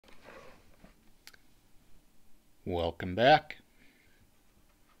Welcome back.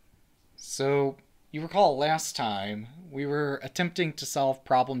 So, you recall last time we were attempting to solve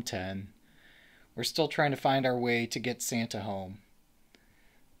problem 10. We're still trying to find our way to get Santa home.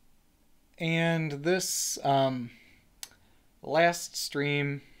 And this last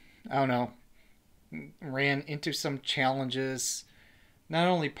stream, I don't know, ran into some challenges. Not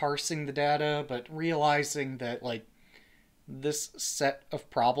only parsing the data, but realizing that, this set of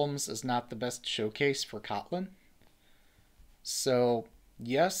problems is not the best showcase for Kotlin. So,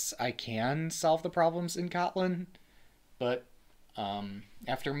 yes, I can solve the problems in Kotlin, but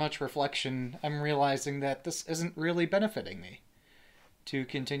after much reflection, I'm realizing that this isn't really benefiting me to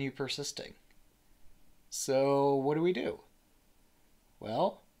continue persisting. So, what do we do?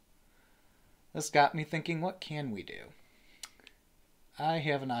 Well, this got me thinking, what can we do? I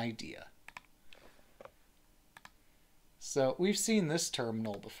have an idea. So, we've seen this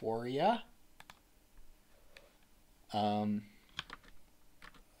terminal before, yeah? Let's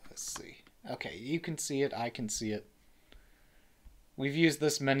see. Okay, you can see it, I can see it. We've used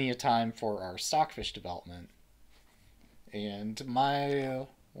this many a time for our Stockfish development. And my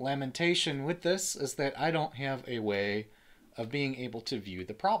lamentation with this is that I don't have a way of being able to view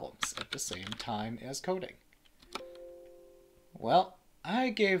the problems at the same time as coding. Well, I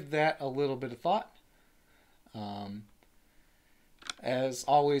gave that a little bit of thought. As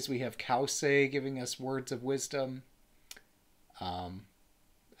always, we have Kause giving us words of wisdom.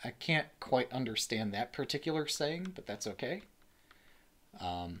 I can't quite understand that particular saying, but that's okay.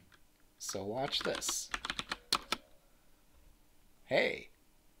 So watch this. Hey,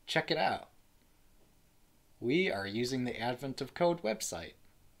 check it out. We are using the Advent of Code website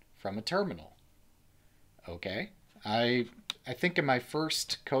from a terminal. Okay, I think in my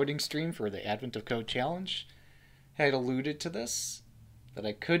first coding stream for the Advent of Code challenge, I had alluded to this, that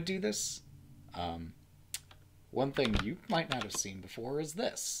I could do this. One thing you might not have seen before is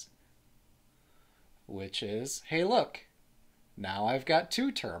this, which is, hey look, now I've got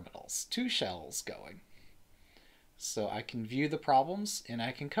two terminals, two shells going. So I can view the problems and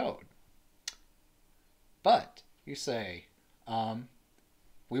I can code. But you say,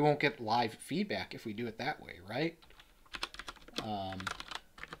 we won't get live feedback if we do it that way, right?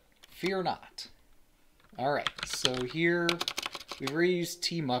 Fear not. Alright, so here we reused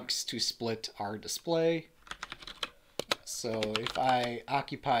tmux to split our display. So if I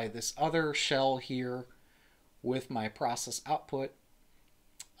occupy this other shell here with my process output,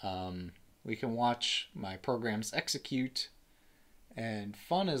 we can watch my programs execute. And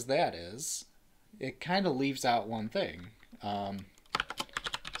fun as that is, it kind of leaves out one thing.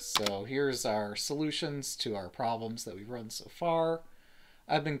 So here's our solutions to our problems that we've run so far.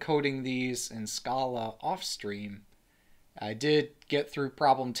 I've been coding these in Scala off stream. I did get through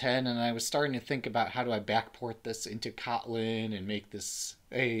problem 10 and I was starting to think about how do I backport this into Kotlin and make this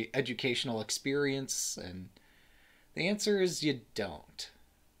a educational experience, and the answer is you don't.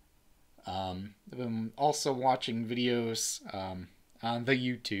 I've been also watching videos on the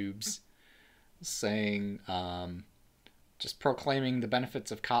YouTubes saying, just proclaiming the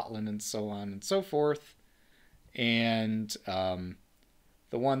benefits of Kotlin and so on and so forth. And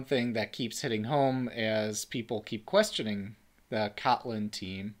the one thing that keeps hitting home as people keep questioning the Kotlin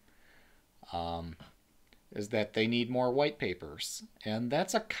team is that they need more white papers. And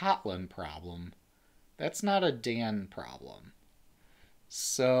that's a Kotlin problem. That's not a Dan problem.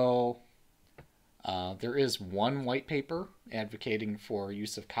 So there is one white paper advocating for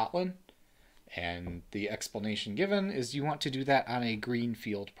use of Kotlin. And the explanation given is you want to do that on a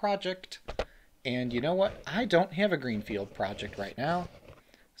greenfield project. And you know what? I don't have a greenfield project right now.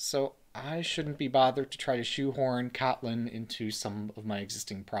 So I shouldn't be bothered to try to shoehorn Kotlin into some of my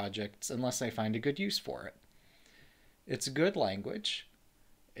existing projects unless I find a good use for it. It's a good language.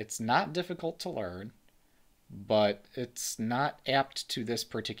 It's not difficult to learn, but it's not apt to this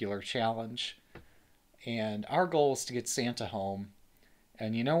particular challenge. And our goal is to get Santa home.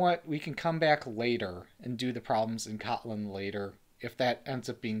 And you know what? We can come back later and do the problems in Kotlin later if that ends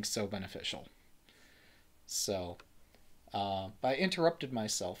up being so beneficial. So, I interrupted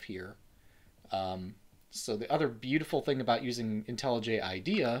myself here. So the other beautiful thing about using IntelliJ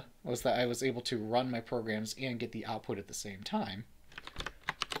IDEA was that I was able to run my programs and get the output at the same time.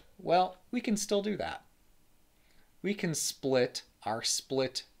 Well, we can still do that. We can split our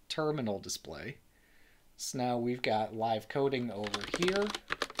split terminal display. So now we've got live coding over here.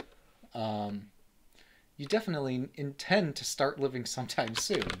 You definitely intend to start living sometime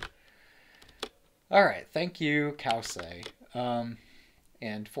soon. All right, thank you, Kause,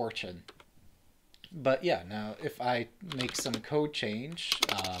 and Fortune. But yeah, now if I make some code change,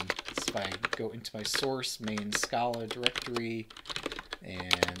 if I go into my source main Scala directory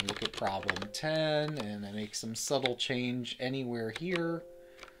and look at problem 10, and I make some subtle change anywhere here.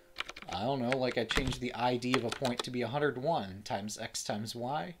 I don't know, like I changed the ID of a point to be 101 times x times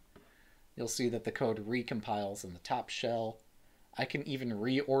y. You'll see that the code recompiles in the top shell. I can even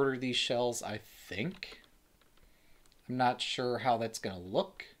reorder these shells, I think. I'm not sure how that's going to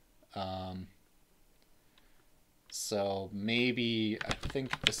look. So maybe I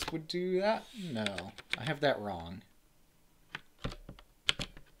think this would do that? No, I have that wrong.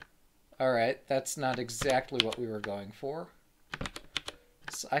 Alright, that's not exactly what we were going for.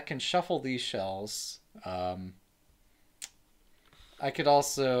 So I can shuffle these shells. I could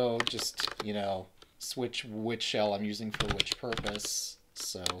also just, you know, switch which shell I'm using for which purpose.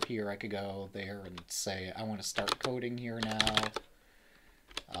 So here I could go there and say I want to start coding here now.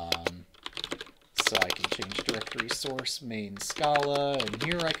 So I can change directory source main Scala, and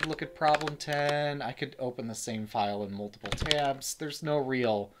here I could look at problem 10. I could open the same file in multiple tabs. There's no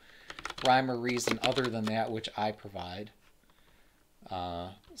real rhyme or reason other than that which I provide.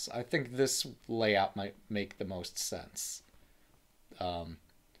 So I think this layout might make the most sense.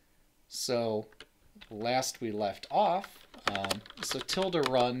 So last we left off, so tilde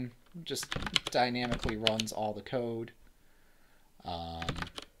run just dynamically runs all the code.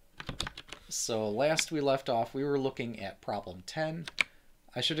 So last we left off, we were looking at problem 10.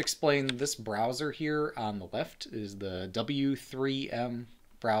 I should explain this browser here on the left is the W3M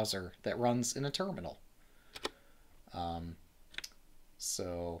browser that runs in a terminal.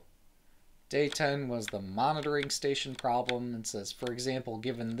 So day 10 was the monitoring station problem. It says, for example,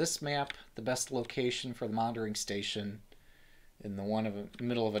 given this map, the best location for the monitoring station in the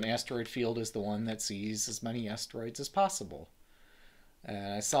middle of an asteroid field is the one that sees as many asteroids as possible.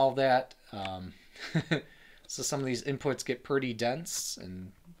 And I solved that. So some of these inputs get pretty dense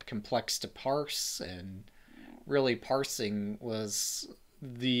and complex to parse, and really parsing was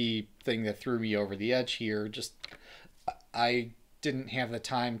the thing that threw me over the edge here. Just I didn't have the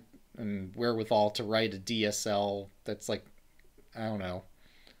time and wherewithal to write a DSL that's like, I don't know.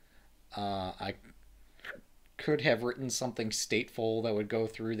 I could have written something stateful that would go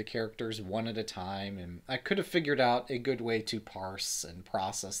through the characters one at a time, and I could have figured out a good way to parse and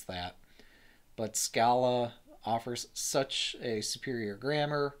process that. But Scala offers such a superior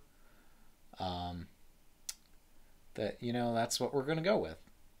grammar that, you know, that's what we're going to go with.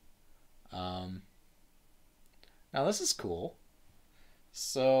 Now this is cool.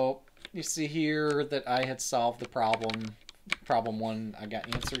 So you see here that I had solved the problem. Problem 1, I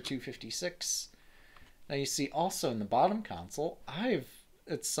got answer 256. Now you see also in the bottom console, I've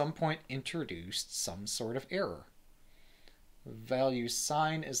at some point introduced some sort of error. Value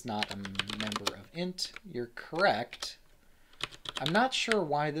sign is not a member of int. You're correct. I'm not sure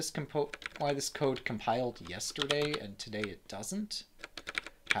why this code compiled yesterday and today it doesn't.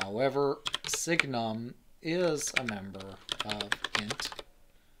 However, signum is a member of int.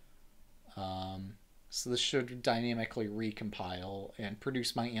 So this should dynamically recompile and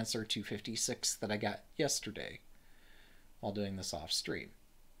produce my answer 256 that I got yesterday while doing this off stream.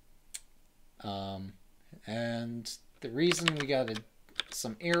 And the reason we got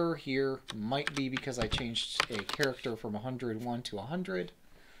some error here might be because I changed a character from 101 to 100.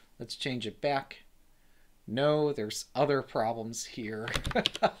 Let's change it back. No, there's other problems here.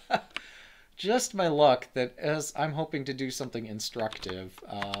 Just my luck that as I'm hoping to do something instructive.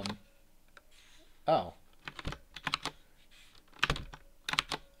 Oh.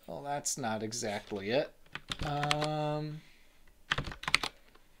 Well, that's not exactly it. Can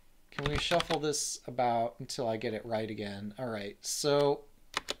we shuffle this about until I get it right again? All right, so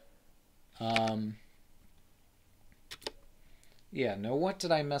yeah, no, what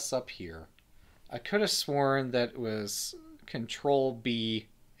did I mess up here? I could have sworn that it was Control B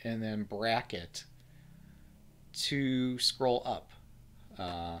and then bracket to scroll up.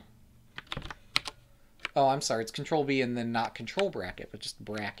 Oh, I'm sorry, it's Control B and then not control bracket, but just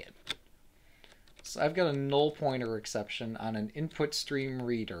bracket. So I've got a null pointer exception on an input stream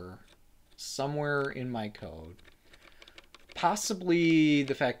reader somewhere in my code. Possibly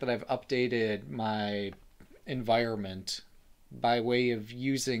the fact that I've updated my environment by way of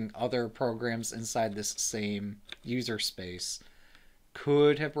using other programs inside this same user space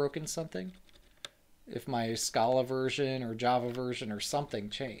could have broken something. If my Scala version or Java version or something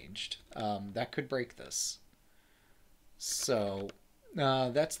changed, that could break this. So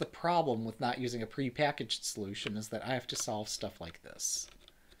that's the problem with not using a prepackaged solution, is that I have to solve stuff like this.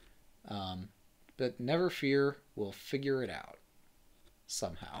 But never fear, we'll figure it out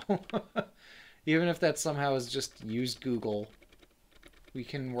somehow. Even if that somehow is just use Google, we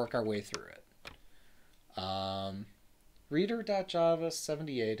can work our way through it. Reader.java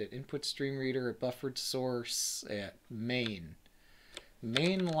 78 at input stream reader at buffered source at main.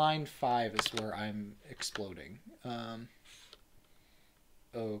 Main line 5 is where I'm exploding.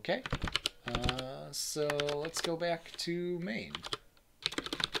 Okay. So let's go back to main.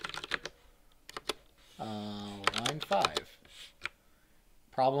 Line 5.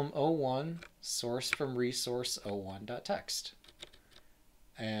 Problem 01, source from resource 01.text.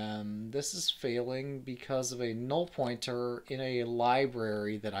 And this is failing because of a null pointer in a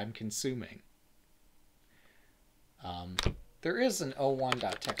library that I'm consuming. There is an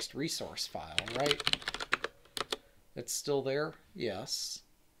 01.text resource file, right? It's still there? Yes.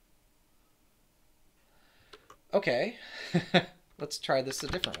 Okay, let's try this a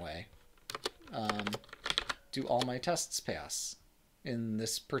different way. Do all my tests pass in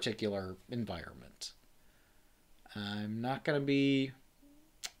this particular environment? I'm not going to be...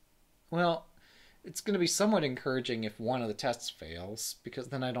 Well, it's going to be somewhat encouraging if one of the tests fails, because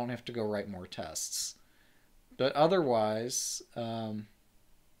then I don't have to go write more tests. But otherwise... Oh,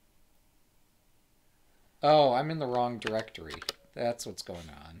 I'm in the wrong directory. That's what's going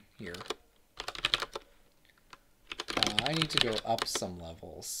on here. I need to go up some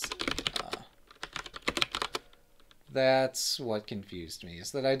levels. That's what confused me,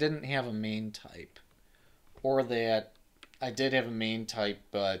 is that I didn't have a main type. Or that I did have a main type,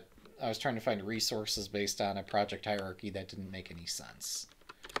 but I was trying to find resources based on a project hierarchy that didn't make any sense.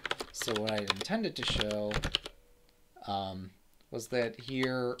 So what I intended to show was that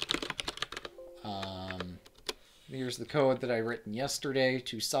here, here's the code that I written yesterday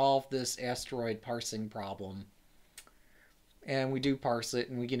to solve this asteroid parsing problem. And we do parse it,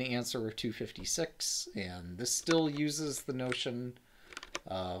 and we get an answer of 256. And this still uses the notion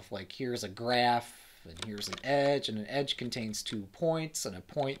of, like, here's a graph, and here's an edge contains 2 points, and a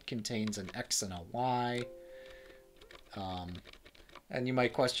point contains an x and a y. And you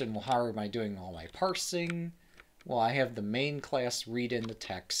might question, well, how am I doing all my parsing? Well, I have the main class read in the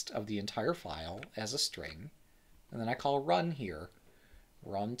text of the entire file as a string, and then I call run here.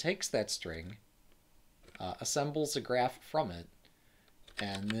 Run takes that string, assembles a graph from it,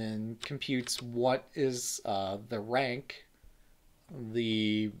 and then computes what is the rank,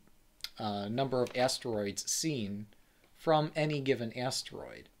 the number of asteroids seen from any given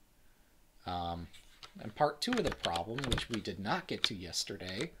asteroid. And part 2 of the problem, which we did not get to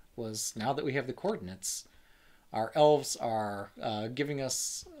yesterday, was now that we have the coordinates, our elves are giving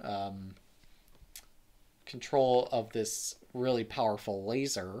us control of this really powerful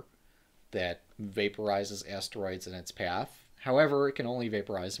laser that vaporizes asteroids in its path. However, it can only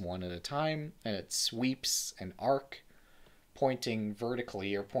vaporize one at a time, and it sweeps an arc pointing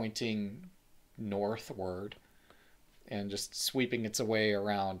vertically or pointing northward and just sweeping its way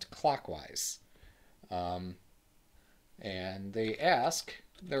around clockwise. And they ask,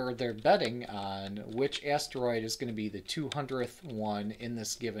 they're betting on which asteroid is going to be the 200th one in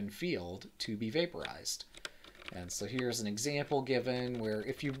this given field to be vaporized. And so here's an example given where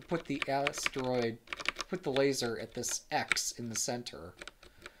if you put the asteroid, put the laser at this X in the center,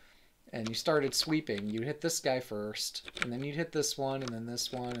 and you started sweeping, you'd hit this guy first, and then you'd hit this one, and then this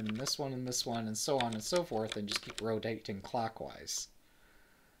one, and this one, and this one, and so on and so forth, and just keep rotating clockwise.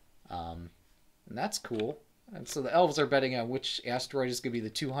 And that's cool. And so the elves are betting on which asteroid is going to be the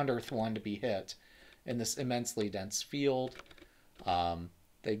 200th one to be hit in this immensely dense field.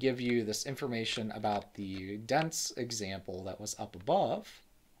 They give you this information about the dense example that was up above,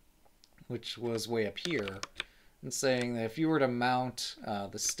 which was way up here, and saying that if you were to mount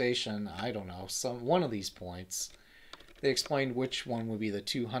the station, I don't know, one of these points, they explained which one would be the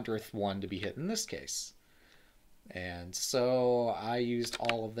 200th one to be hit in this case. And so I used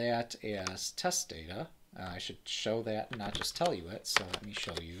all of that as test data. I should show that and not just tell you it, so let me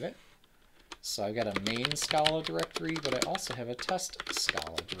show you it. So I've got a main Scala directory, but I also have a test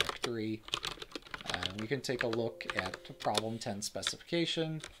Scala directory. And we can take a look at the problem 10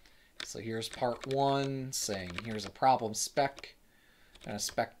 specification. So here's part 1 saying here's a problem spec. And a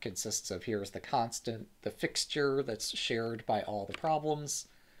spec consists of here's the constant, the fixture that's shared by all the problems.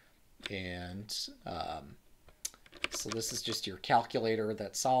 And so this is just your calculator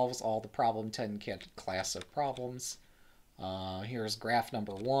that solves all the problem 10 class of problems. Here's graph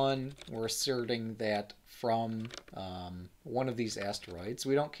number 1. We're asserting that from one of these asteroids,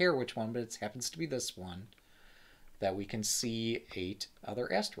 we don't care which one, but it happens to be this one, that we can see 8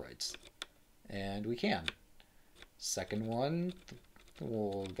 other asteroids. And we can. Second one,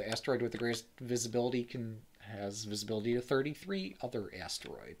 well, the asteroid with the greatest visibility has visibility to 33 other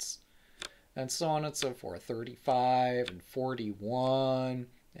asteroids. And so on and so forth. 35 and 41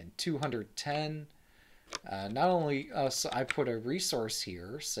 and 210. Not only, so I put a resource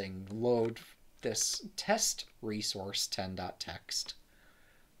here saying load this test resource 10.txt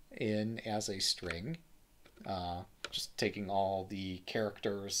in as a string, just taking all the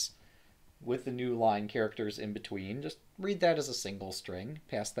characters with the new line characters in between. Just read that as a single string,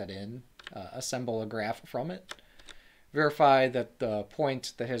 pass that in, assemble a graph from it, verify that the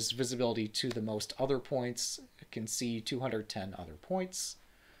point that has visibility to the most other points can see 210 other points,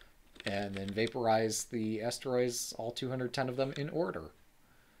 and then vaporize the asteroids, all 210 of them, in order.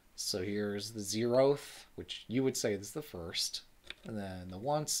 So here's the 0th, which you would say is the first, and then the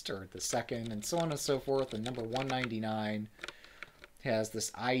once, or the second, and so on and so forth. And number 199 has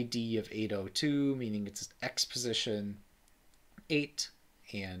this ID of 802, meaning it's X position 8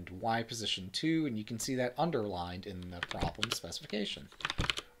 and Y position 2, and you can see that underlined in the problem specification,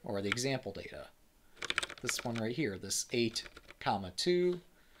 or the example data. This one right here, this 8, 2,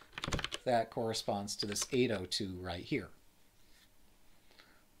 that corresponds to this 802 right here.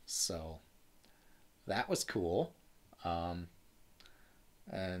 So that was cool. And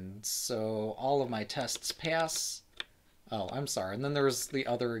so all of my tests pass. Oh, I'm sorry. And then there was the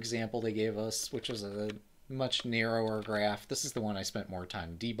other example they gave us, which was a much narrower graph. This is the one I spent more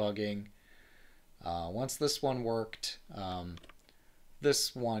time debugging. Once this one worked,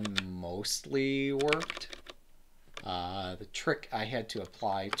 this one mostly worked. The trick I had to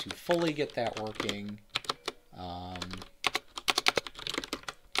apply to fully get that working.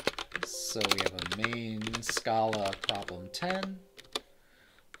 So we have a main Scala problem 10.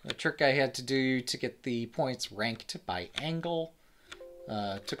 The trick I had to do to get the points ranked by angle.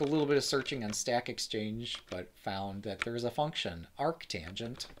 Took a little bit of searching on Stack Exchange, but found that there's a function,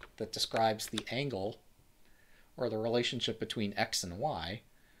 arctangent, that describes the angle, or the relationship between x and y.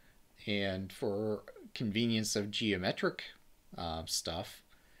 And for convenience of geometric stuff,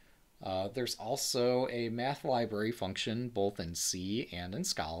 there's also a math library function, both in C and in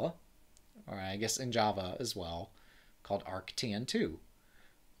Scala, or I guess in Java as well, called arctan2.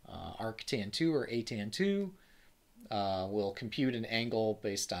 Arctan2 or atan2 will compute an angle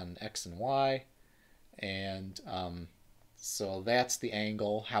based on x and y, and so that's the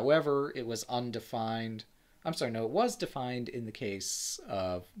angle. However, it was undefined. I'm sorry, no, it was defined in the case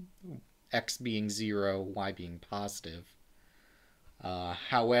of x being 0, y being positive.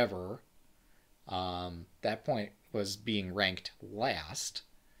 However, that point was being ranked last.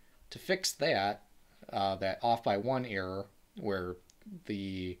 To fix that, that off by 1 error, where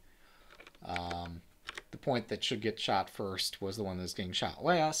the point that should get shot first was the one that's getting shot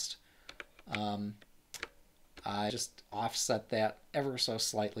last, I just offset that ever so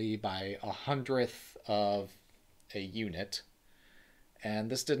slightly by 100th of a unit, and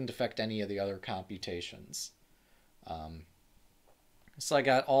this didn't affect any of the other computations. So I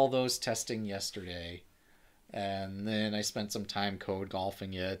got all those testing yesterday, and then I spent some time code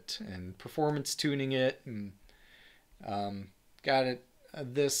golfing it and performance tuning it, and got it,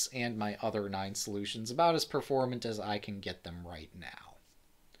 this and my other 9 solutions about as performant as I can get them right now.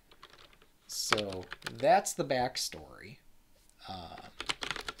 So that's the backstory.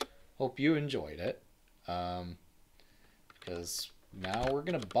 Hope you enjoyed it, because now we're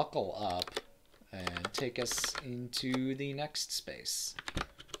going to buckle up and take us into the next space.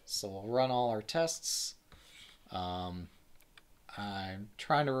 So we'll run all our tests. I'm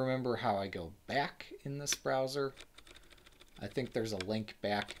trying to remember how I go back in this browser. I think there's a link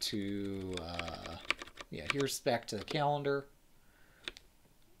back to, yeah, here's back to the calendar.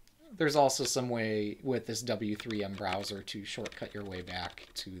 There's also some way with this W3M browser to shortcut your way back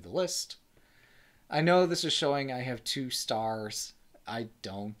to the list. I know this is showing I have 2 stars. I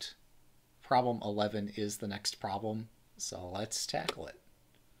don't. Problem 11 is the next problem, so let's tackle it.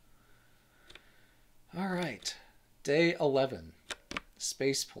 All right, day 11,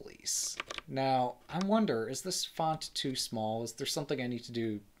 Space Police. Now, I wonder, is this font too small? Is there something I need to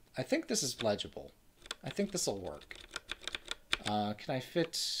do? I think this is legible. I think this will work. Can I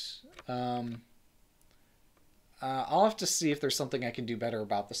fit... I'll have to see if there's something I can do better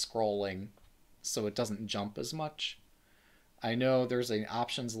about the scrolling so it doesn't jump as much. I know there's an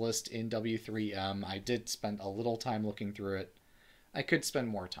options list in W3M. I did spend a little time looking through it. I could spend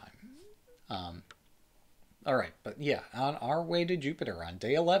more time. All right, but yeah, on our way to Jupiter on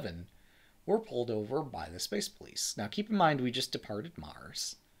day 11, we're pulled over by the Space Police. Now keep in mind we just departed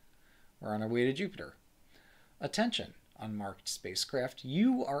Mars. We're on our way to Jupiter. Attention, unmarked spacecraft,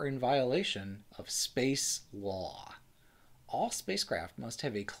 you are in violation of space law. All spacecraft must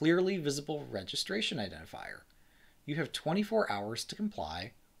have a clearly visible registration identifier. You have 24 hours to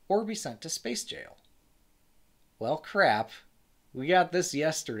comply or be sent to space jail. Well, crap. We got this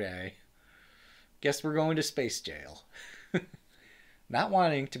yesterday. Guess we're going to space jail. Not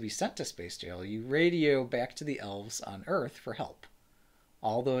wanting to be sent to space jail, you radio back to the elves on Earth for help.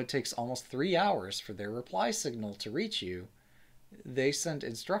 Although it takes almost 3 hours for their reply signal to reach you, they send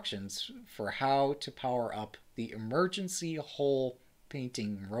instructions for how to power up the emergency hole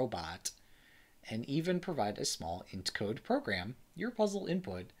painting robot and even provide a small int code program, your puzzle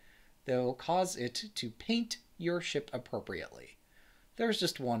input, that will cause it to paint your ship appropriately. There's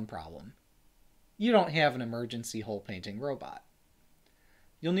just one problem. You don't have an emergency hole painting robot.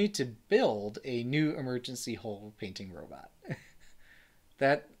 You'll need to build a new emergency hole painting robot.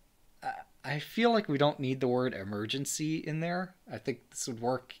 I feel like we don't need the word emergency in there. I think this would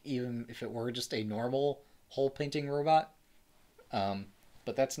work even if it were just a normal hole painting robot.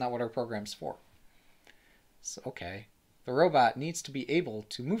 But that's not what our program's for. So, okay. The robot needs to be able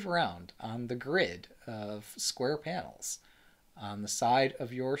to move around on the grid of square panels on the side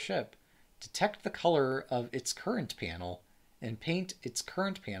of your ship, detect the color of its current panel, and paint its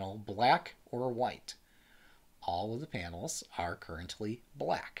current panel black or white. All of the panels are currently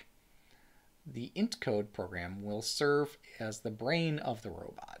black. The int code program will serve as the brain of the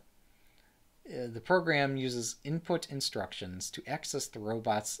robot. The program uses input instructions to access the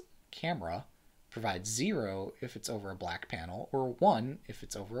robot's camera, provide 0 if it's over a black panel, or 1 if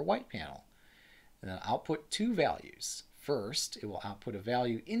it's over a white panel. And then output 2 values. First, it will output a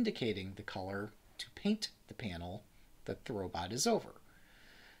value indicating the color to paint the panel that the robot is over.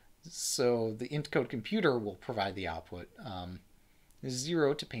 So the int code computer will provide the output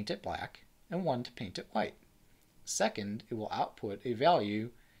 0 to paint it black and 1 to paint it white. Second, it will output a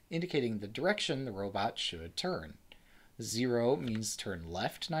value indicating the direction the robot should turn. 0 means turn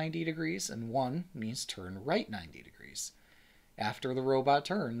left 90 degrees and 1 means turn right 90 degrees. After the robot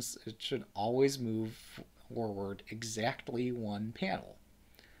turns, it should always move forward exactly 1 panel.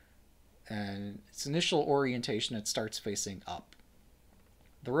 And its initial orientation, it starts facing up.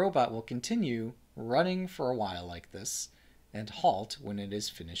 The robot will continue running for a while like this and halt when it is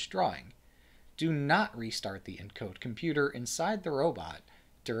finished drawing. Do not restart the int code computer inside the robot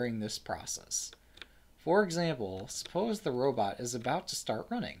during this process. For example, suppose the robot is about to start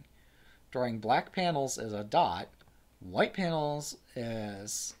running, drawing black panels as a dot, white panels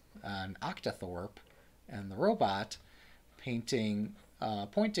as an octothorpe, and the robot pointing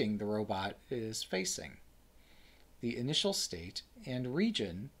the robot is facing. The initial state and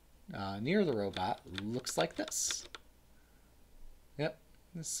region near the robot looks like this. Yep,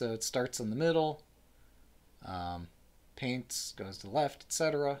 so it starts in the middle, paints, goes to the left,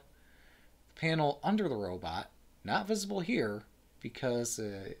 etc. The panel under the robot, not visible here because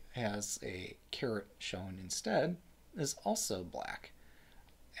it has a caret shown instead, is also black.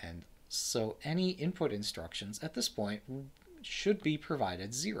 And so any input instructions at this point should be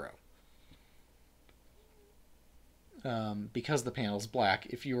provided 0. Because the panel is black,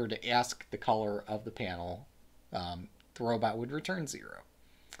 if you were to ask the color of the panel, the robot would return 0.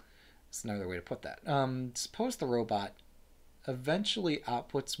 That's another way to put that. Suppose the robot eventually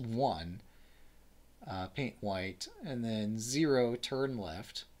outputs 1, paint white, and then 0, turn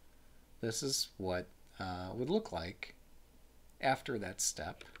left. This is what would look like after that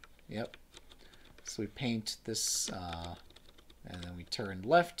step. Yep. So we paint this, and then we turn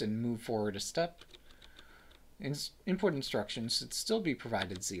left and move forward a step. Input instructions should still be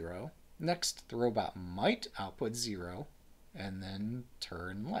provided 0. Next, the robot might output 0, and then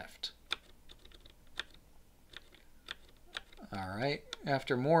turn left. Alright,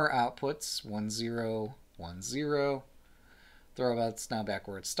 after more outputs, 1, 0, 1, 0, the robot's now back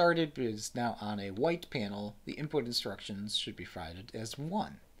where it started, but it is now on a white panel. The input instructions should be provided as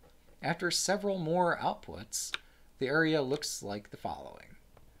 1. After several more outputs, the area looks like the following.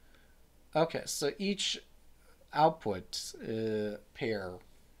 Okay, so each output pair,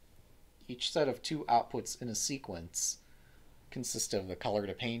 each set of 2 outputs in a sequence consist of a color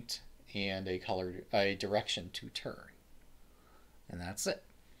to paint and a direction to turn. And that's it.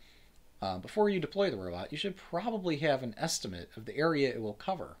 Before you deploy the robot, you should probably have an estimate of the area it will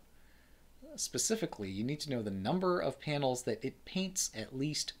cover. Specifically, you need to know the number of panels that it paints at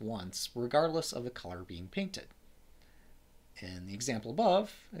least once, regardless of the color being painted. In the example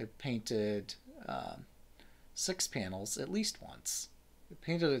above, it painted 6 panels at least once. It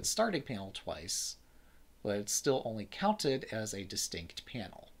painted its starting panel twice, but it's still only counted as a distinct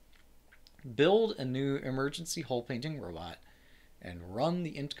panel. Build a new emergency hole painting robot and run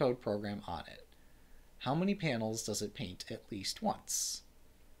the int code program on it. How many panels does it paint at least once?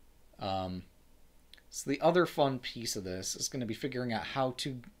 So the other fun piece of this is going to be figuring out how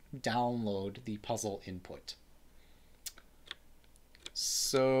to download the puzzle input.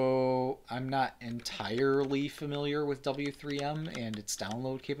 So I'm not entirely familiar with W3M and its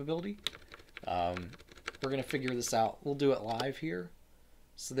download capability. We're going to figure this out. We'll do it live here.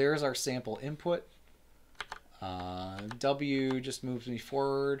 So there's our sample input. W just moves me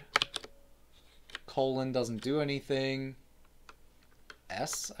forward. Colon doesn't do anything.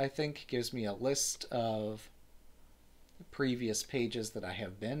 S, I think, gives me a list of previous pages that I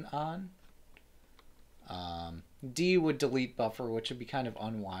have been on. D would delete buffer, which would be kind of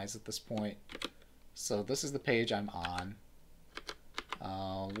unwise at this point. So this is the page I'm on.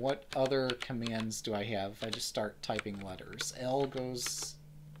 What other commands do I have? I just start typing letters. L goes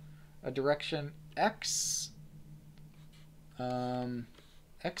a direction. X.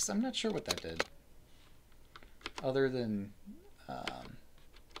 X, I'm not sure what that did. Other than...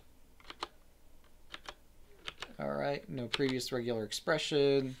 Alright, no previous regular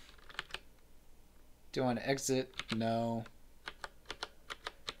expression. Do I want to exit? No.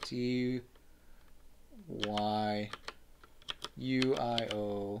 T, Y, U, I,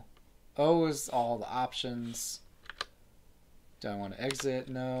 O. O is all the options. Do I want to exit?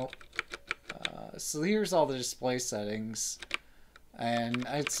 No. So here's all the display settings. And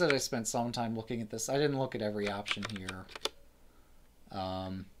I said I spent some time looking at this. I didn't look at every option here.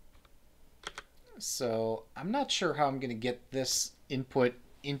 So I'm not sure how I'm going to get this input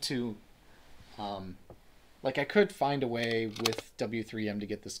into... like I could find a way with W3M to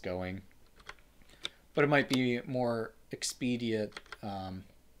get this going. But it might be more expedient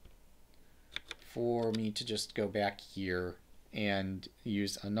for me to just go back here and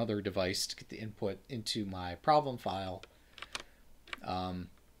use another device to get the input into my problem file.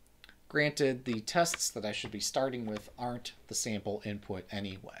 Granted, the tests that I should be starting with aren't the sample input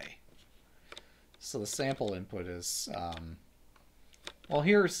anyway. So the sample input is, well,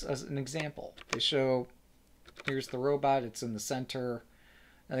 here's an example. They show, here's the robot, it's in the center,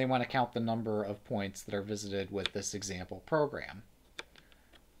 and they want to count the number of points that are visited with this example program.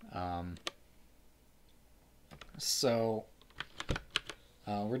 So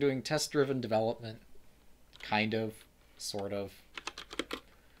we're doing test-driven development, kind of, sort of.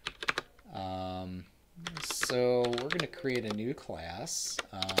 So we're going to create a new class.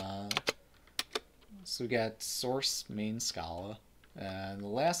 So we got source main Scala. And the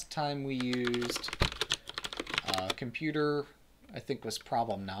last time we used computer, I think, was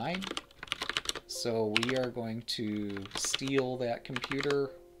problem 9. So we are going to steal that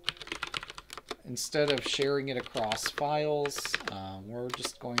computer. Instead of sharing it across files, we're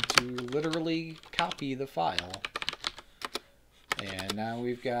just going to literally copy the file. And now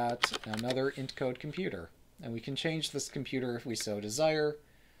we've got another int code computer. And we can change this computer if we so desire,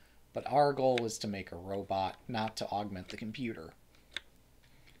 but our goal is to make a robot, not to augment the computer.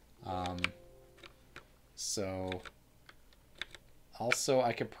 So also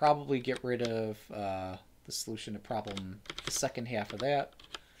I could probably get rid of the solution to problem, the second half of that.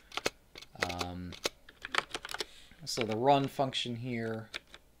 So the run function here,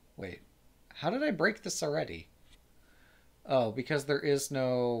 wait, how did I break this already? Oh, because there is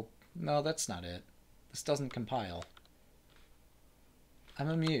no that's not it. This doesn't compile. I'm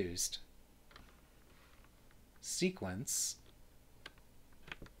amused. Sequence.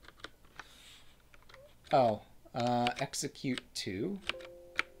 Oh, execute 2?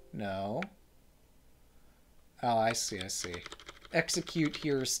 No. Oh, I see. Execute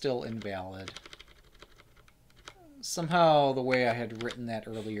here is still invalid. Somehow the way I had written that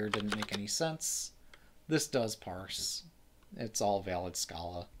earlier didn't make any sense. This does parse. It's all valid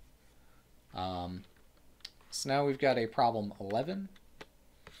Scala. So now we've got a problem 11,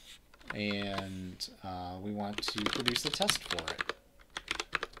 and we want to produce a test for it.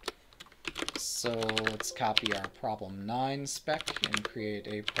 So let's copy our problem 9 spec and create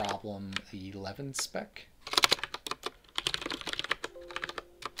a problem 11 spec.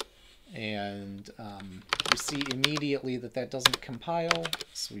 And we see immediately that that doesn't compile,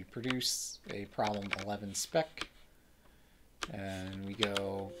 so we produce a problem 11 spec. And we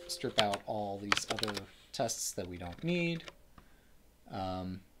go strip out all these other tests that we don't need.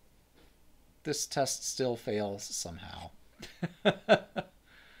 This test still fails somehow.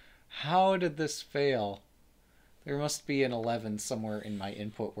 How did this fail? There must be an 11 somewhere in my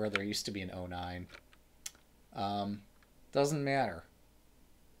input where there used to be an 09. Doesn't matter.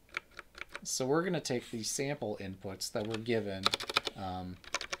 So we're going to take these sample inputs that we're given.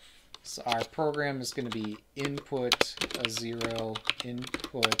 So our program is going to be input a 0,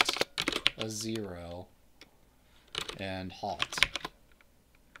 input a 0, and halt.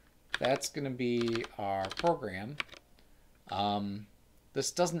 That's going to be our program.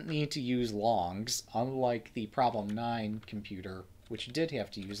 This doesn't need to use longs, unlike the problem 9 computer, which did have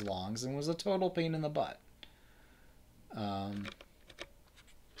to use longs and was a total pain in the butt.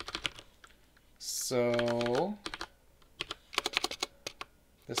 So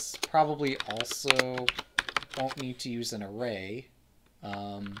this probably also won't need to use an array.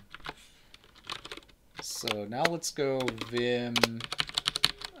 So now let's go vim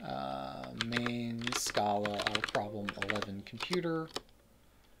main Scala our problem 11 computer.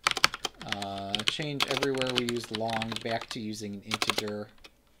 Change everywhere we use long back to using an integer,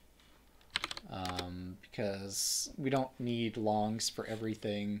 because we don't need longs for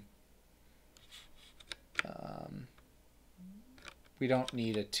everything. We don't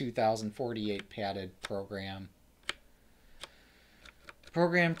need a 2048 padded program.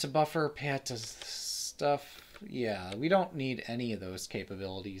 Program to buffer, pad to stuff. Yeah, we don't need any of those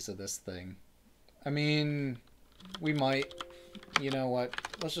capabilities of this thing. I mean, we might. You know what?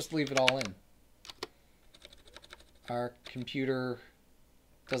 Let's just leave it all in. Our computer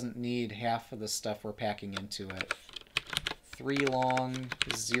doesn't need half of the stuff we're packing into it. 3 long,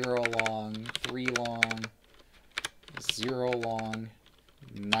 0 long, 3 long, 0 long,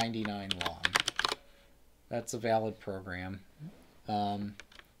 99 long. That's a valid program. But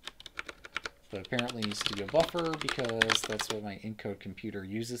apparently needs to be a buffer because that's what my encode computer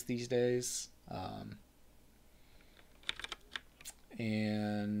uses these days.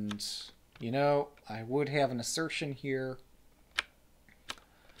 And, you know, I would have an assertion here,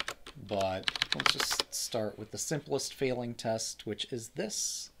 but let's just start with the simplest failing test, which is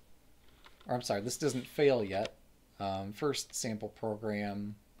this. Or I'm sorry, this doesn't fail yet. First sample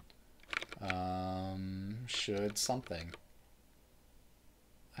program should something.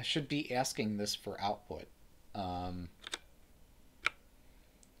 I should be asking this for output.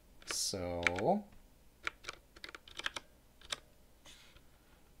 So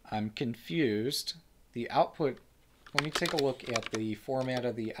I'm confused. The output, let me take a look at the format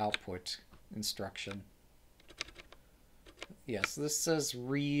of the output instruction. Yes, this says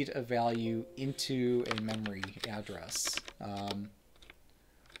read a value into a memory address.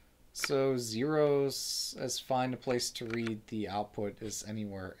 So zeros as find a place to read the output as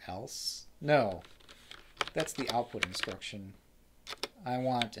anywhere else? No, that's the output instruction. I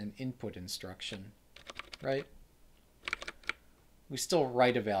want an input instruction, right? We still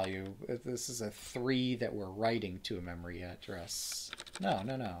write a value. This is a 3 that we're writing to a memory address. No,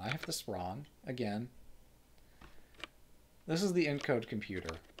 no, no, I have this wrong again. This is the encode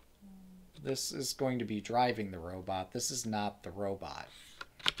computer. This is going to be driving the robot. This is not the robot.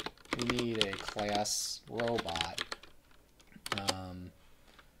 We need a class robot,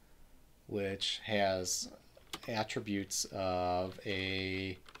 which has attributes of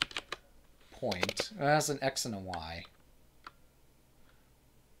a point. It has an x and a y.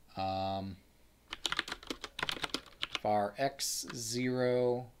 Var x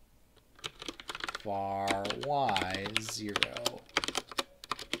 0, var y 0.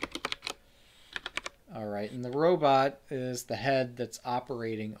 Alright, and the robot is the head that's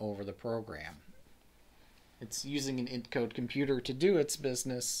operating over the program. It's using an encode computer to do its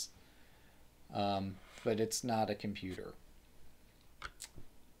business, but it's not a computer.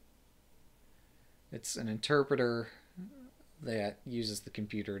 It's an interpreter that uses the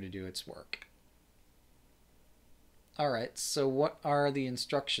computer to do its work. Alright, so what are the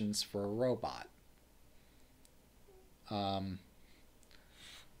instructions for a robot?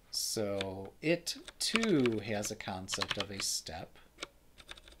 So it too has a concept of a step,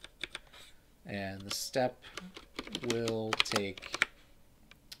 and the step will take,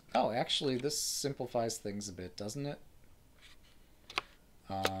 oh, actually this simplifies things a bit, doesn't it?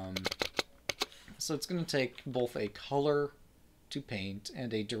 So it's going to take both a color to paint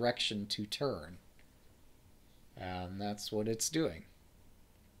and a direction to turn, and that's what it's doing.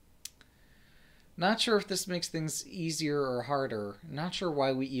 Not sure if this makes things easier or harder. Not sure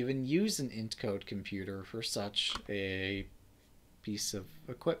why we even use an encode computer for such a piece of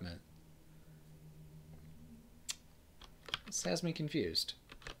equipment. This has me confused.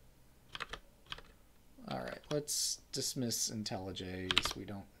 Alright, let's dismiss IntelliJ as we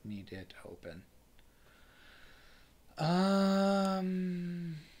don't need it open.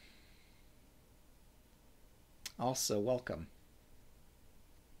 Also, welcome.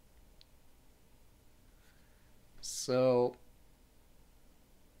 So,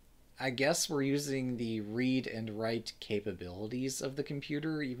 I guess we're using the read and write capabilities of the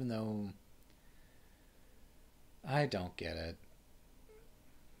computer, even though I don't get it.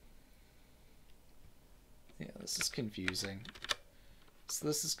 Yeah, this is confusing. So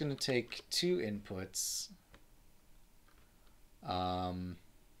this is going to take 2 inputs.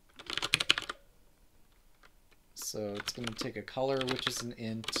 So it's going to take a color, which is an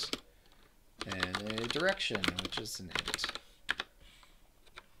int, and a direction, which is an int.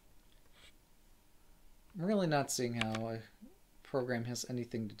 I'm really not seeing how a program has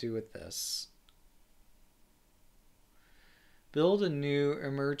anything to do with this. Build a new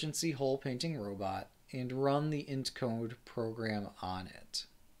emergency hole painting robot and run the int code program on it.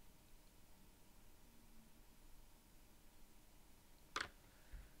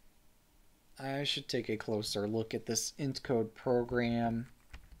 I should take a closer look at this int code program.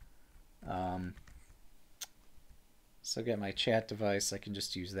 So I got my chat device. I can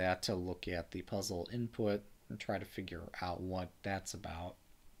just use that to look at the puzzle input and try to figure out what that's about.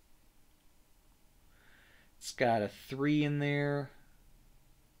 It's got a 3 in there.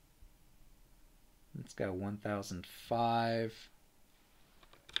 It's got 1005.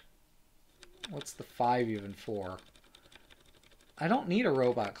 What's the 5 even for? I don't need a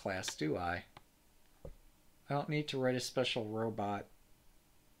robot class, do I? I don't need to write a special robot.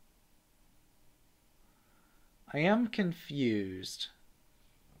 I am confused.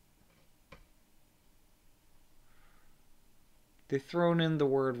 They've thrown in the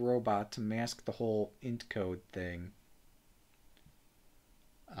word robot to mask the whole int code thing.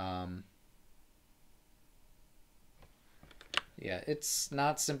 Yeah, it's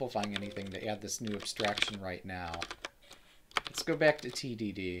not simplifying anything to add this new abstraction right now. Let's go back to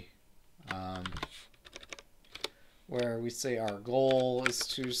TDD, where we say our goal is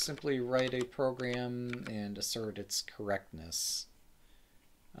to simply write a program and assert its correctness.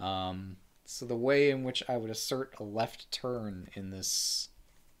 So the way in which I would assert a left turn in this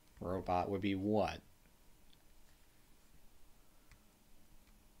robot would be what?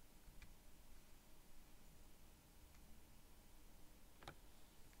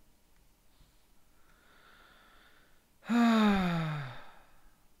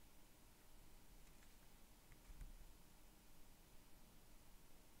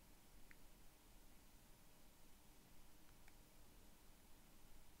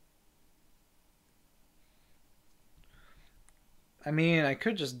 I mean, I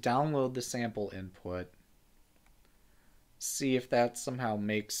could just download the sample input, see if that somehow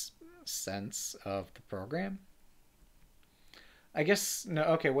makes sense of the program. I guess, no,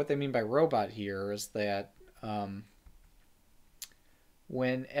 okay, what they mean by robot here is that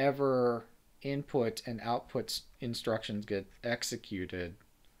whenever input and output instructions get executed,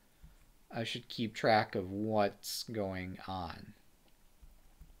 I should keep track of what's going on.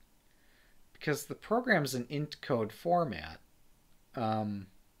 Because the program's an int code format.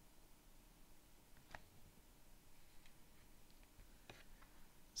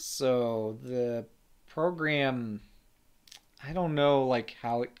 So the program, I don't know like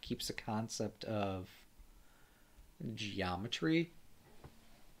how it keeps a concept of geometry.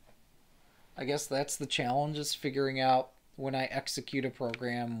 I guess that's the challenge, is figuring out when I execute a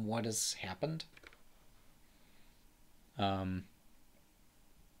program what has happened.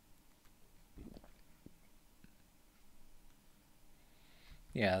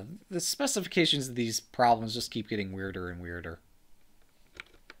 Yeah, the specifications of these problems just keep getting weirder and weirder.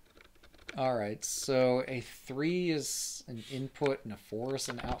 Alright, so a 3 is an input and a 4 is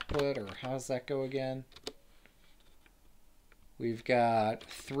an output, or how does that go again? We've got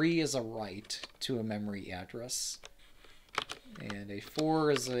 3 is a write to a memory address, and a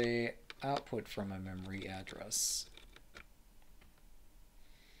 4 is a output from a memory address.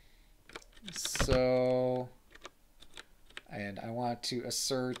 So, and I want to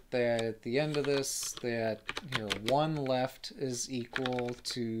assert that at the end of this, that here 1 left is equal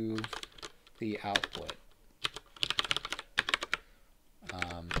to the output.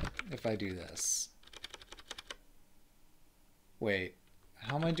 If I do this. Wait,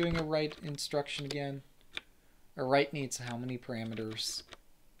 how am I doing a write instruction again? A write needs how many parameters?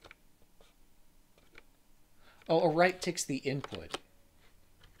 Oh, a write takes the input.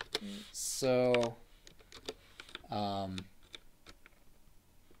 So,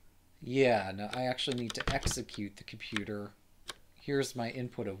 yeah, no, I actually need to execute the computer. Here's my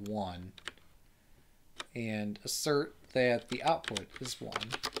input of 1. And assert that the output is 1.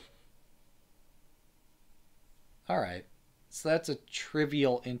 Alright, so that's a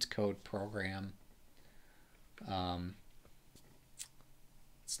trivial int code program.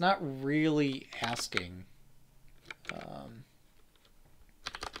 It's not really asking.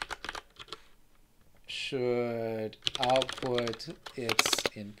 Should output its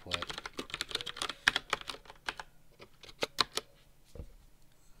input.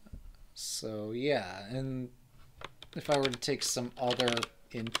 So yeah, and if I were to take some other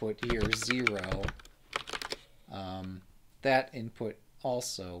input here, 0, that input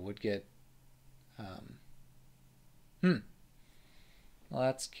also would get Well,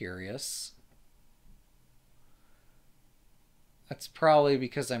 that's curious. That's probably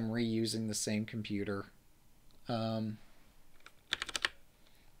because I'm reusing the same computer.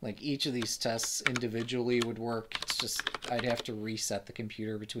 Like each of these tests individually would work. It's just I'd have to reset the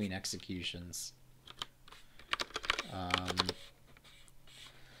computer between executions.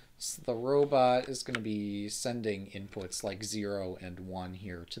 So the robot is going to be sending inputs like 0 and 1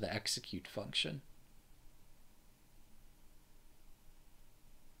 here to the execute function.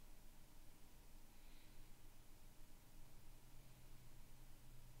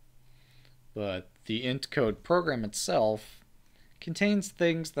 But the intcode program itself contains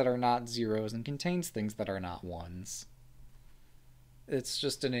things that are not zeros and contains things that are not ones. It's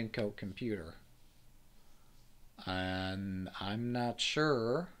just an intcode computer. And I'm not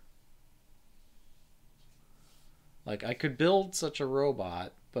sure. Like, I could build such a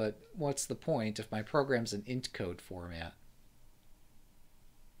robot, but what's the point if my program's in intcode format?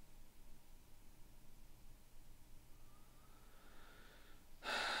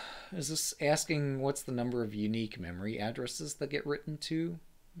 Is this asking what's the number of unique memory addresses that get written to?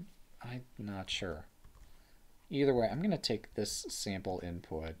 I'm not sure. Either way, I'm going to take this sample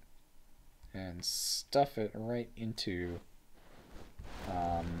input and stuff it right into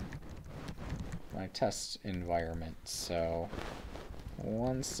my test environment. So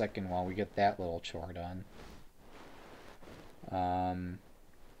 1 second while we get that little chore done.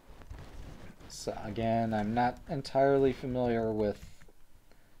 So again, I'm not entirely familiar with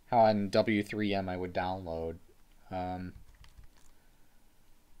how on W3M I would download.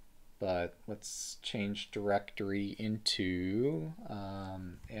 But let's change directory into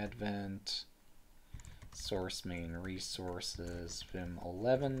advent source main resources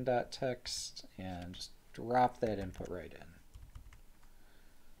vim11.txt and just drop that input right in.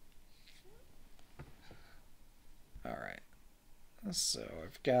 Alright, so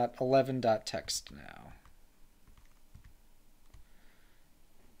I've got 11.txt now.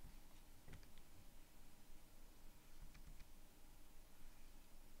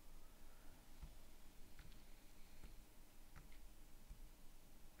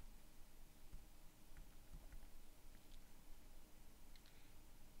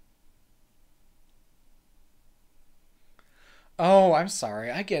 Oh, I'm sorry.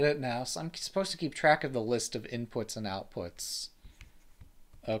 I get it now. So I'm supposed to keep track of the list of inputs and outputs.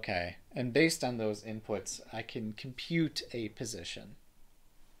 Okay. And based on those inputs, I can compute a position.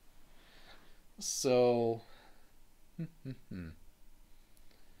 So the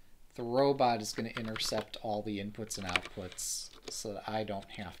robot is going to intercept all the inputs and outputs so that I don't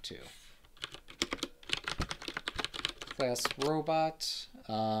have to. Class robot.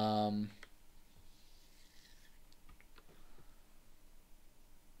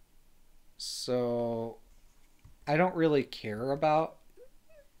 So I don't really care about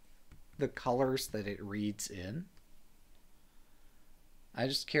the colors that it reads in. I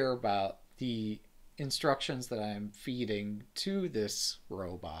just care about the instructions that I'm feeding to this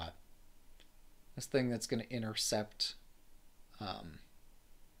robot. This thing that's going to intercept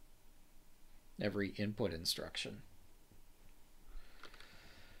every input instruction.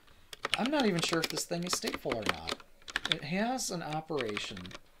 I'm not even sure if this thing is stateful or not. It has an operation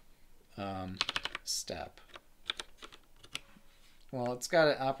step. Well, it's got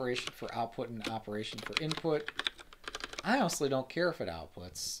an operation for output and an operation for input. I honestly don't care if it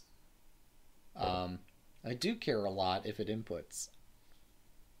outputs. I do care a lot if it inputs.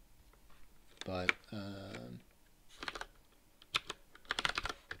 But,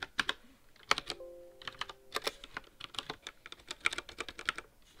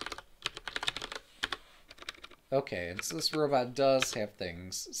 okay, and so this robot does have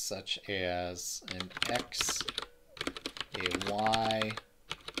things such as an X, a Y,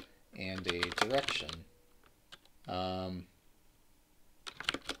 and a direction.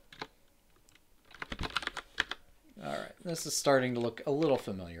 Alright, this is starting to look a little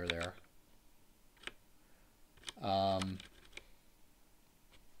familiar there.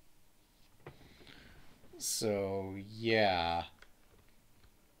 So, yeah.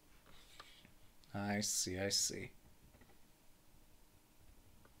 I see, I see.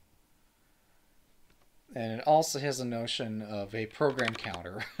 And it also has a notion of a program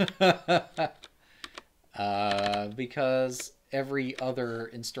counter. Because every other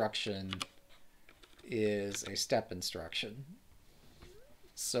instruction is a step instruction.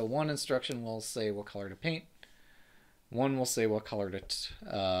 So one instruction will say what color to paint. One will say what color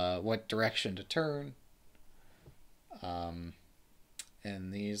to, what direction to turn.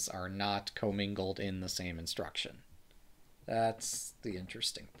 And these are not commingled in the same instruction. That's the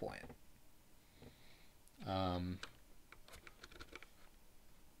interesting point.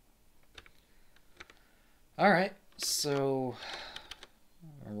 Alright, so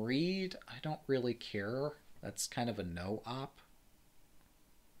read, I don't really care. That's kind of a no-op.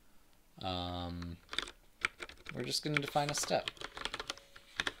 We're just going to define a step.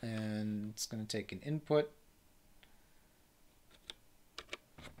 And it's going to take an input.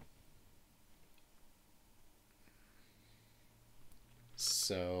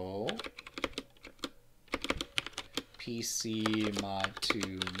 So PC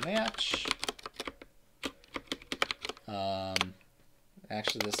mod2 match.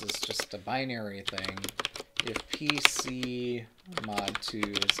 Actually, this is just a binary thing. If PC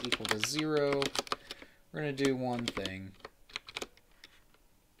mod2 is equal to 0, we're going to do one thing.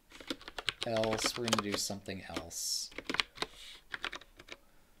 Else, we're going to do something else.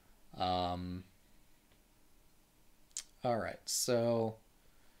 Alright, so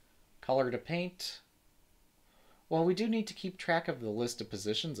color to paint. Well, we do need to keep track of the list of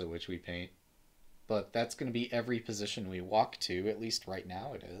positions at which we paint, but that's going to be every position we walk to, at least right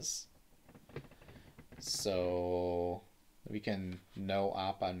now it is. So we can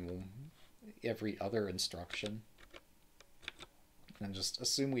no-op on every other instruction and just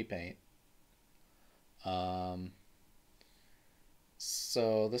assume we paint.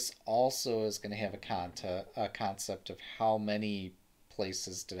 So this also is going to have a concept of how many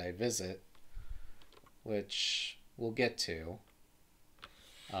places did I visit, which we'll get to.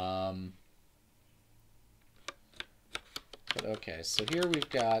 But okay, so here we've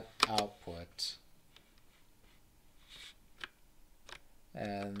got output.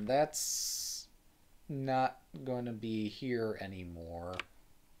 And that's not going to be here anymore.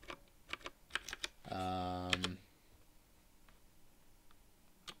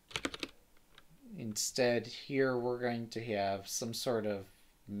 Instead, here we're going to have some sort of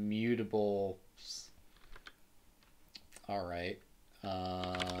mutable, alright,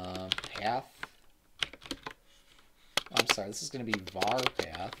 path. I'm sorry, this is going to be var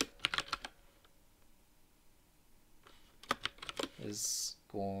path. Is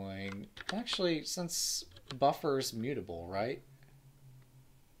going, actually, since buffer's mutable, right?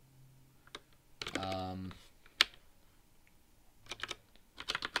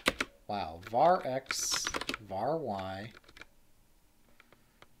 Wow, var x, var y.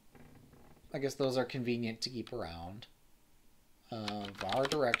 I guess those are convenient to keep around. Var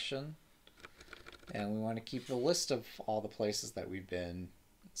direction. And we want to keep the list of all the places that we've been.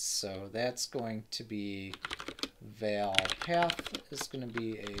 So that's going to be val path is going to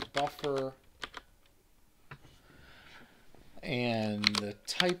be a buffer. And the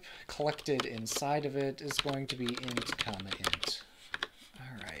type collected inside of it is going to be int, comma, int.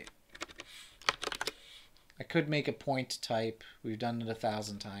 Alright. I could make a point type. We've done it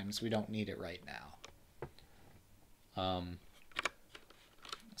 1,000 times. We don't need it right now.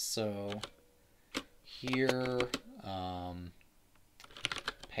 So here,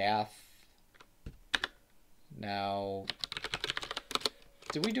 path. Now,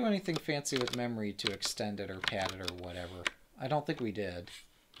 did we do anything fancy with memory to extend it or pad it or whatever? I don't think we did.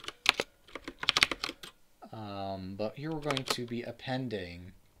 But here we're going to be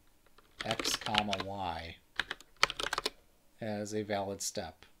appending x comma y as a valid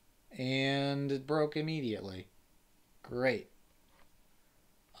step. And it broke immediately. Great.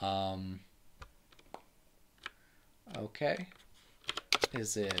 Okay.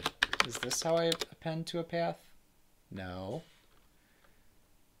 Is this how I append to a path? No.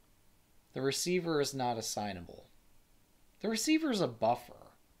 The receiver is not assignable. The receiver is a buffer.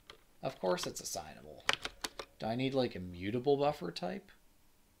 Of course it's assignable. Do I need like a mutable buffer type?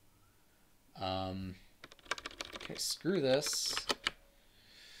 Okay, screw this.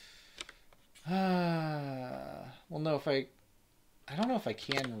 Well, no, I don't know if I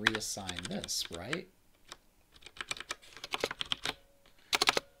can reassign this, right?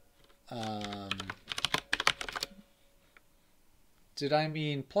 Did I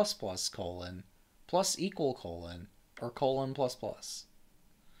mean plus plus colon, plus equal colon, or colon plus plus?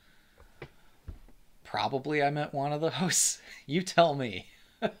 Probably I meant one of those. You tell me.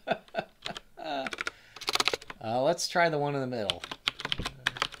 Let's try the one in the middle.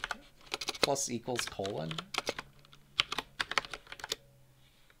 Plus equals colon.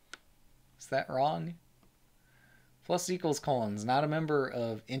 Is that wrong? Plus equals colon is not a member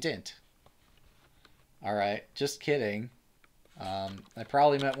of int. Alright, just kidding. I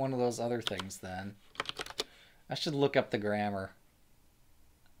probably meant one of those other things then. I should look up the grammar.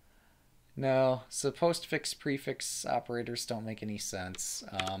 No, so postfix prefix operators don't make any sense.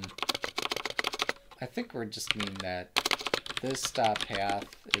 I think we're just mean that this dot path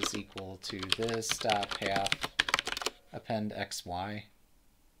is equal to this dot path append xy.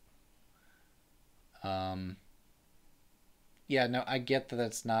 Yeah, no, I get that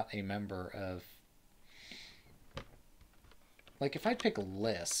that's not a member of... Like, if I pick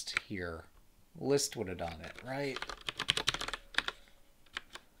list here, list would have done it, right?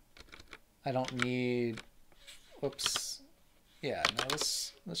 I don't need... Whoops. Yeah, no,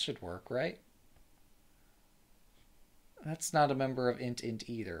 this should work, right? That's not a member of int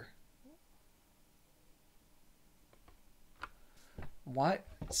either. What?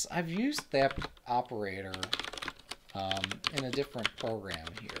 So I've used that operator in a different program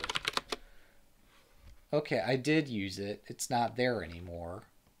here. Okay, I did use it. It's not there anymore.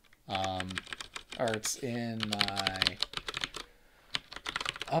 Or it's in my...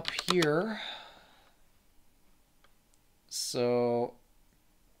 up here. So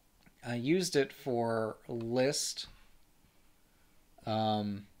I used it for list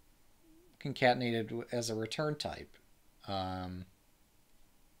concatenated as a return type.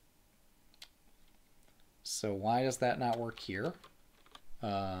 So why does that not work here?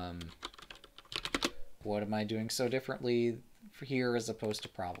 What am I doing so differently here as opposed to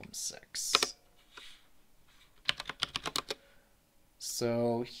problem 6?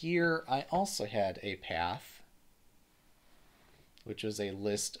 So here I also had a path, which was a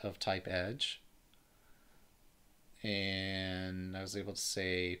list of type edge. And I was able to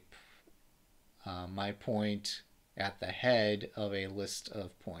say my point at the head of a list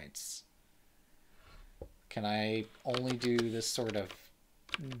of points. Can I only do this sort of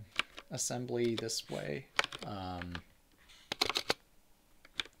assembly this way?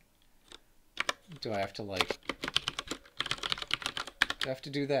 Do I have to like... do I have to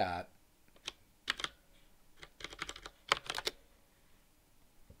do that?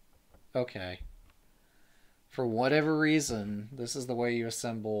 Okay. For whatever reason, this is the way you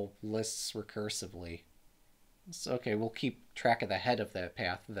assemble lists recursively. So, okay, we'll keep track of the head of that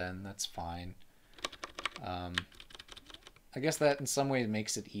path then. That's fine. I guess that in some way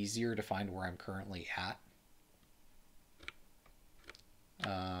makes it easier to find where I'm currently at.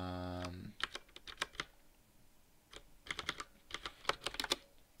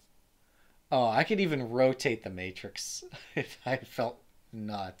 Oh, I could even rotate the matrix if I felt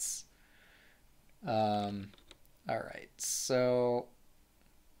nuts. Alright, so...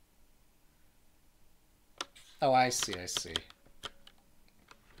 oh, I see.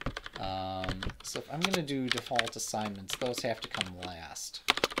 So if I'm going to do default assignments, those have to come last.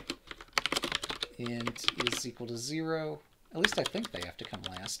 Int is equal to 0. At least I think they have to come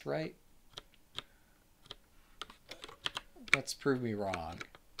last, right? Let's prove me wrong.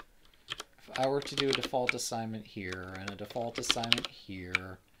 If I were to do a default assignment here, and a default assignment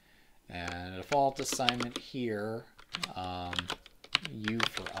here, and a default assignment here, U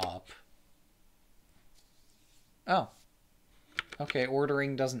for up. Oh. Okay,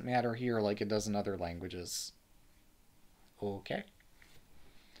 ordering doesn't matter here like it does in other languages. Okay.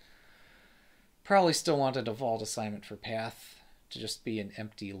 Probably still want a default assignment for path to just be an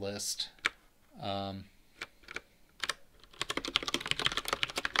empty list.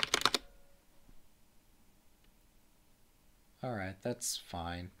 Alright, that's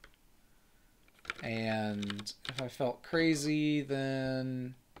fine. And if I felt crazy,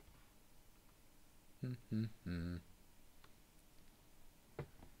 then...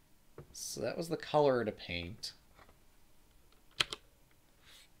 So that was the color to paint.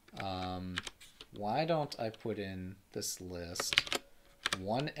 Why don't I put in this list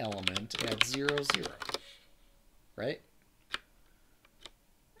one element at 0, 0, right?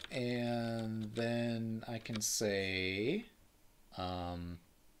 And then I can say, well,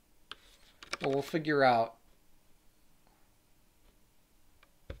 we'll figure out,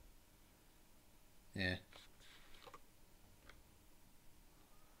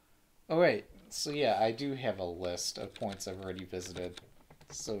 oh wait, so yeah, I do have a list of points I've already visited.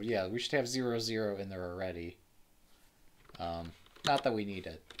 So yeah, we should have 0, 0 in there already. Not that we need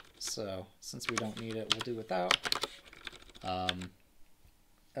it. So since we don't need it, we'll do without.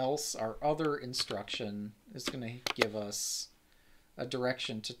 Else, our other instruction is going to give us a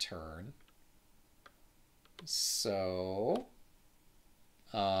direction to turn. So,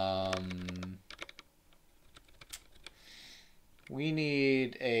 we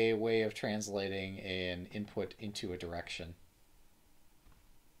need a way of translating an input into a direction.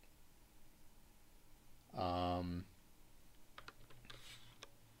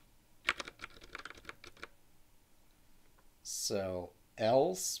 So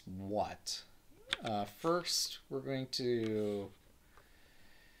else what? First, we're going to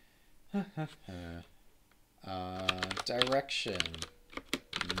direction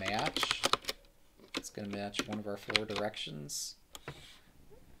match. It's going to match one of our 4 directions.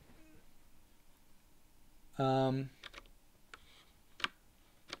 I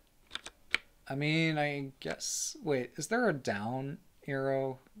mean, I guess... Wait, is there a down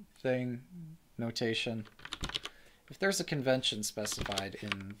arrow thing notation? If there's a convention specified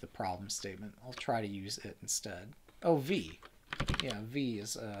in the problem statement, I'll try to use it instead. Oh, V. Yeah, V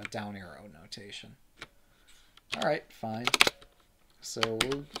is a down arrow notation. All right, fine. So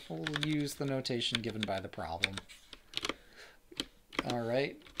we'll use the notation given by the problem. All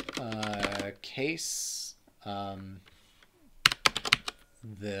right, case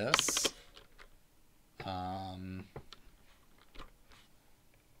this. All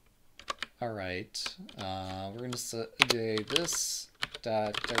right, we're going to say this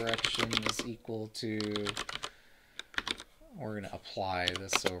dot direction is equal to, we're going to apply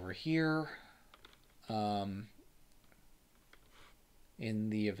this over here.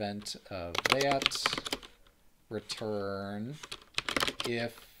 In the event of that, return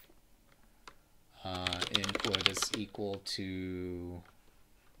if input is equal to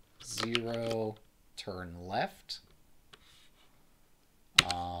 0, turn left,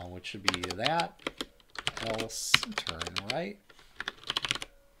 which should be that, else turn right.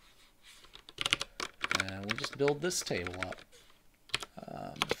 And we'll just build this table up.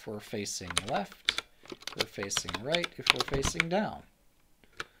 If we're facing left, if we're facing right, if we're facing down.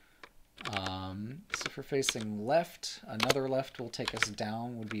 So if we're facing left, another left will take us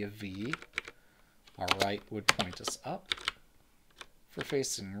down, would be a V. Our right would point us up. If we're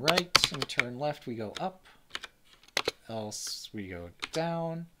facing right and we turn left, we go up. Else we go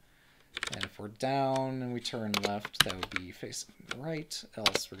down. And if we're down and we turn left, that would be facing right.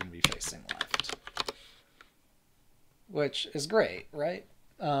 Else we're going to be facing left. Which is great, right?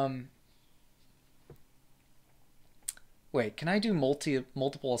 Wait, can I do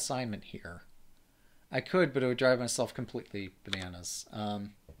multiple assignment here? I could, but it would drive myself completely bananas.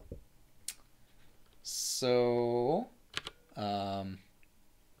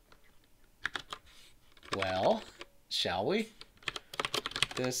 Well, shall we?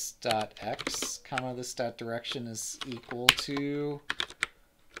 This dot x, comma, this dot direction is equal to,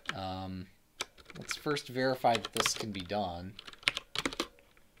 let's first verify that this can be done.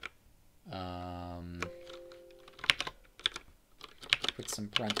 Put some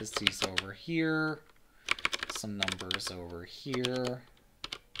parentheses over here, some numbers over here,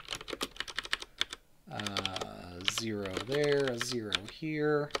 0 there, a 0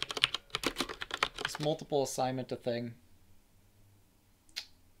 here. Is multiple assignment a thing?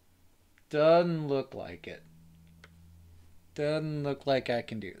 Doesn't look like it. Doesn't look like I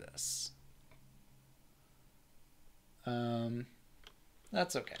can do this.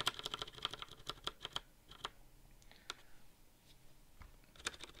 That's okay.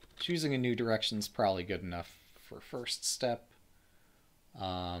 Choosing a new direction is probably good enough for first step.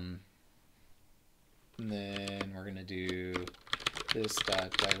 And then we're going to do this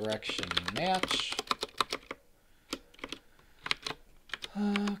dot direction match.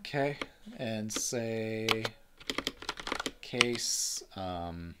 Okay, and say case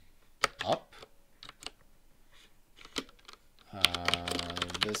up.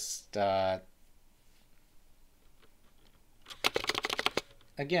 This dot.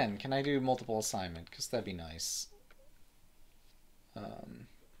 Again, can I do multiple assignment? Because that'd be nice.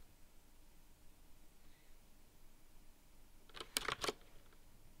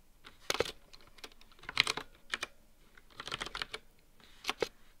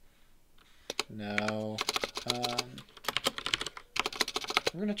 No.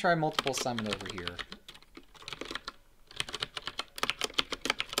 We're going to try multiple assignment over here.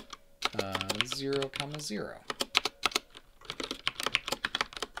 0, comma 0.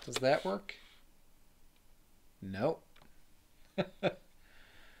 Does that work? Nope.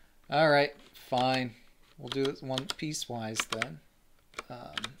 All right, fine. We'll do this one piecewise then.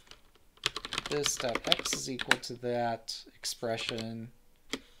 This dot x is equal to that expression.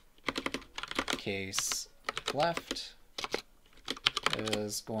 Case left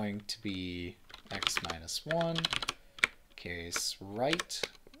is going to be x minus 1. Case right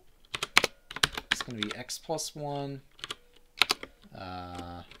is going to be x plus 1.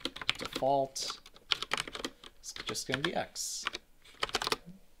 Default is just going to be x.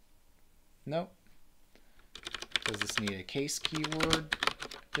 Nope. Does this need a case keyword?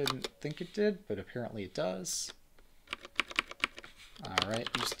 Didn't think it did, but apparently it does. Alright,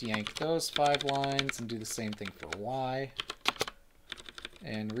 just yank those 5 lines and do the same thing for y.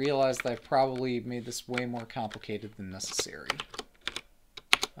 And realize that I've probably made this way more complicated than necessary.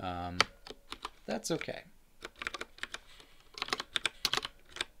 That's okay.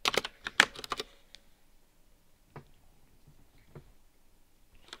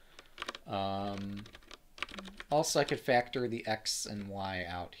 Also, I could factor the x and y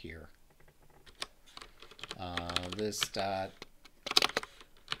out here. This dot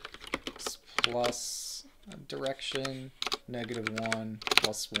x plus direction, -1,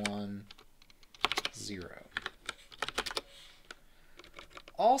 +1, 0.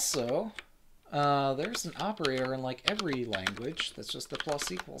 Also, there's an operator in like every language that's just the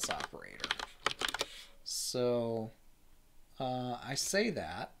plus equals operator. So I say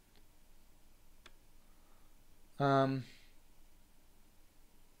that.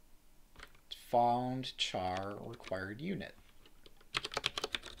 Found char required unit.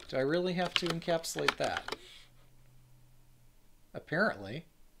 Do I really have to encapsulate that? Apparently.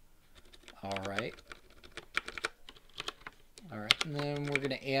 Alright. Alright, and then we're going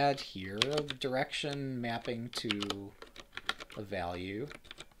to add here a direction mapping to a value,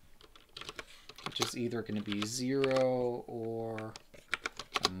 which is either going to be 0 or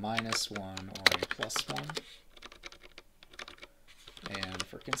a -1 or a +1. And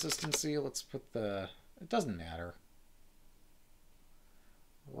for consistency, let's put the, it doesn't matter.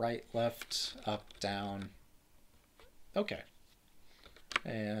 Right, left, up, down. Okay.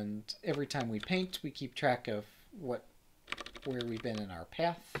 And every time we paint, we keep track of where we've been in our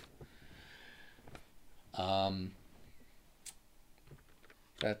path.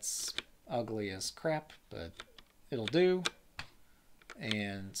 That's ugly as crap, but it'll do.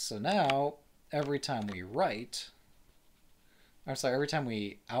 And so now, every time we write, I'm sorry, every time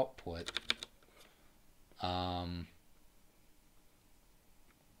we output, we're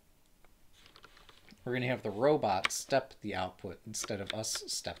going to have the robot step the output instead of us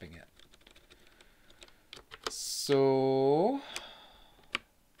stepping it. So,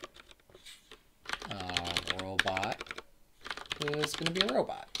 robot is going to be a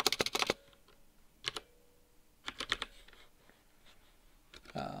robot.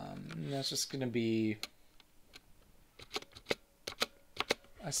 That's just going to be,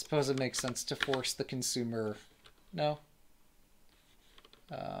 I suppose it makes sense to force the consumer. No.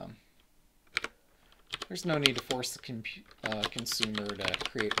 There's no need to force the consumer to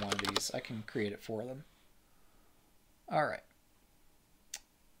create one of these. I can create it for them. All right.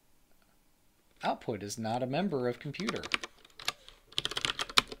 Output is not a member of computer.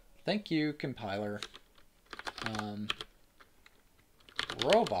 Thank you, compiler.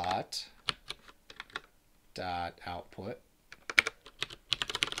 Robot dot output.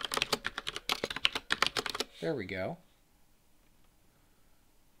 There we go.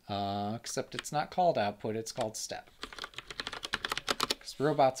 Except it's not called output, it's called step. Because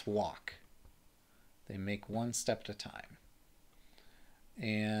robots walk. They make one step at a time.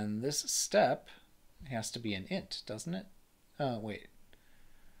 And this step has to be an int, doesn't it? Oh, wait.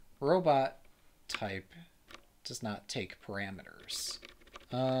 Robot type does not take parameters.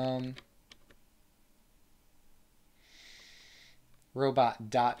 Robot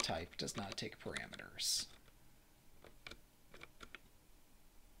dot type does not take parameters.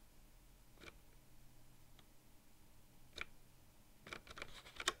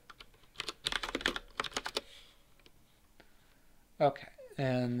 Okay,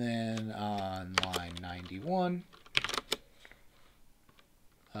 and then on line 91,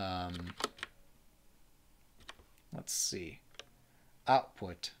 let's see,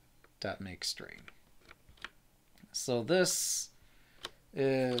 output.makeString. So this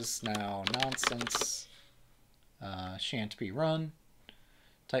is now nonsense, shan't be run.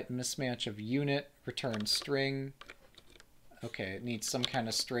 Type mismatch of unit, return string. Okay, it needs some kind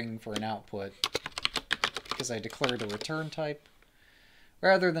of string for an output because I declared a return type.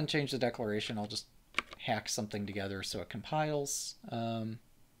 Rather than change the declaration, I'll just hack something together so it compiles.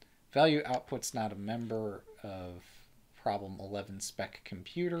 Value output's not a member of problem 11 spec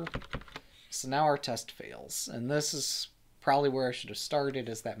computer. So now our test fails. And this is probably where I should have started,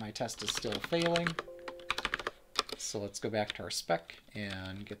 is that my test is still failing. So let's go back to our spec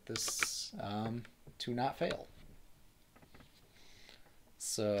and get this to not fail.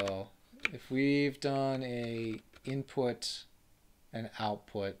 So if we've done a input and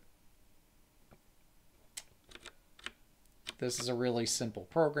output, this is a really simple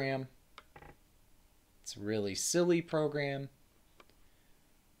program. It's a really silly program.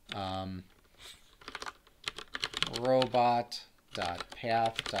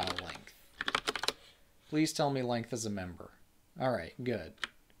 Robot.path.length. Please tell me length is a member. All right, good.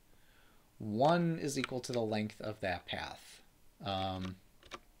 1 is equal to the length of that path.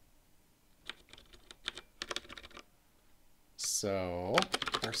 So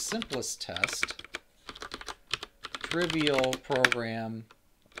our simplest test, trivial program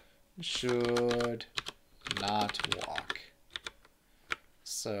should not walk.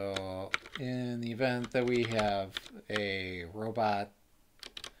 So in the event that we have a robot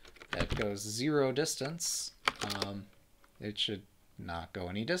that goes 0 distance, it should not go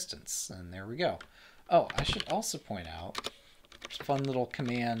any distance. And there we go. Oh, I should also point out, fun little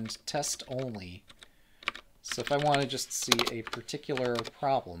command, test only. So if I want to just see a particular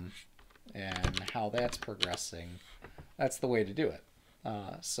problem and how that's progressing, that's the way to do it.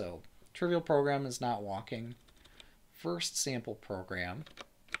 So trivial program is not walking. First sample program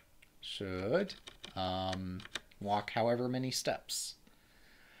should walk however many steps.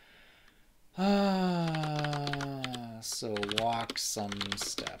 So walk some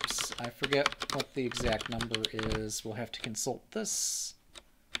steps. I forget what the exact number is. We'll have to consult this.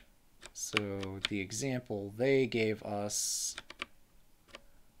 So the example they gave us,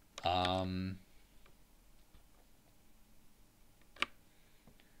 I'm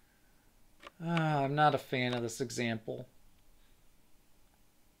not a fan of this example.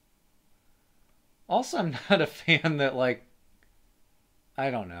 Also, I'm not a fan that, like,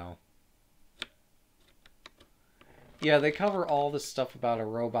 I don't know. Yeah, they cover all this stuff about a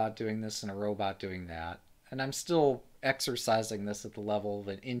robot doing this and a robot doing that. And I'm still exercising this at the level of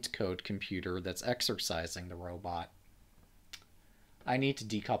an int code computer that's exercising the robot. I need to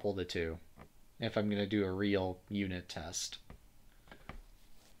decouple the two if I'm going to do a real unit test.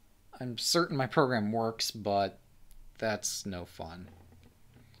 I'm certain my program works, but that's no fun.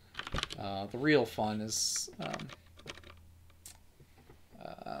 The real fun is...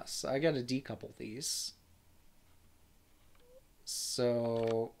 so I got to decouple these.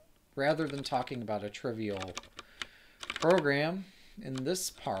 So rather than talking about a trivial program in this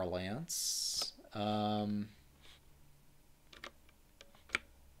parlance,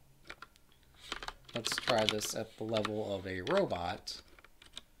 let's try this at the level of a robot.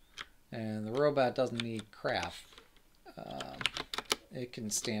 And the robot doesn't need crap. It can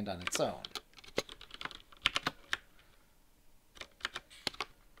stand on its own.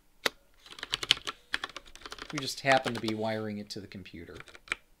 We just happen to be wiring it to the computer.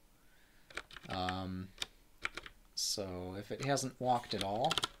 So if it hasn't walked at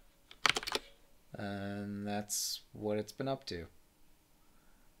all, then that's what it's been up to.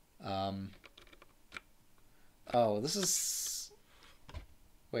 Oh, this is...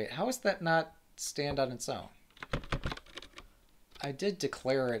 Wait, how is that not stand on its own? I did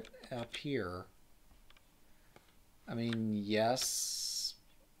declare it up here. I mean, yes,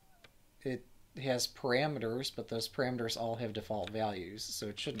 it has parameters, but those parameters all have default values, so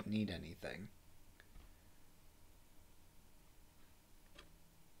it shouldn't need anything.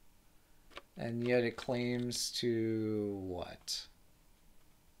 And yet it claims to what?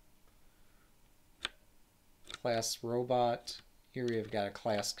 Class robot. Here we have got a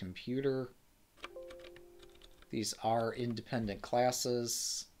class computer. These are independent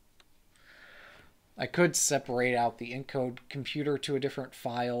classes. I could separate out the encode computer to a different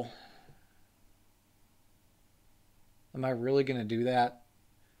file. Am I really going to do that?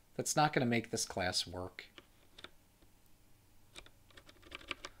 That's not going to make this class work.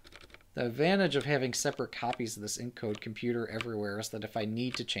 The advantage of having separate copies of this encode computer everywhere is that if I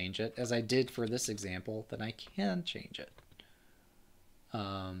need to change it, as I did for this example, then I can change it.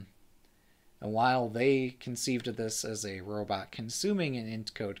 And while they conceived of this as a robot consuming an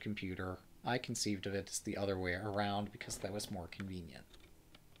encode computer, I conceived of it as the other way around because that was more convenient.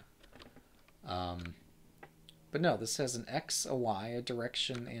 But no, this has an X, a Y, a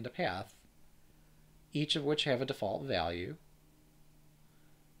direction, and a path, each of which have a default value.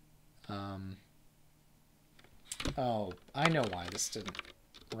 Oh, I know why this didn't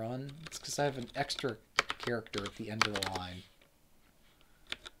run. It's because I have an extra character at the end of the line.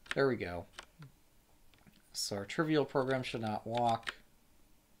 There we go. So our trivial program should not walk.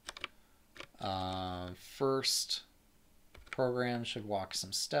 First program should walk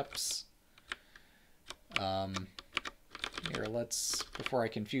some steps. Here, let's, before I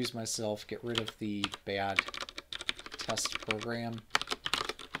confuse myself, get rid of the bad test program.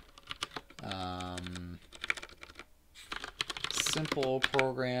 Simple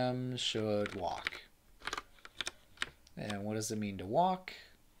program should walk. And what does it mean to walk?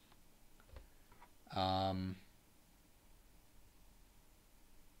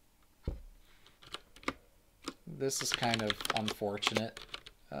 This is kind of unfortunate.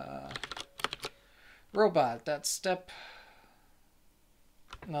 Robot, that step...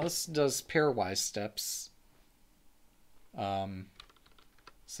 Now this does pairwise steps.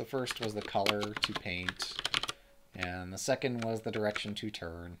 So first was the color to paint, and the second was the direction to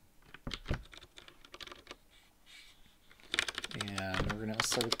turn. And we're going to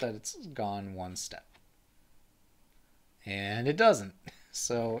assert that it's gone one step. And it doesn't.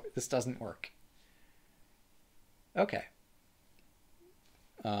 so this doesn't work. Okay.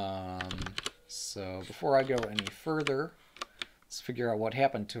 So before I go any further, let's figure out what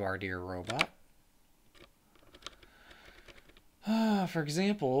happened to our dear robot. For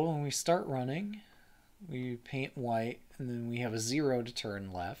example, when we start running, we paint white, and then we have a 0 to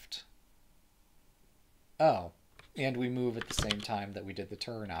turn left. Oh, and we move at the same time that we did the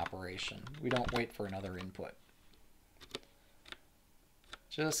turn operation. We don't wait for another input.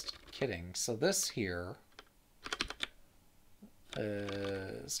 Just kidding. So this here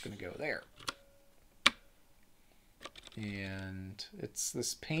is going to go there. And it's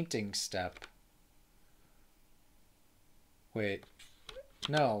this painting step. Wait,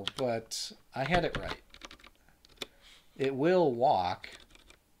 no, but I had it right. It will walk,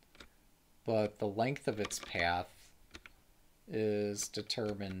 but the length of its path is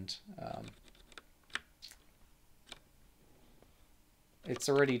determined. It's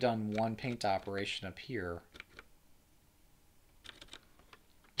already done one paint operation up here.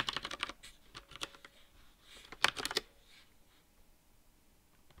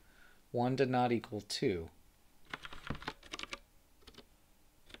 One did not equal 2.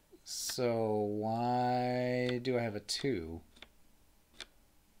 So why do I have a 2?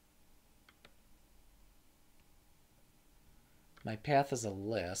 My path is a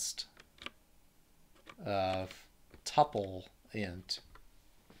list of tuple int.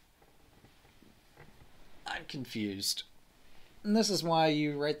 I'm confused. And this is why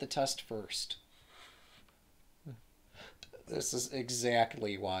you write the test first. This is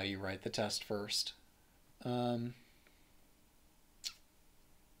exactly why you write the test first.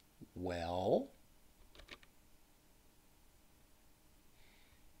 Well,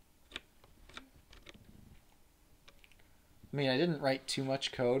 I mean, I didn't write too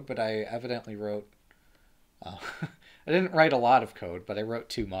much code, but I evidently wrote... I didn't write a lot of code, but I wrote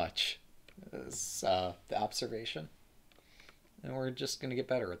too much. Is the observation. And we're just going to get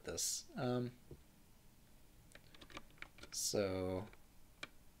better at this. So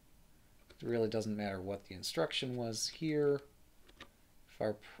it really doesn't matter what the instruction was here. If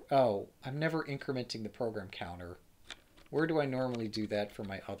our, I'm never incrementing the program counter. Where do I normally do that for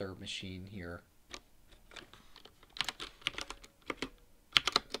my other machine here?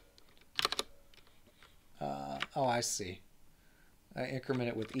 Oh, I see. I increment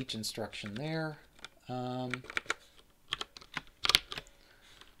it with each instruction there.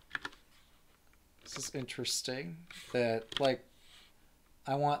 This is interesting that, like,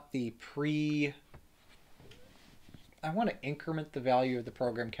 I want to increment the value of the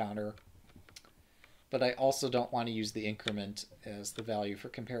program counter, but I also don't want to use the increment as the value for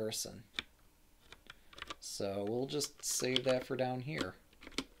comparison. So we'll just save that for down here.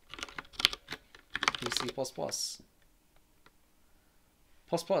 PC++.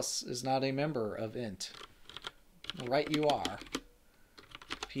 Plus is not a member of int. Right you are.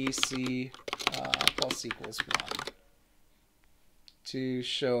 PC plus equals 1 to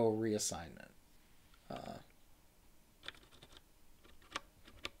show reassignment.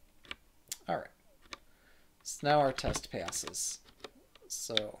 Alright. So now our test passes.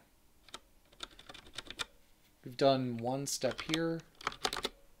 So we've done one step here.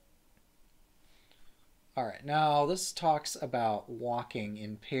 Alright, now this talks about walking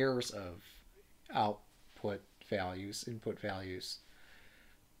in pairs of input values.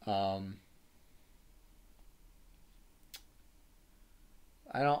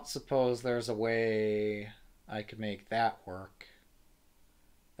 I don't suppose there's a way I could make that work.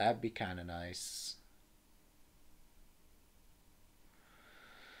 That'd be kind of nice.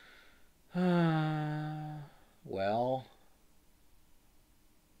 Well,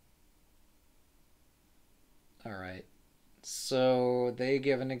 alright. So they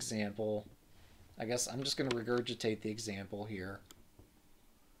give an example. I guess I'm just going to regurgitate the example here.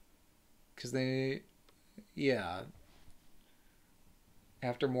 Because they, yeah.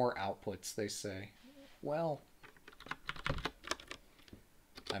 After more outputs, they say, well,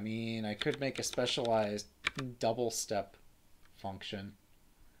 I mean, I could make a specialized double step function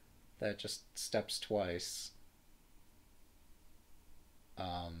that just steps twice.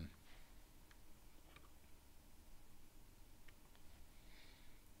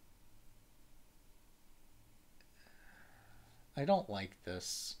 I don't like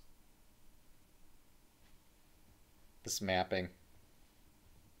this mapping.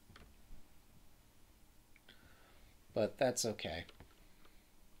 But that's okay.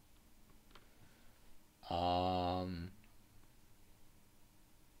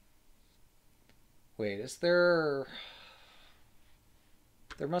 Wait, is there...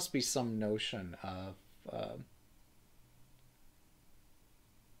 There must be some notion of...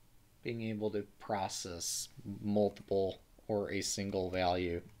 being able to process multiple or a single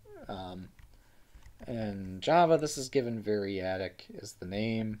value. In Java, this is given variadic as the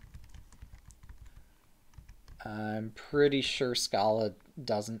name. I'm pretty sure Scala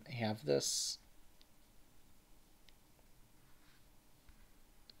doesn't have this.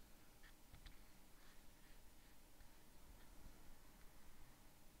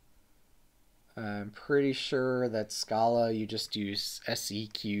 I'm pretty sure that Scala, you just use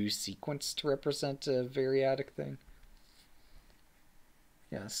SEQ sequence to represent a variadic thing.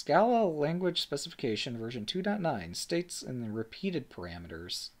 Yeah, Scala language specification version 2.9 states in the repeated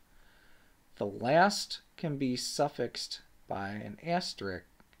parameters, the last can be suffixed by an asterisk.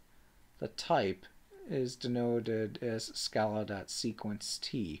 The type is denoted as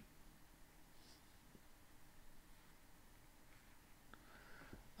scala.sequence_t.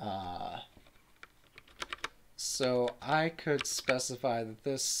 So I could specify that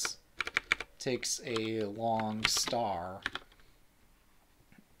this takes a long star,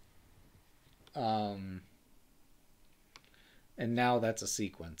 and now that's a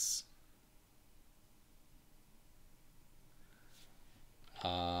sequence.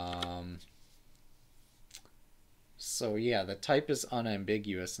 So yeah, the type is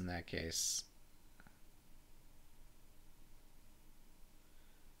unambiguous in that case.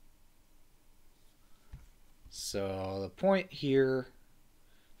 So the point here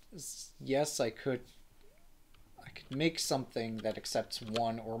is, yes, I could make something that accepts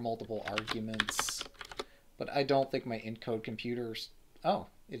one or multiple arguments, but I don't think my encode computers... Oh,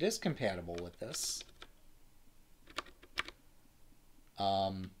 it is compatible with this.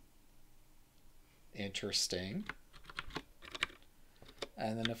 Interesting.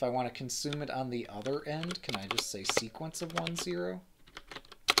 And then if I want to consume it on the other end, can I just say sequence of 1, 0?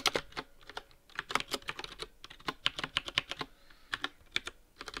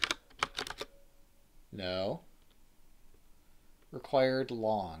 No. Required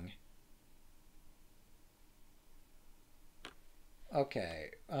long.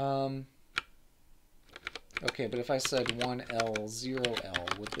 Okay. Okay, but if I said 1L,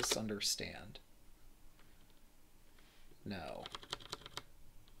 0L, would this understand? No.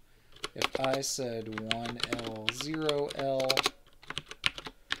 If I said 1L, 0L,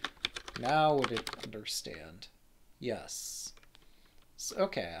 now would it understand? Yes. So,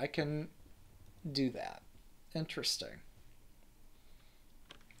 okay, I can do that. Interesting.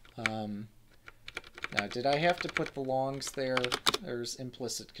 Now, did I have to put the longs there? There's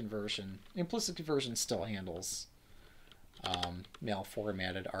implicit conversion. Implicit conversion still handles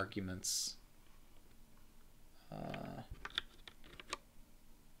malformatted arguments.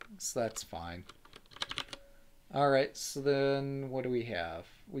 So that's fine. Alright, so then what do we have?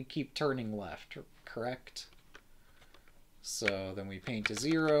 We keep turning left, correct? So then we paint a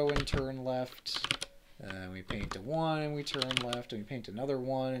 0 and turn left. And we paint a 1 and we turn left. And we paint another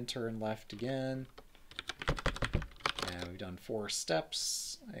 1 and turn left again. And we've done 4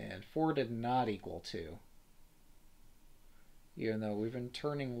 steps. And 4 did not equal 2. Even though we've been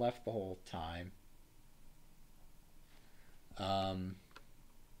turning left the whole time.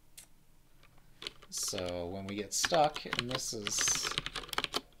 So when we get stuck, and this is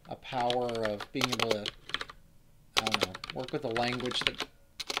a power of being able to, I don't know, work with a language that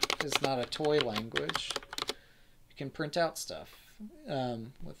is not a toy language, you can print out stuff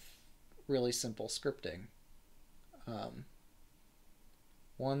with really simple scripting.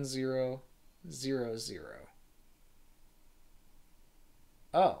 1, 0, 0, 0.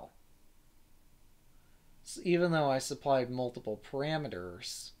 Oh. So even though I supplied multiple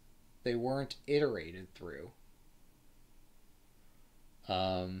parameters, they weren't iterated through.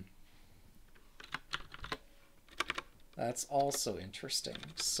 That's also interesting.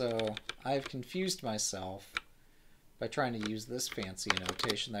 So I've confused myself by trying to use this fancy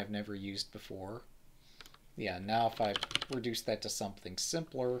notation that I've never used before. Yeah, now if I reduce that to something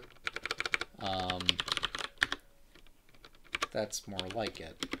simpler, that's more like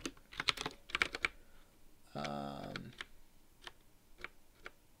it.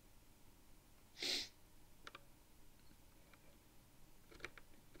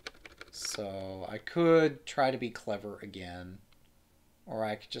 So I could try to be clever again, or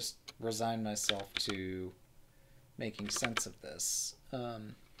I could just resign myself to making sense of this.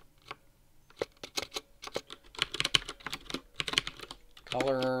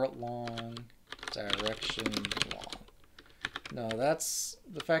 Color long, direction long. No, that's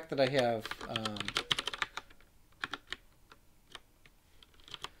the fact that I have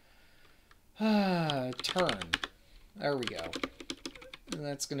turn. There we go. And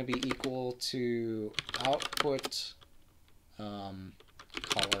that's going to be equal to output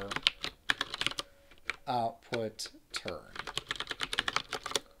color output turn.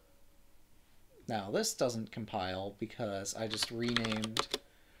 Now this doesn't compile because I just renamed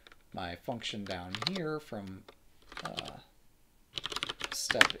my function down here from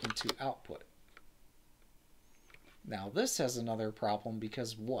step into output. Now this has another problem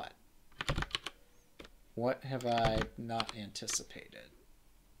because what? What have I not anticipated?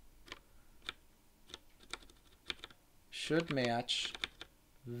 Should match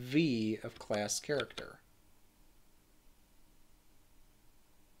v of class character.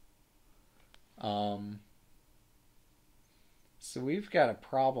 So we've got a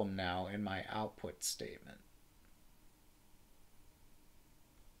problem now in my output statement.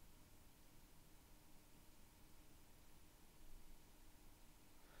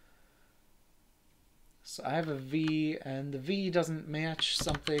 So I have a v, and the v doesn't match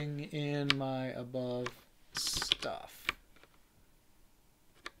something in my above stuff.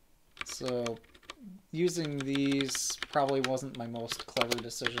 So using these probably wasn't my most clever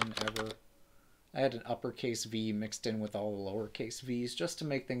decision ever. I had an uppercase V mixed in with all the lowercase v's just to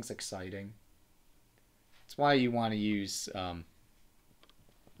make things exciting. That's why you want to use, I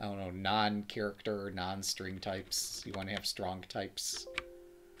don't know, non-character, non-string types. You want to have strong types.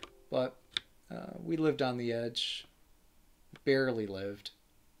 But we lived on the edge. Barely lived.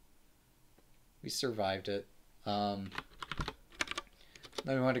 We survived it. Then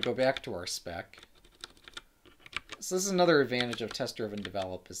we want to go back to our spec. So this is another advantage of test-driven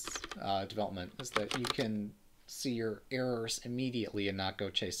development, is that you can see your errors immediately and not go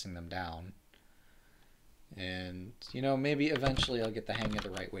chasing them down. And, you know, maybe eventually I'll get the hang of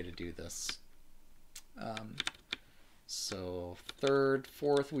the right way to do this. So third,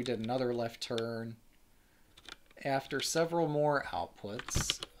 fourth, we did another left turn. After several more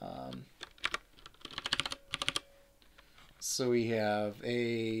outputs, so we have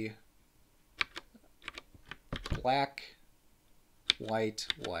a black, white,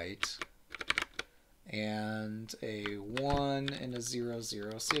 white, and a 1 and a 0,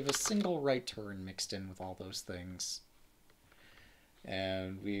 0. So you have a single right turn mixed in with all those things.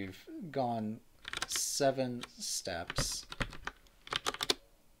 And we've gone 7 steps.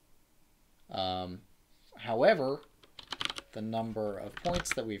 However, the number of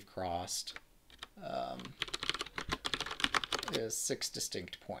points that we've crossed is 6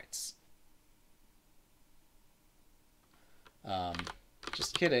 distinct points.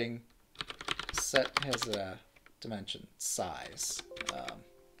 Just kidding. Set has a dimension size.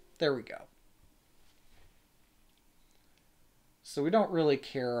 There we go. So we don't really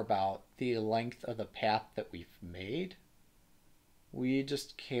care about the length of the path that we've made. We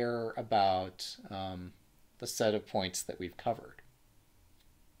just care about the set of points that we've covered.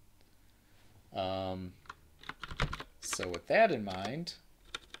 So with that in mind,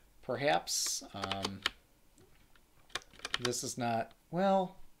 perhaps this is not,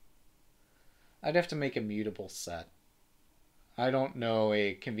 well, I'd have to make a mutable set. I don't know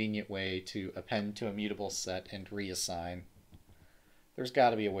a convenient way to append to a mutable set and reassign. There's got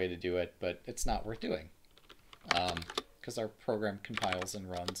to be a way to do it, but it's not worth doing. Because our program compiles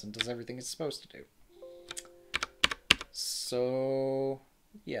and runs and does everything it's supposed to do. So,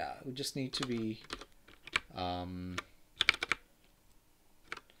 yeah, we just need to be...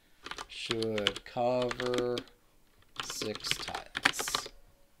 should cover 6 tiles.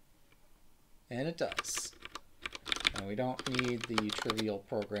 And it does. And we don't need the trivial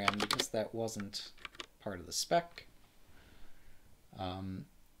program because that wasn't part of the spec.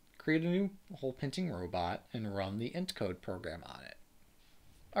 Create a new hole pinting robot and run the int code program on it.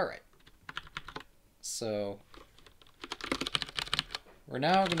 Alright. So we're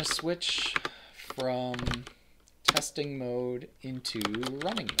now going to switch from testing mode into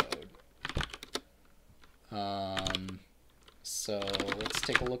running mode. So let's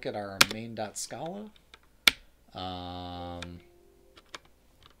take a look at our main.scala.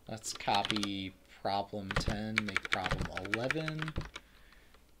 Let's copy problem 10, make problem 11.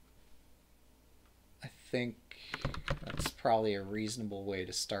 I think that's probably a reasonable way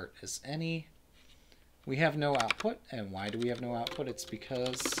to start as any. We have no output, and why do we have no output? It's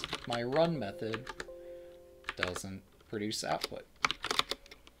because my run method doesn't produce output.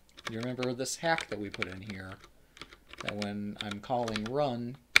 You remember this hack that we put in here, that when I'm calling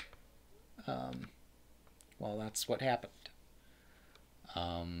run, well, that's what happened.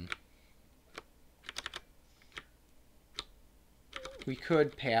 We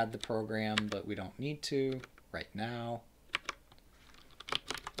could pad the program, but we don't need to right now.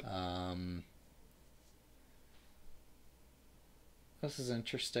 This is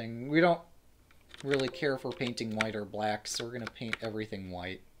interesting. We don't really care for painting white or black, so we're going to paint everything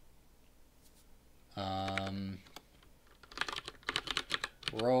white.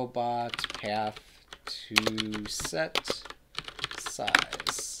 Robot path to set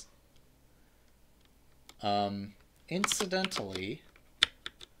size. Incidentally,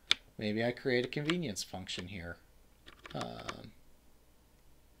 maybe I create a convenience function here.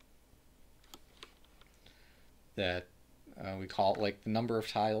 That we call it like the number of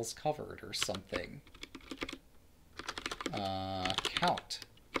tiles covered or something. Count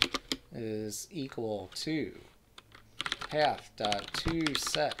is equal to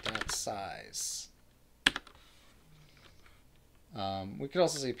path.toSet.size. We could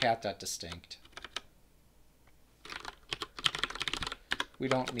also say path.distinct. We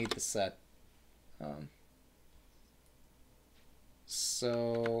don't need the set.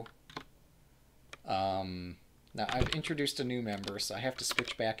 Now I've introduced a new member, so I have to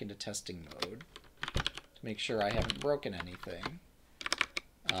switch back into testing mode to make sure I haven't broken anything.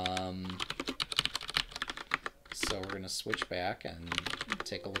 So we're going to switch back and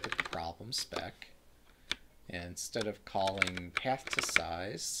take a look at the problem spec. And instead of calling path to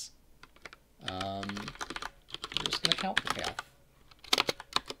size, we're just going to count the path.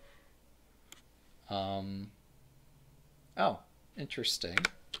 Oh, interesting.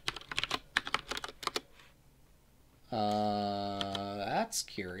 That's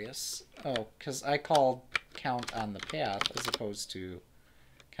curious. Oh, because I called count on the path as opposed to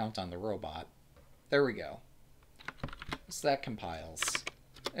count on the robot. There we go. So that compiles.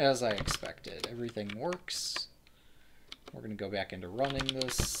 As I expected. Everything works. We're going to go back into running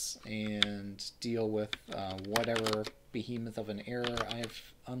this and deal with whatever behemoth of an error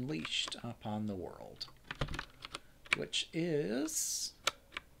I've unleashed upon the world. Which is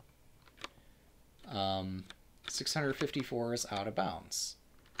 654 is out of bounds.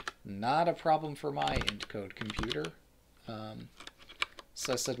 Not a problem for my Intcode computer.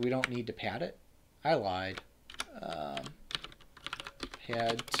 So I said we don't need to pad it. I lied.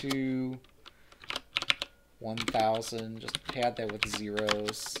 Pad to 1000. Just pad that with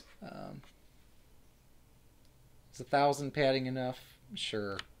zeros. Is 1000 padding enough?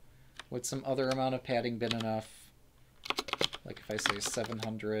 Sure. Would some other amount of padding been enough? Like if I say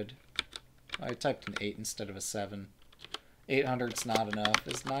 700. I typed an 8 instead of a 7. 800's not enough.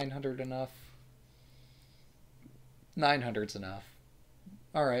 Is 900 enough? 900's enough.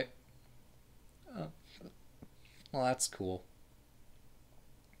 Alright. Well, that's cool.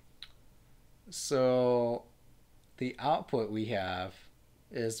 So, the output we have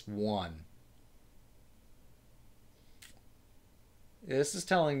is 1. This is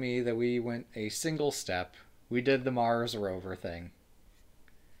telling me that we went a single step. We did the Mars rover thing,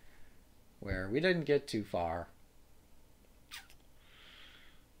 where we didn't get too far.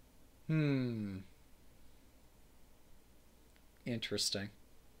 Interesting.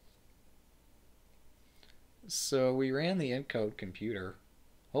 So we ran the Intcode computer.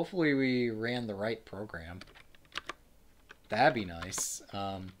 Hopefully we ran the right program. That'd be nice.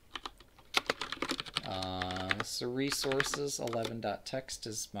 So resources 11.txt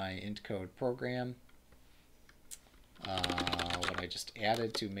is my Intcode program. What I just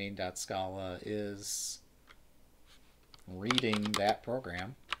added to main.scala is reading that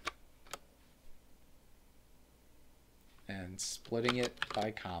program and splitting it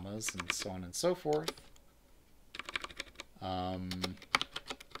by commas and so on and so forth.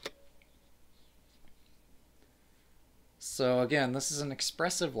 So again, this is an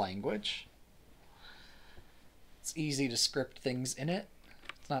expressive language. It's easy to script things in it.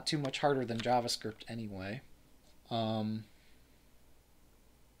 It's not too much harder than JavaScript anyway.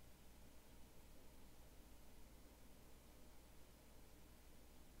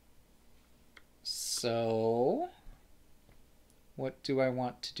 So, what do I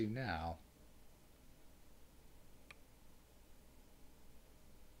want to do now?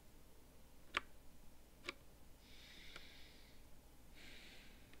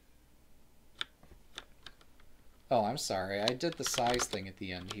 Oh, I'm sorry. I did the size thing at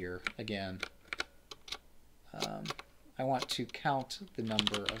the end here again. I want to count the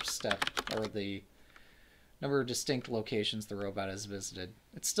number of or the number of distinct locations the robot has visited.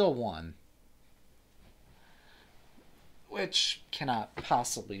 It's still 1, which cannot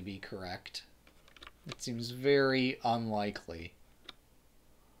possibly be correct. It seems very unlikely,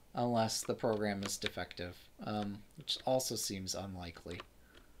 unless the program is defective, which also seems unlikely.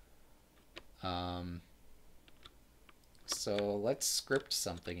 So let's script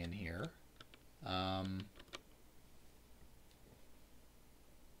something in here.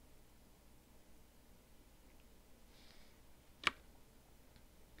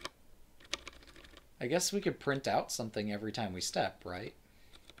 I guess we could print out something every time we step, right?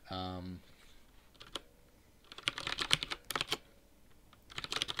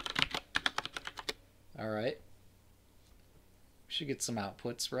 All right. Should get some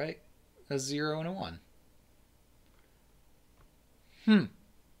outputs, right? A 0 and a 1.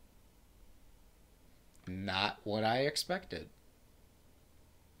 Not what I expected.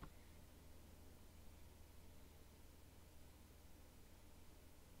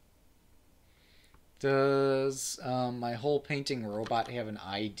 Does my whole painting robot have an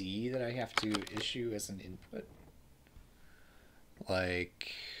ID that I have to issue as an input?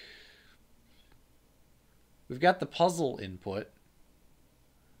 Like, we've got the puzzle input.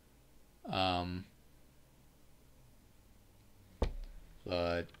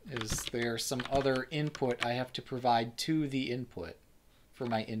 But is there some other input I have to provide to the input for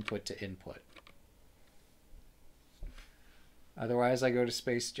my input to input? Otherwise, I go to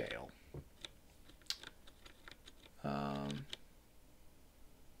space jail.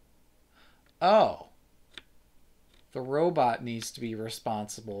 Oh. The robot needs to be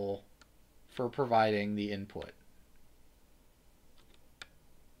responsible for providing the input.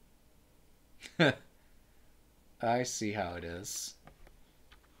 I see how it is.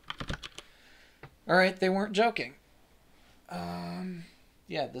 Alright, they weren't joking.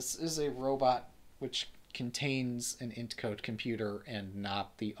 Yeah, this is a robot which contains an int code computer and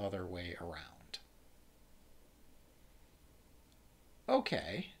not the other way around.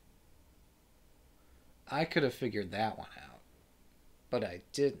 Okay. I could have figured that one out, but I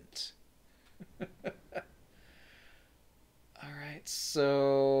didn't. Alright,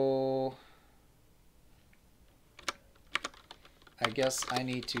 so I guess I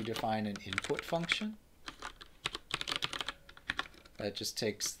need to define an input function that just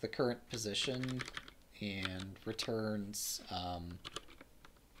takes the current position and returns.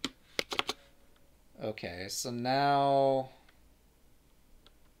 Okay, so now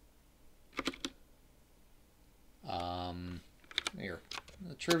here,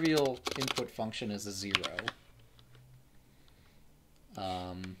 the trivial input function is a 0,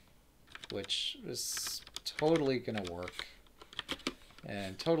 which is totally gonna work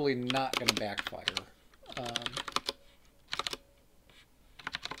and totally not gonna backfire.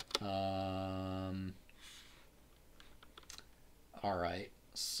 Alright,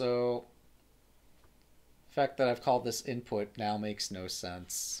 so the fact that I've called this input now makes no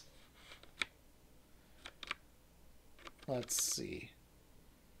sense. Let's see.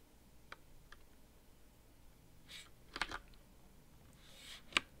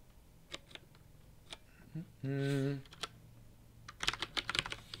 I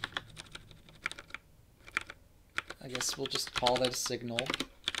guess we'll just call that a signal.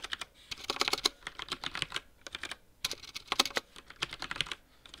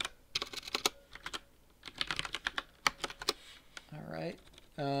 Alright.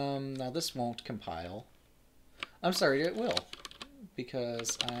 Now this won't compile. I'm sorry, it will,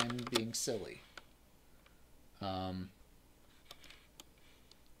 because I'm being silly.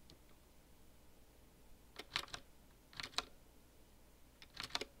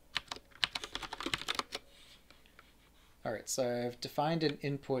 Alright, so I've defined an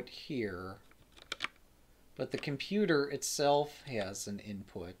input here, but the computer itself has an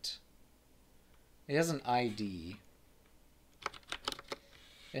input. It has an ID.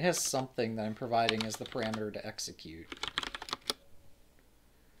 It has something that I'm providing as the parameter to execute.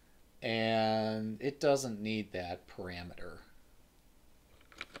 And it doesn't need that parameter.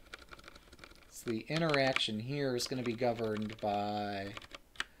 So the interaction here is going to be governed by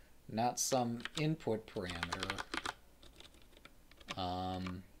not some input parameter.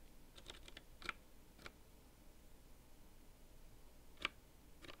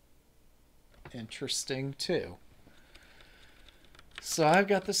 Interesting too. So I've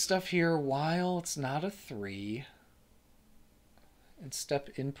got this stuff here while it's not a 3. And step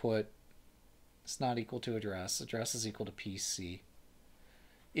input is not equal to address. Address is equal to PC.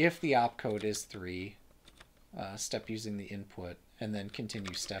 If the opcode is 3, step using the input and then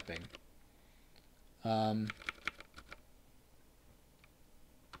continue stepping.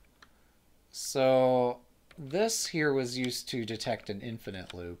 So this here was used to detect an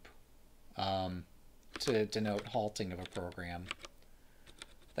infinite loop to denote halting of a program.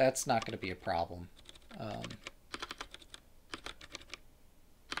 That's not going to be a problem.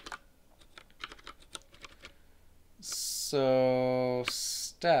 So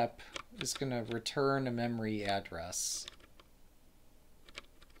step is going to return a memory address.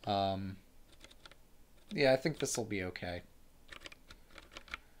 Yeah, I think this will be okay.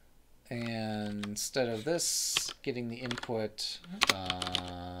 And instead of this getting the input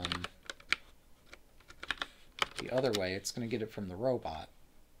the other way, it's going to get it from the robot.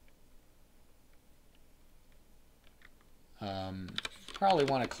 Probably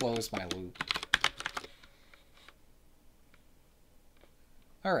want to close my loop.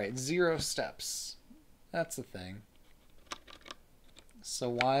 Alright, 0 steps. That's the thing. So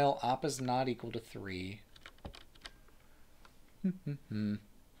while op is not equal to 3...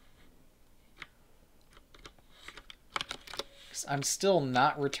 I'm still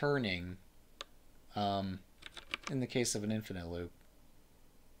not returning in the case of an infinite loop.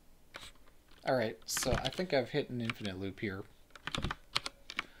 Alright, so I think I've hit an infinite loop here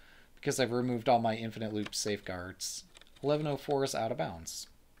because I've removed all my infinite loop safeguards. 1104 is out of bounds.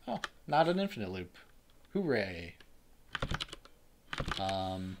 Oh, not an infinite loop. Hooray!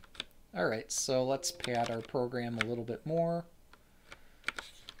 Alright, so let's pad our program a little bit more.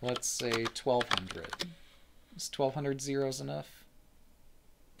 Let's say 1200. Is 1200 zeros enough?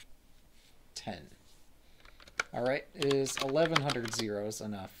 10. Alright, is 1100 zeros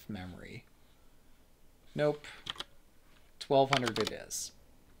enough memory? Nope. 1200 it is.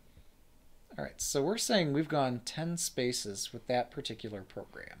 Alright, so we're saying we've gone 10 spaces with that particular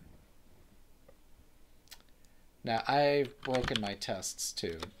program. Now, I've broken my tests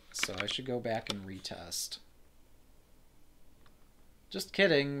too, so I should go back and retest. Just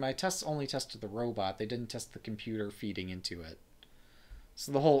kidding, my tests only tested the robot, they didn't test the computer feeding into it.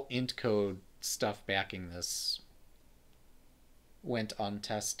 So the whole int code stuff backing this went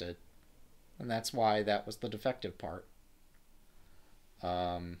untested. And that's why that was the defective part.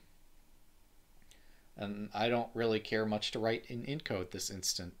 And I don't really care much to write in int code this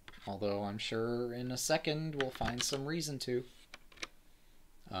instant. Although I'm sure in a second we'll find some reason to.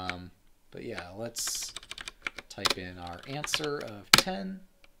 But yeah, let's type in our answer of 10.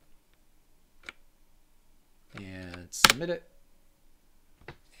 And submit it.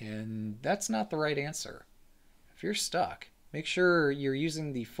 And that's not the right answer. If you're stuck, make sure you're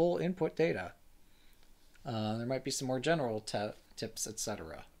using the full input data. There might be some more general tips,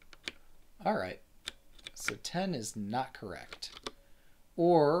 etc. Alright, so 10 is not correct.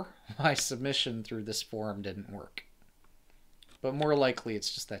 Or my submission through this forum didn't work. But more likely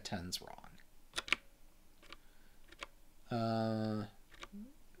it's just that 10's wrong.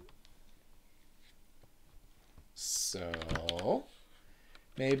 So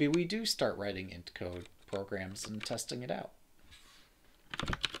maybe we do start writing int code programs and testing it out.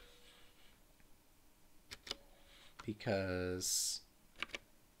 Because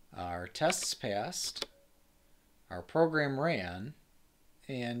our tests passed, our program ran,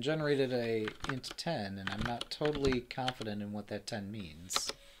 and generated a int 10, and I'm not totally confident in what that 10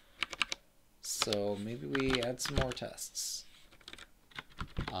 means. So maybe we add some more tests.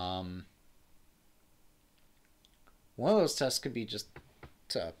 One of those tests could be just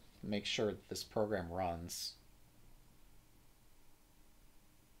to make sure that this program runs.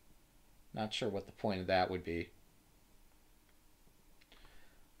 Not sure what the point of that would be.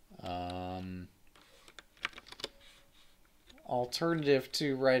 Alternative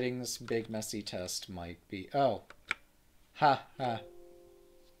to writing this big messy test might be... Oh. Ha ha.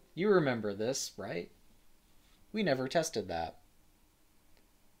 You remember this, right? We never tested that.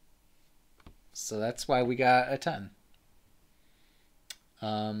 So that's why we got a 10.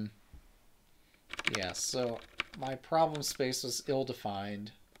 Yeah, so my problem space was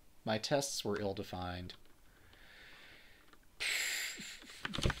ill-defined. My tests were ill-defined.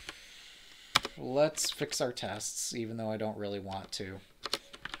 Let's fix our tests, even though I don't really want to.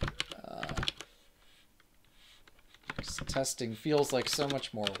 Testing feels like so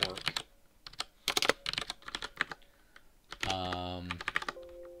much more work.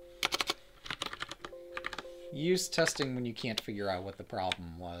 Use testing when you can't figure out what the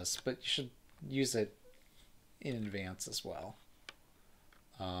problem was, but you should use it in advance as well.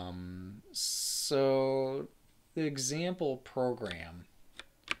 So the example program,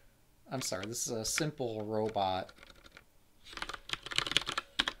 I'm sorry, this is a simple robot.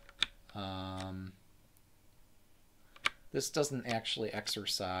 This doesn't actually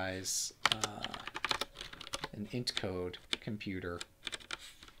exercise an int code computer,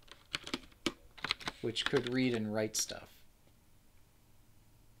 which could read and write stuff.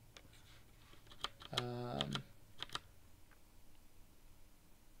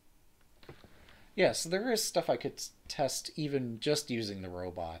 Yeah, so there is stuff I could test even just using the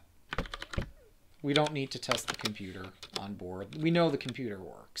robot. We don't need to test the computer on board. We know the computer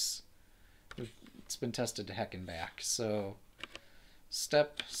works. It's been tested to heck and back. So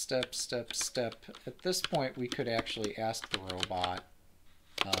step, step, step, step. At this point, we could actually ask the robot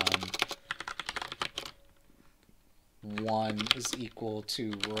 1 is equal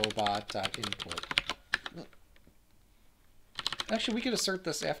to robot.input. Actually, we could assert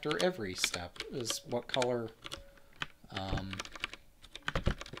this after every step. Is what color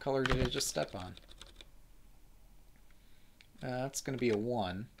did it just step on? That's going to be a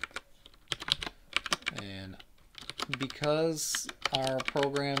 1. And because our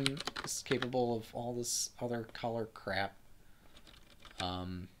program is capable of all this other color crap,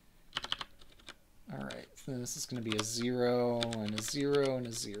 alright, so this is going to be a 0 and a 0 and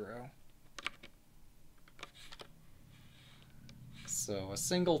a 0. So a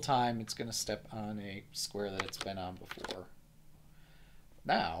single time it's going to step on a square that it's been on before.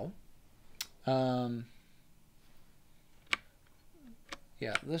 Now,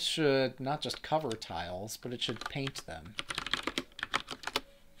 yeah, this should not just cover tiles, but it should paint them.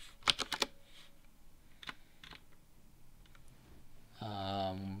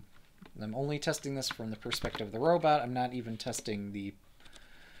 I'm only testing this from the perspective of the robot. I'm not even testing the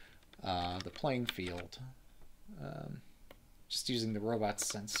playing field. Just using the robot's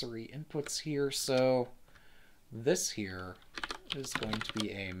sensory inputs here. So this here is going to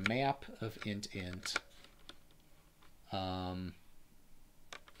be a map of int.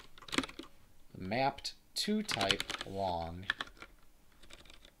 Mapped to type long.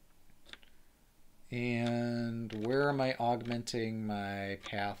 And where am I augmenting my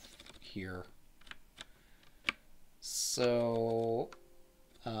path here? So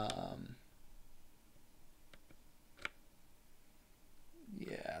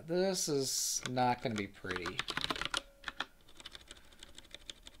yeah, this is not going to be pretty.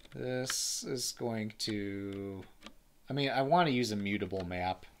 This is going to, I mean, I want to use a mutable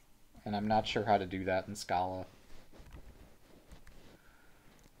map, and I'm not sure how to do that in Scala.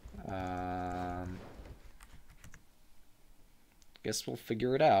 Guess we'll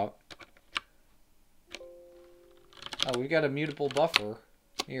figure it out. Oh, we got a mutable buffer.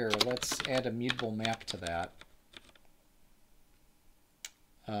 Here, let's add a mutable map to that.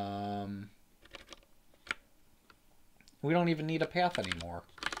 We don't even need a path anymore.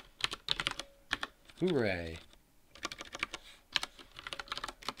 Hooray.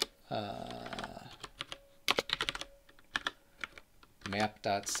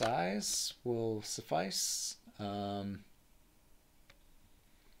 Map.size will suffice.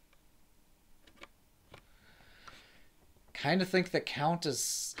 Kind of think that count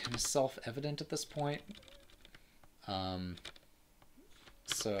is kind of self-evident at this point.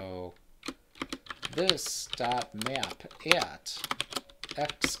 So this dot map at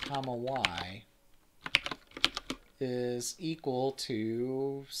x comma y is equal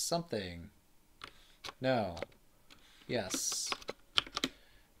to something. No. Yes.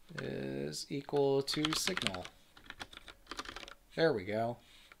 Is equal to signal. There we go.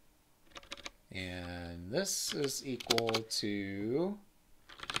 And this is equal to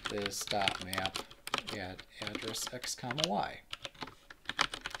this dot map at address x comma y,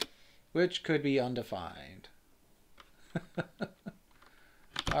 which could be undefined.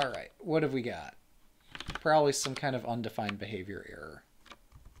 All right, what have we got? Probably some kind of undefined behavior error.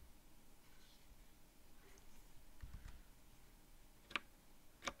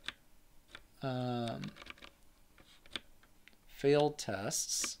 Failed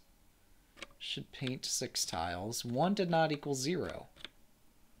tests. Should paint 6 tiles. 1 did not equal 0.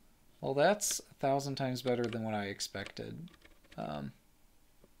 Well, that's 1,000 times better than what I expected. Oh,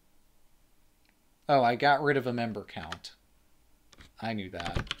 I got rid of a member count. I knew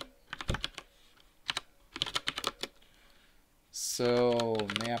that. So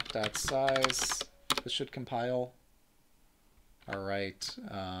map.size. This should compile. All right.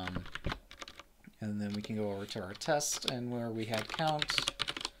 And then we can go over to our test, and where we had count,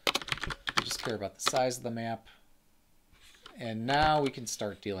 we just care about the size of the map. And now we can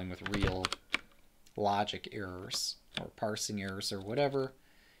start dealing with real logic errors or parsing errors or whatever.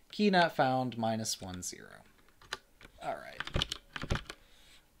 Key not found -1 0. All right.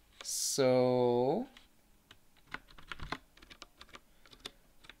 So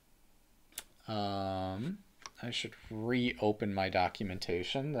I should reopen my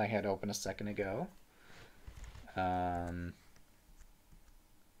documentation that I had open a second ago.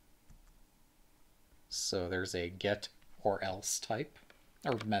 So there's a get or else type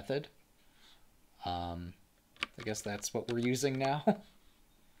or method. I guess that's what we're using now.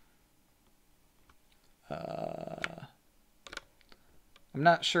 I'm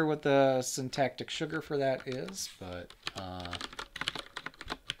not sure what the syntactic sugar for that is, but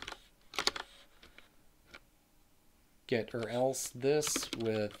get or else this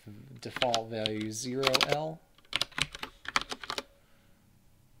with default value 0L.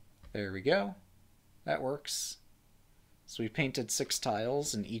 There we go. That works. So we painted 6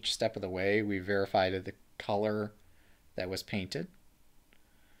 tiles, and each step of the way we verified the color that was painted.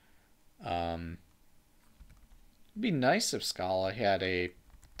 It'd be nice if Scala had a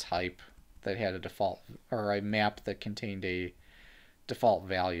type that had a default, or a map that contained a default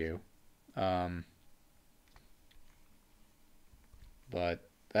value. But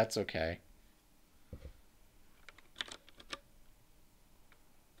that's okay.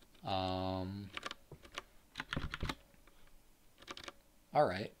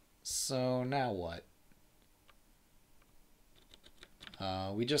 Alright, so now what?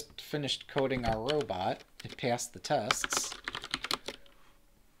 We just finished coding our robot. It passed the tests.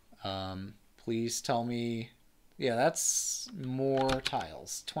 Please tell me... Yeah, that's more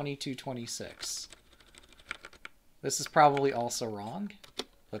tiles. 22, 26. This is probably also wrong.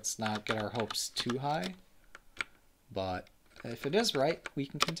 Let's not get our hopes too high. But if it is right, we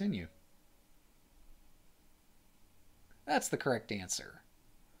can continue. That's the correct answer.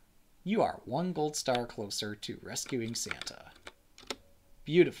 You are 1 gold star closer to rescuing Santa.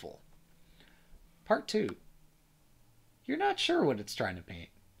 Beautiful. Part 2. You're not sure what it's trying to paint,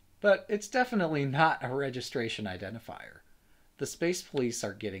 but it's definitely not a registration identifier. The space police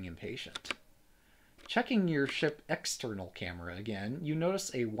are getting impatient. Checking your ship external camera again, you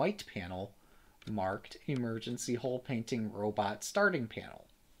notice a white panel marked Emergency Hull Painting Robot Starting Panel.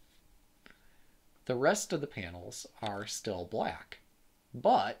 The rest of the panels are still black,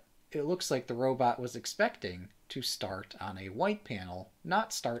 but it looks like the robot was expecting to start on a white panel,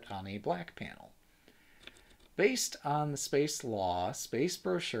 not start on a black panel. Based on the space law, space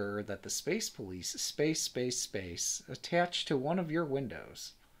brochure that the space police space attached to one of your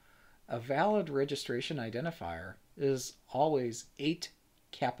windows, a valid registration identifier is always 8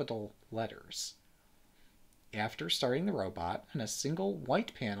 capital letters. After starting the robot on a single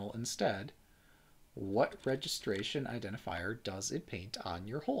white panel instead, what registration identifier does it paint on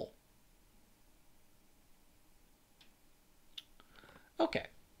your hull? Okay.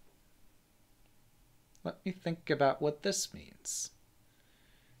 Let me think about what this means.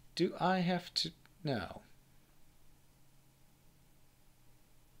 Do I have to... No.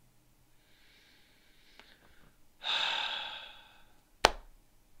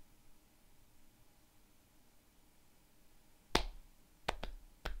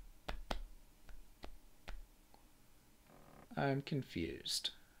 I'm confused.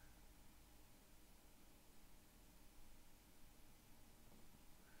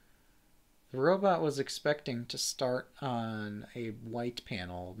 The robot was expecting to start on a white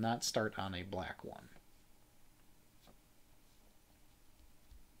panel, not start on a black one.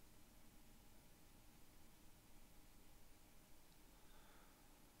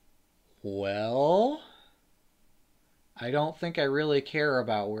 Well, I don't think I really care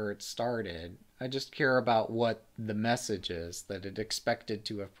about where it started. I just care about what the message is that it expected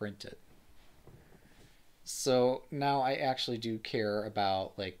to have printed. So now I actually do care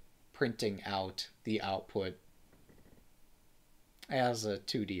about like printing out the output as a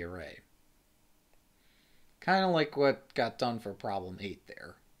 2D array. Kind of like what got done for problem 8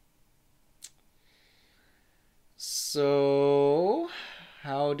 there. So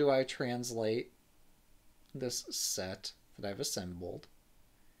how do I translate this set that I've assembled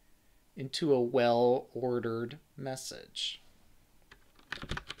into a well-ordered message?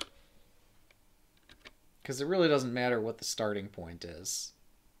 Because it really doesn't matter what the starting point is.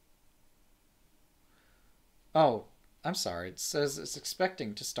 Oh, I'm sorry. It says it's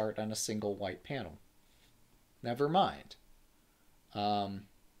expecting to start on a single white panel. Never mind. So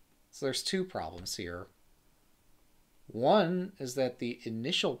there's 2 problems here. One is that the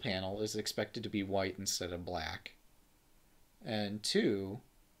initial panel is expected to be white instead of black. And 2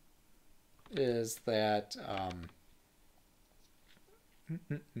 is that...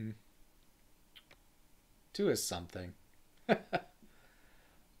 2 is something.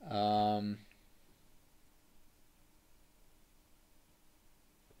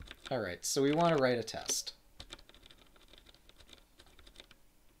 Alright, so we want to write a test.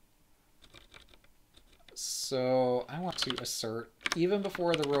 So I want to assert, even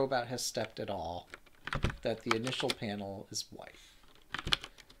before the robot has stepped at all, that the initial panel is white.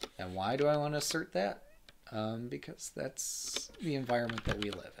 And why do I want to assert that? Because that's the environment that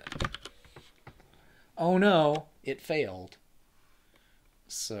we live in. Oh no, it failed.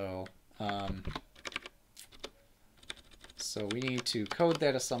 So, so we need to code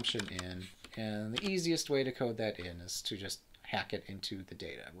that assumption in, and the easiest way to code that in is to just hack it into the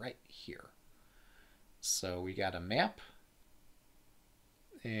data right here. So we got a map,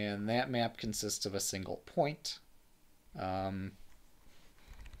 and that map consists of a single point.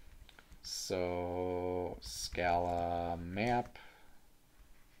 So Scala map.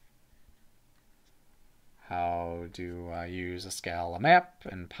 How do I use a Scala map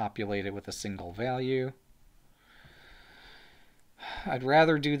and populate it with a single value? I'd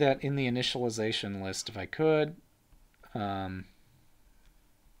rather do that in the initialization list if I could.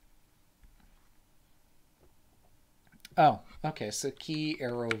 Oh, okay, so key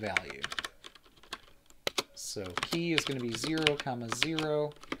arrow value. So key is going to be 0,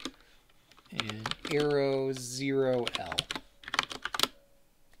 0, and arrow 0L.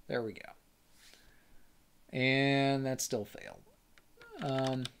 There we go. And that still failed.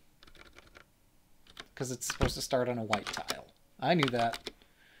 Because it's supposed to start on a white tile. I knew that.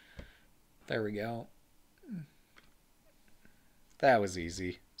 There we go. That was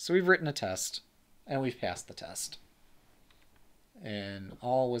easy. So we've written a test, and we've passed the test. And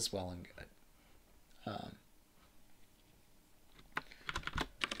all was well and good.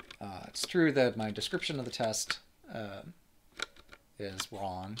 It's true that my description of the test is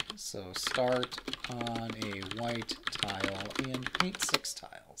wrong. So start on a white tile and paint 6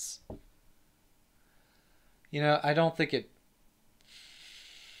 tiles. You know, I don't think it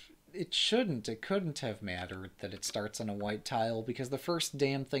couldn't have mattered that it starts on a white tile, because the first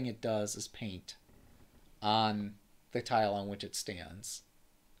damn thing it does is paint on the tile on which it stands.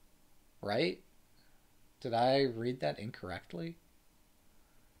 Right? Did I read that incorrectly?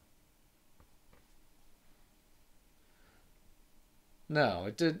 No,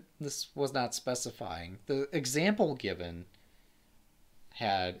 it did. This was not specifying. The example given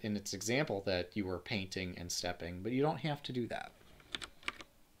had in its example that you were painting and stepping, but you don't have to do that.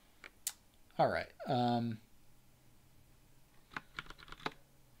 All right.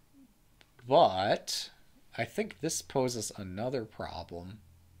 But I think this poses another problem,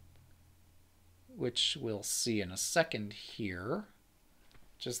 which we'll see in a second here.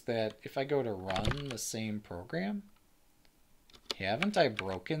 Just that if I go to run the same program, haven't I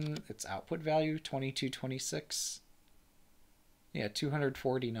broken its output value, 2226? Yeah,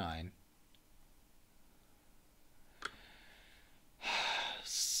 249.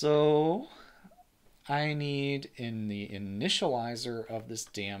 So I need in the initializer of this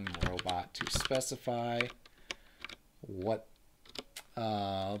damn robot to specify what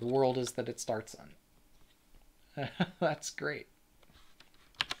the world is that it starts on. That's great.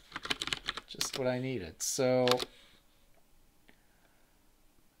 Just what I needed. So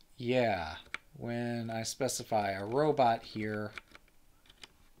yeah, when I specify a robot here,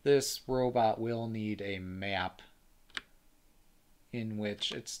 this robot will need a map in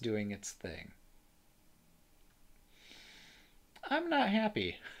which it's doing its thing. I'm not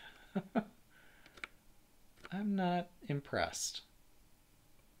happy. I'm not impressed.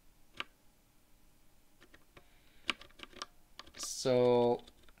 So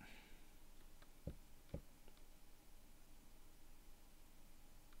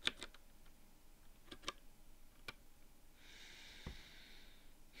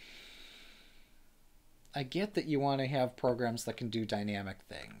I get that you want to have programs that can do dynamic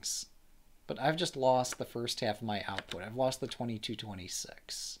things, but I've just lost the first half of my output. I've lost the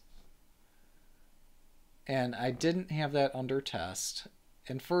 2226. And I didn't have that under test.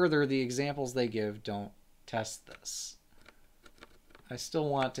 And further, the examples they give don't test this. I still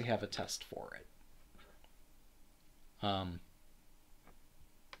want to have a test for it.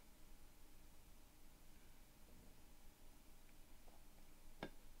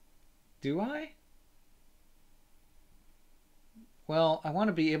 Do I? Well, I want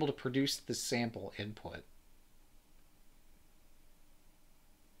to be able to produce the sample input.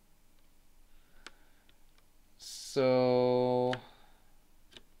 So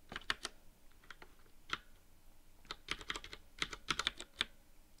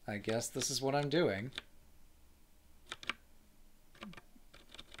I guess this is what I'm doing.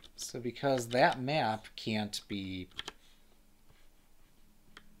 So because that map can't be...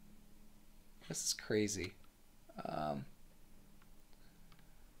 This is crazy.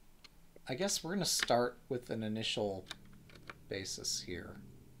 I guess we're going to start with an initial basis here.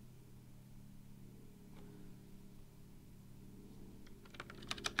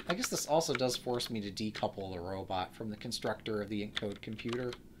 I guess this also does force me to decouple the robot from the constructor of the encode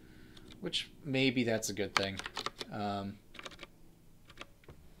computer, which maybe that's a good thing.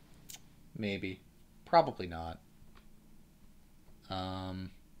 Maybe. Probably not.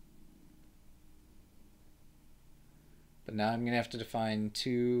 But now I'm going to have to define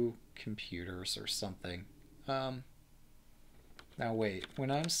 2 computers or something. Now wait,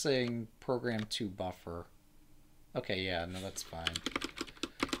 when I'm saying program to buffer, okay, yeah, no, that's fine.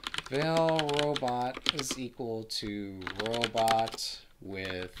 Val robot is equal to robot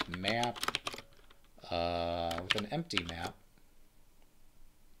with map, with an empty map.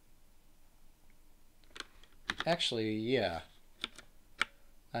 Actually, yeah.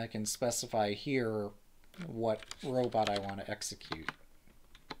 I can specify here what robot I want to execute.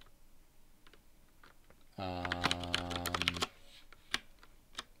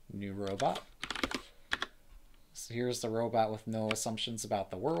 New robot. So here's the robot with no assumptions about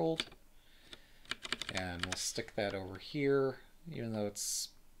the world. And we'll stick that over here, even though this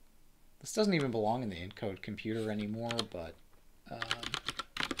doesn't even belong in the encode computer anymore, but I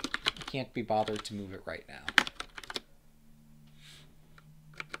can't be bothered to move it right now.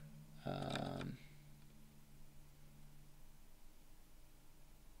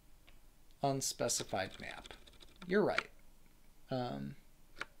 Unspecified map. You're right.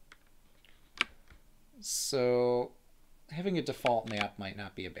 So having a default map might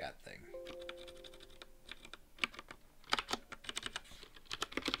not be a bad thing.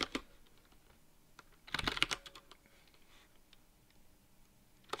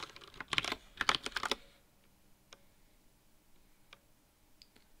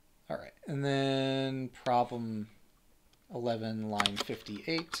 All right, and then problem 11, line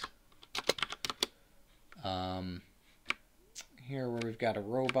 58. Here where we've got a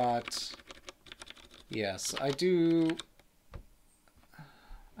robot. Yes, I'm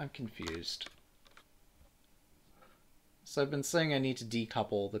confused. So I've been saying I need to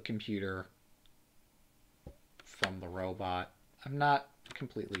decouple the computer from the robot. I'm not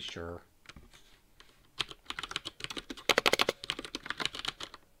completely sure.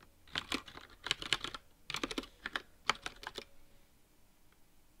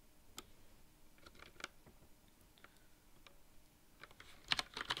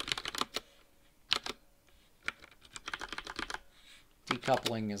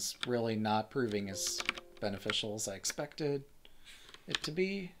 Decoupling is really not proving as beneficial as I expected it to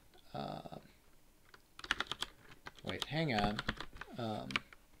be. Wait, hang on.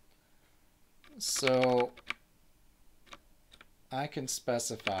 So I can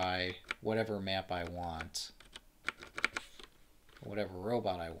specify whatever map I want, whatever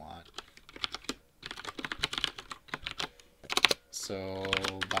robot I want. So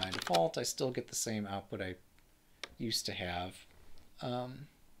by default, I still get the same output I used to have.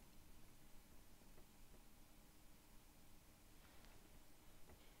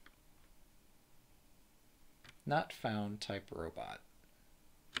 Not found type robot.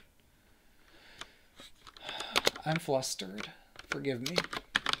 I'm flustered. Forgive me.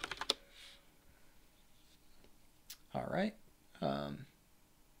 All right.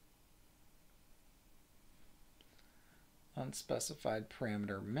 Unspecified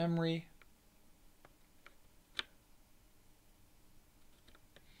parameter memory.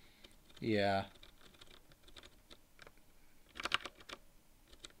 Yeah.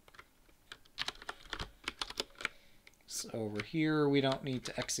 So over here, we don't need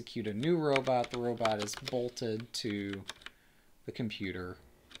to execute a new robot. The robot is bolted to the computer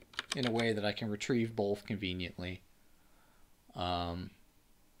in a way that I can retrieve both conveniently.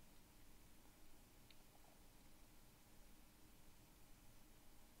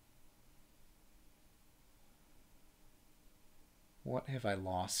 What have I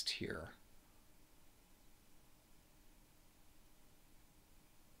lost here?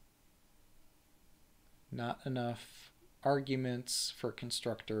 Not enough arguments for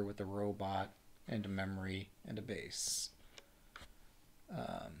constructor with a robot and a memory and a base.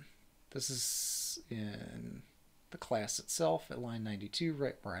 This is in the class itself at line 92,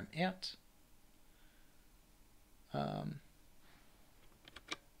 right where I'm at.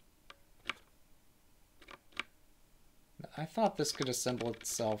 I thought this could assemble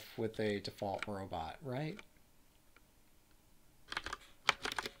itself with a default robot, right?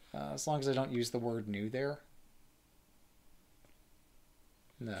 As long as I don't use the word new there.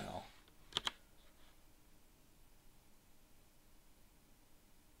 No.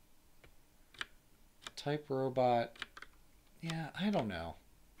 Type robot. Yeah, I don't know.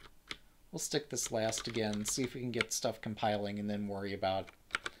 We'll stick this last again, see if we can get stuff compiling, and then worry about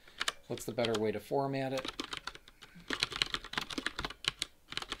what's the better way to format it.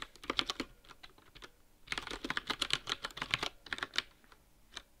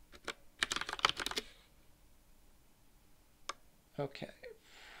 Okay.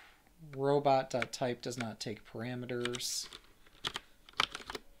 Robot.type does not take parameters.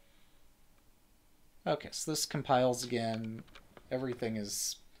 Okay, so this compiles again. Everything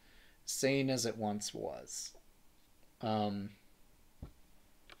is sane as it once was.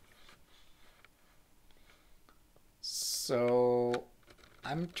 So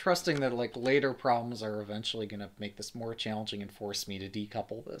I'm trusting that like later problems are eventually going to make this more challenging and force me to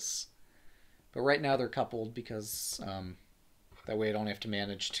decouple this. But right now they're coupled because that way I don't have to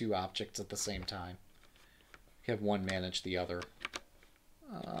manage two objects at the same time. Have one manage the other.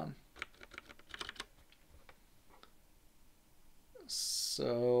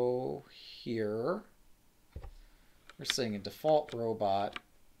 So here we're saying a default robot.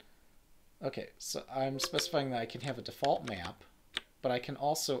 Okay, so I'm specifying that I can have a default map, but I can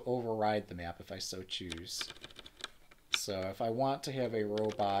also override the map if I so choose. So if I want to have a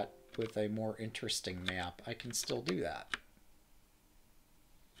robot with a more interesting map, I can still do that.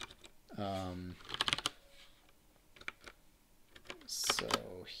 So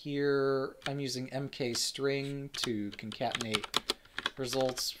here I'm using mkstring to concatenate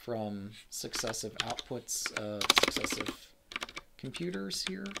results from successive outputs of successive computers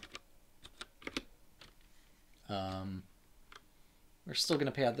here. We're still going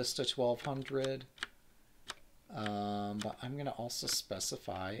to pad this to 1200, but I'm going to also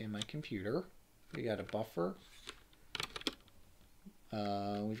specify in my computer, we got a buffer,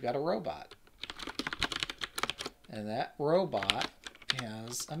 we've got a robot, and that robot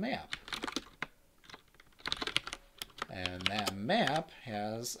has a map. And that map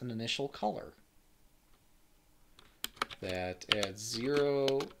has an initial color that at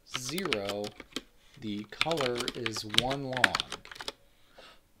 0, 0, the color is 1 long.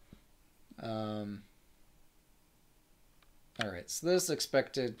 Alright, so this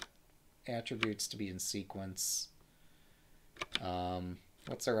expected attributes to be in sequence.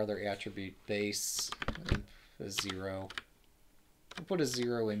 What's our other attribute? Base is 0. We'll put a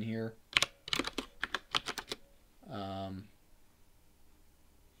 0 in here.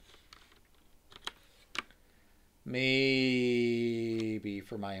 Maybe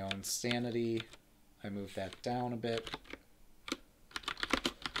for my own sanity, I move that down a bit.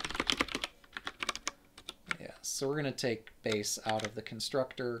 Yeah, so we're going to take base out of the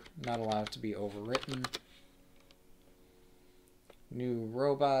constructor, not allow it to be overwritten. New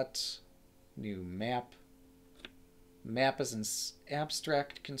robot, new map. Map is an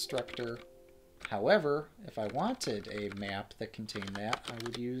abstract constructor. However, if I wanted a map that contained that, I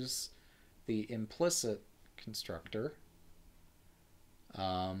would use the implicit constructor.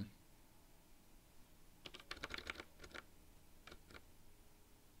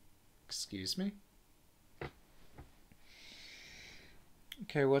 Excuse me.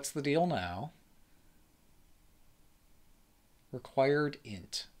 Okay, what's the deal now? Required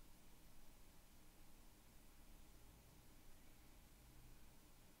int.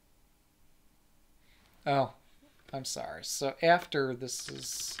 Oh, I'm sorry. So after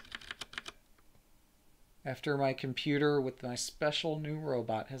my computer with my special new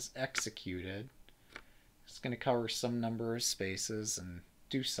robot has executed, it's going to cover some number of spaces and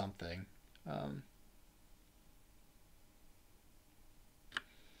do something.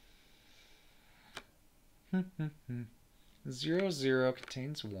 0, 0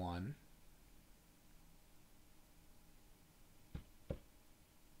 contains 1.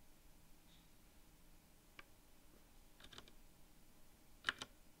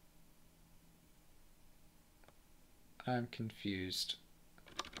 I'm confused.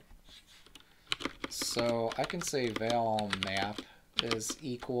 So I can say val map is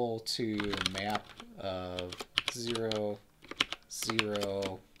equal to map of 0,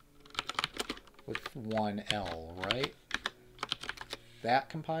 0 with 1 L, right? That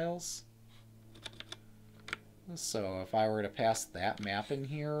compiles? So if I were to pass that map in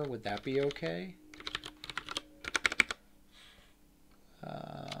here, would that be okay?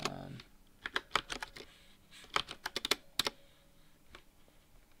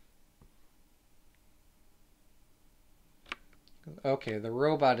 Okay, the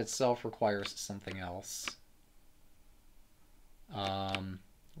robot itself requires something else.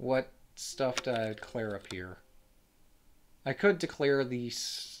 What stuff do I declare up here? I could declare the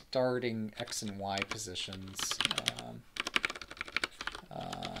starting X and Y positions.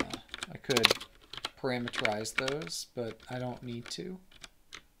 I could parameterize those, but I don't need to.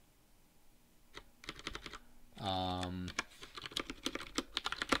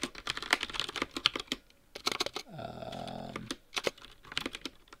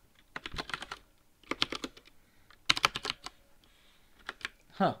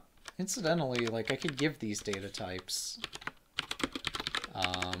 Huh. Incidentally, like, I could give these data types.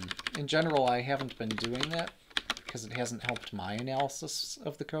 In general, I haven't been doing that because it hasn't helped my analysis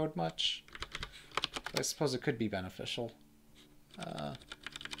of the code much. But I suppose it could be beneficial. Yeah,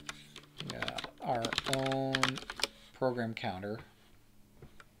 our own program counter.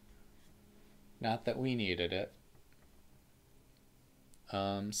 Not that we needed it.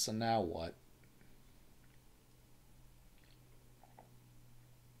 So now what?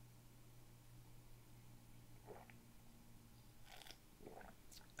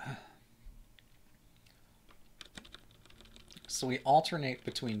 So we alternate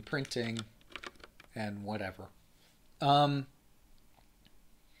between printing and whatever.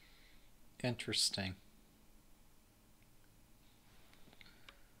 Interesting.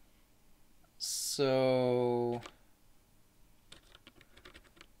 So,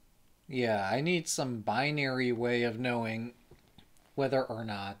 yeah, I need some binary way of knowing whether or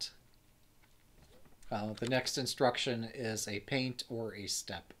not the next instruction is a paint or a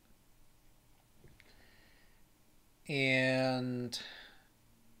step. And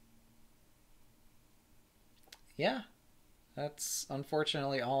yeah, that's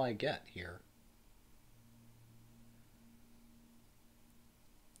unfortunately all I get here.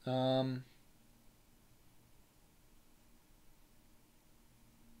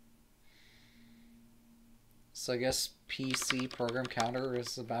 So I guess PC program counter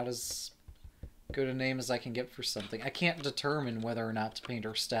is about as good a name as I can get for something. I can't determine whether or not to paint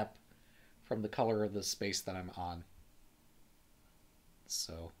or step from the color of the space that I'm on.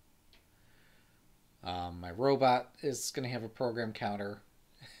 So my robot is going to have a program counter,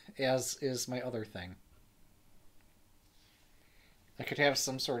 as is my other thing. I could have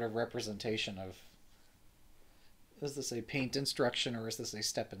some sort of representation of, is this a paint instruction or is this a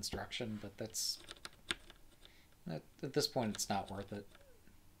step instruction? But that's, at this point, it's not worth it.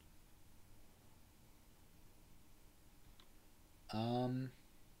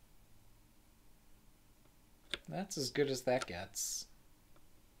 That's as good as that gets.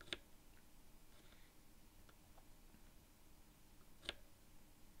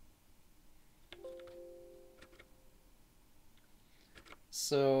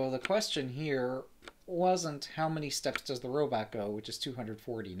 So the question here wasn't how many steps does the robot go, which is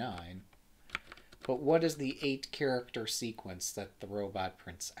 249, but what is the 8-character sequence that the robot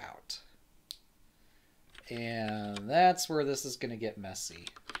prints out? And that's where this is going to get messy.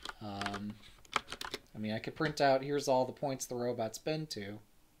 I mean, I could print out, here's all the points the robot's been to.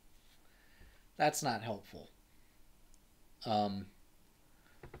 That's not helpful.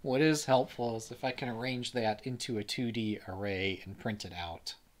 What is helpful is if I can arrange that into a 2D array and print it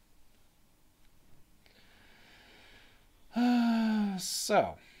out.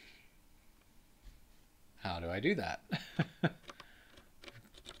 So, how do I do that?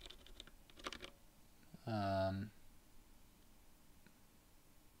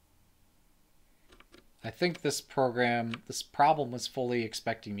 I think this problem was fully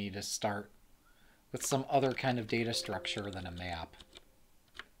expecting me to start with some other kind of data structure than a map.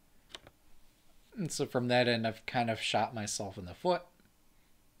 And so from that end, I've kind of shot myself in the foot.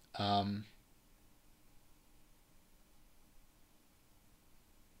 I've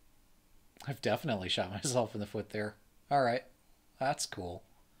definitely shot myself in the foot there. All right, that's cool.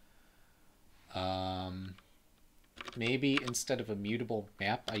 Maybe instead of a mutable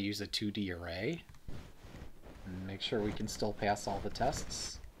map, I use a 2D array. And make sure we can still pass all the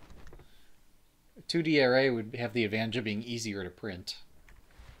tests. A 2D array would have the advantage of being easier to print.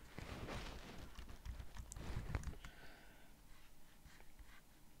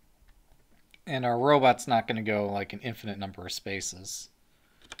 And our robot's not going to go like an infinite number of spaces.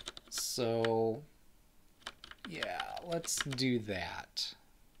 So, yeah, let's do that.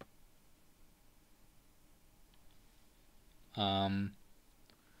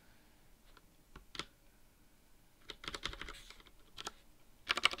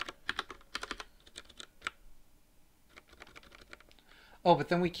 Oh, but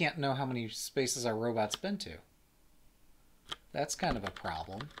then we can't know how many spaces our robot's been to. That's kind of a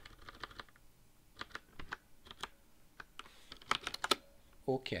problem.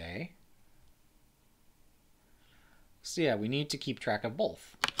 Okay. So yeah, we need to keep track of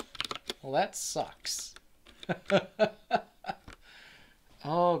both. Well, that sucks.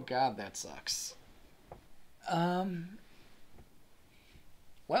 Oh god, that sucks.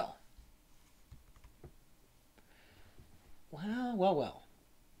 Well. Well.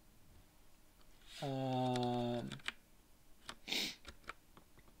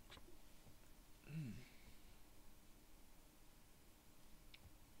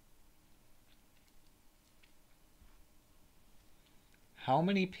 How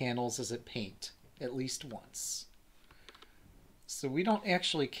many panels does it paint? At least once. So we don't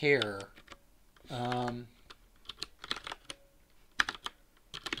actually care.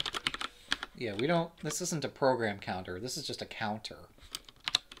 Yeah, we don't, this isn't a program counter, this is just a counter.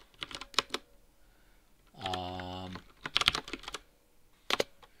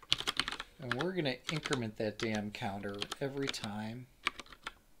 And we're going to increment that damn counter every time.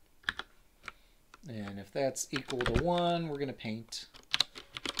 And if that's equal to 1, we're going to paint.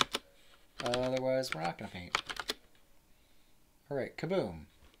 Otherwise, we're not going to paint. Alright, kaboom.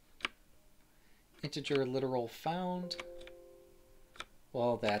 Integer literal found.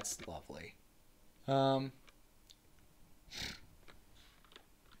 Well, that's lovely.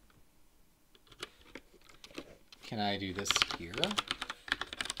 Can I do this here?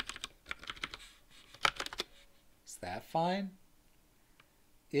 Is that fine?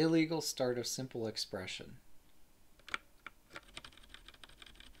 Illegal start of simple expression.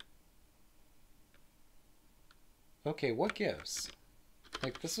 Okay, what gives?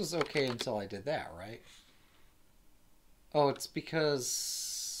 Like, this was okay until I did that, right? Oh, it's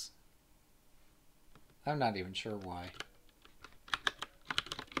because... I'm not even sure why.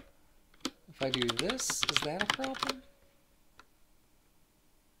 If I do this, is that a problem?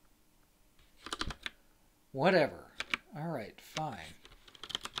 Whatever. Alright, fine.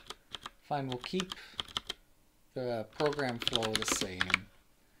 Fine, we'll keep the program flow the same.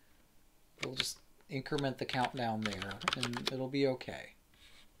 We'll just increment the countdown there, and it'll be okay.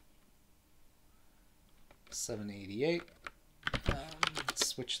 788. Let's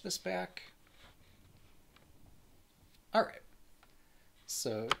switch this back. Alright.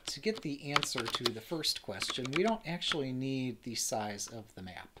 So to get the answer to the first question, we don't actually need the size of the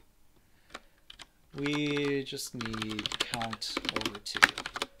map. We just need count over 2.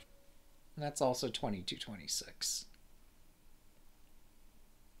 And that's also 2226.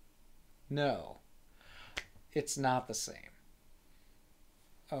 No, it's not the same.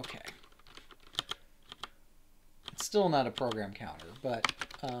 Okay. It's still not a program counter, but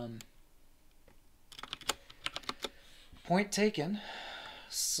point taken.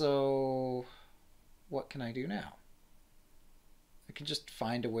 So what can I do now? I can just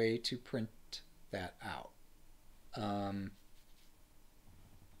find a way to print that out.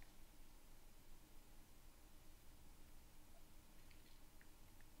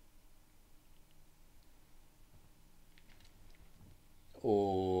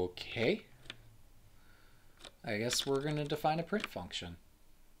 Okay. I guess we're going to define a print function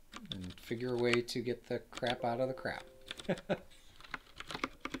and figure a way to get the crap out of the crap.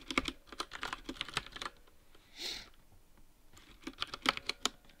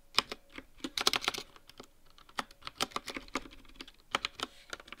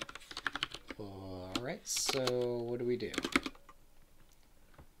 Alright, so what do we do?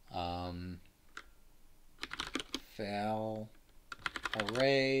 Val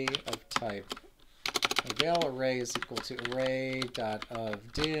array of type val array is equal to array dot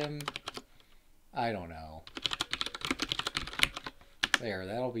of dim. I don't know. There,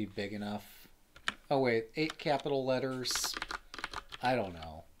 that'll be big enough. Oh wait, 8 capital letters. I don't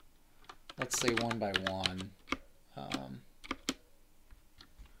know. Let's say 1 by 1.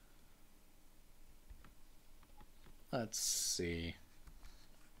 Let's see.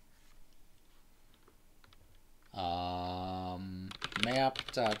 Map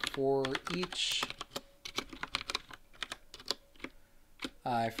dot for each.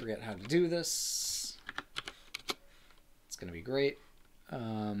 I forget how to do this. It's gonna be great.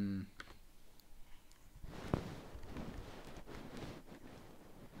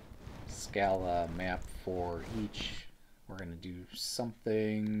 Scala map for each. We're gonna do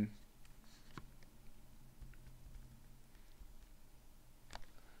something.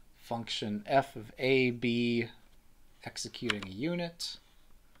 Function f of a, b, executing a unit.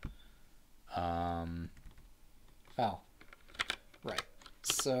 Oh, right.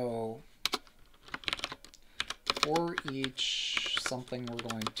 So for each something, we're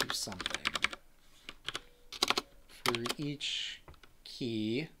going to something. For each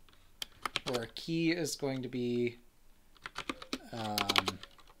key, where a key is going to be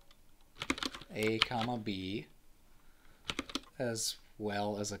a comma b, as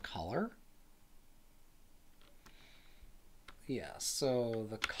well as a color. Yeah, so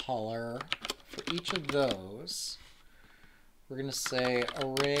the color for each of those, we're going to say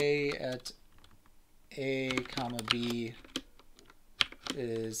array at a comma b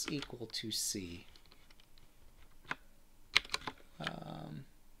is equal to c.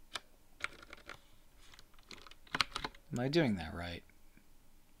 Am I doing that right?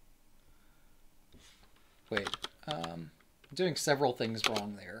 Wait, I'm doing several things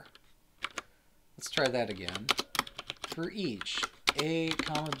wrong there. Let's try that again. For each a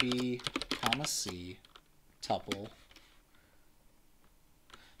comma b comma c tuple.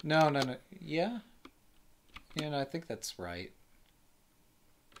 No. Yeah? Yeah, no, I think that's right.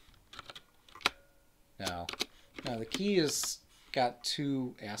 No, the key has got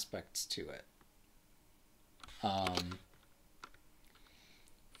 2 aspects to it.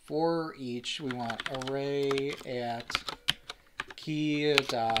 For each, we want array at key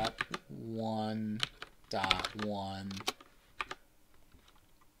dot 1 dot 1.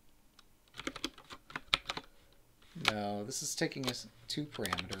 No, this is taking us 2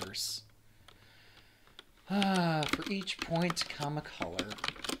 parameters. For each point comma color,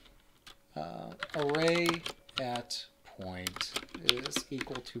 array at point is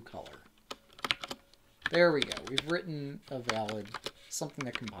equal to color. There we go. We've written a valid, something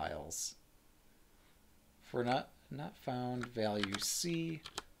that compiles. For not found value C,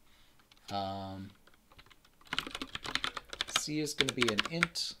 C is going to be an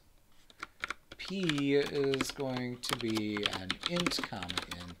int. P is going to be an int, comma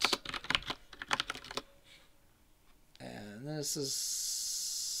int. And this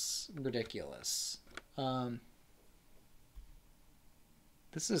is ridiculous.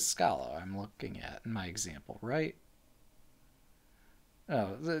 This is Scala I'm looking at in my example, right?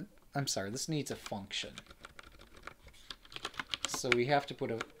 Oh, I'm sorry, this needs a function. So we have to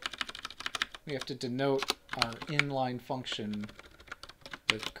denote our inline function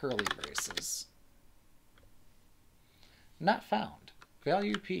with curly braces. Not found.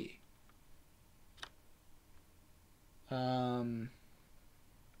 Value P.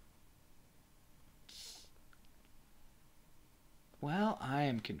 Well, I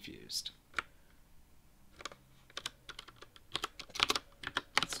am confused.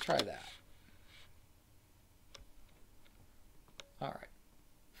 Let's try that. All right.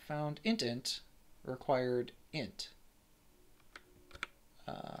 Found int required int.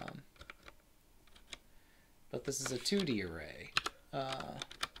 But this is a 2D array.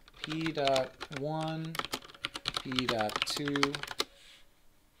 P.1, P.2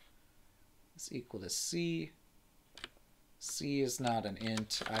 is equal to C. C is not an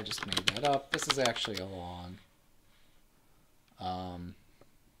int. I just made that up. This is actually a long.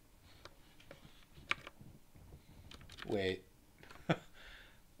 Wait.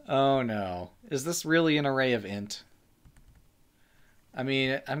 Oh no. Is this really an array of int? I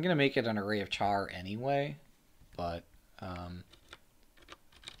mean, I'm going to make it an array of char anyway, but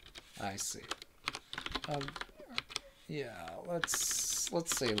I see. Yeah, let's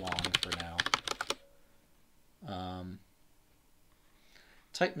say long for now.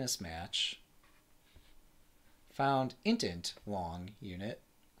 Type mismatch. Found int long unit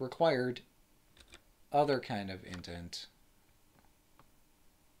required other kind of int.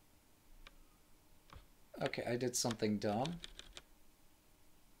 Okay, I did something dumb.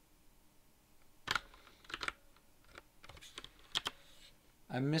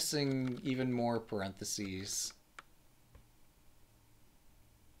 I'm missing even more parentheses.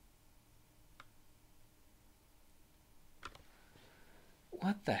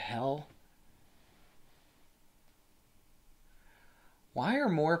 What the hell? Why are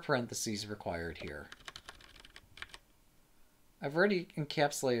more parentheses required here? I've already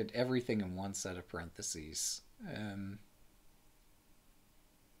encapsulated everything in one set of parentheses.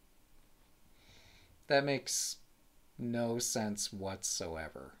 That makes no sense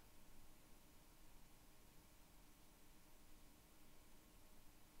whatsoever.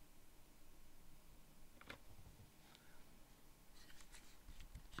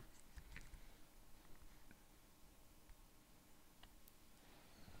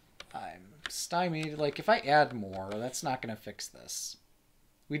 I'm stymied. Like, if I add more, that's not going to fix this.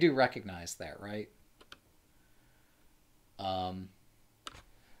 We do recognize that, right?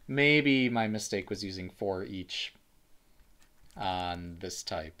 Maybe my mistake was using for each on this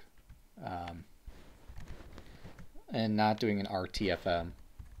type. And not doing an RTFM.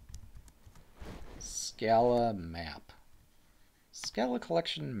 Scala map. Scala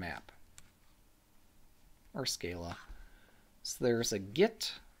collection map. Or Scala. So there's a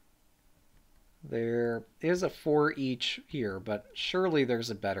get. There is a for each here, but surely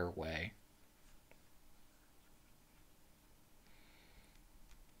there's a better way.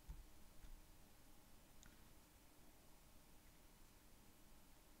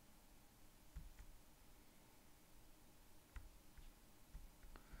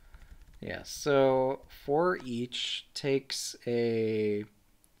 Yeah, so for each takes a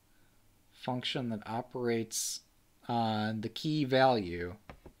function that operates on the key value,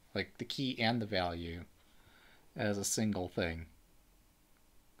 like the key and the value, as a single thing.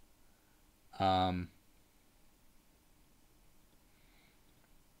 Apply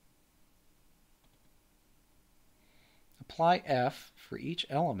F for each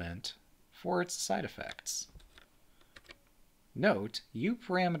element for its side effects. Note, U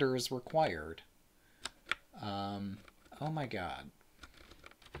parameter is required. Oh my god.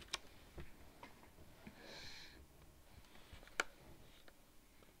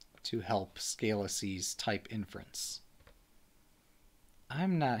 To help Scala C's type inference.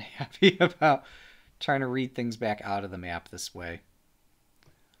 I'm not happy about trying to read things back out of the map this way.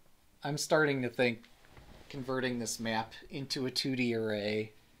 I'm starting to think converting this map into a 2D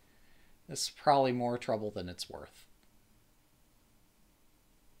array is probably more trouble than it's worth.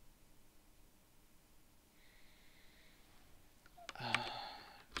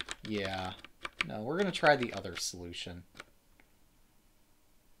 Yeah. No, we're going to try the other solution.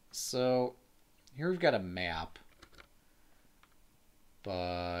 So here we've got a map,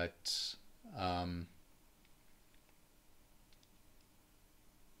 but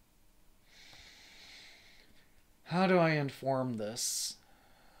how do I inform this?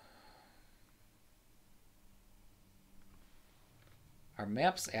 Our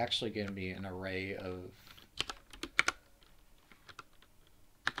map's actually going to be an array of...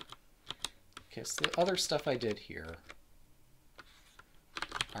 Okay, so the other stuff I did here.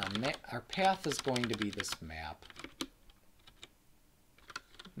 Our path is going to be this map.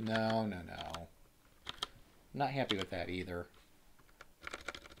 No, no, no. I'm not happy with that either.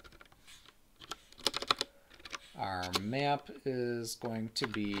 Our map is going to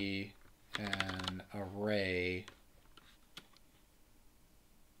be an array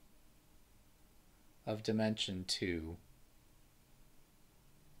of dimension 2.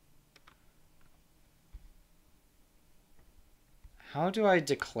 How do I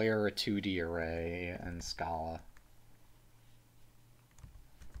declare a 2D array in Scala?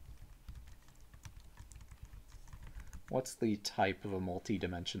 What's the type of a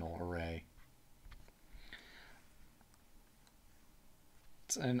multi-dimensional array?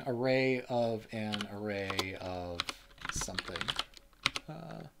 It's an array of something.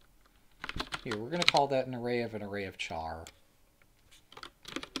 Here, we're going to call that an array of char.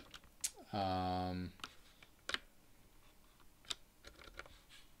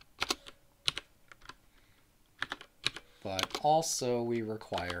 But also we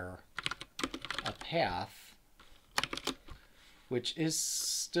require a path, which is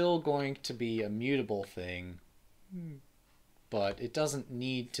still going to be a mutable thing, but it doesn't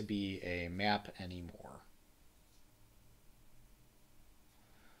need to be a map anymore.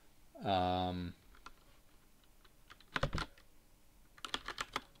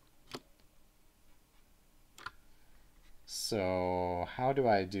 So how do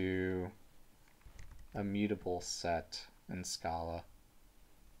I do a mutable set in Scala?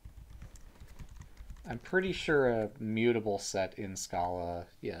 I'm pretty sure a mutable set in Scala,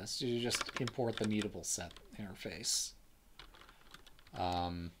 yes, you just import the mutable set interface.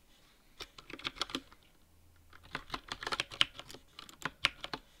 All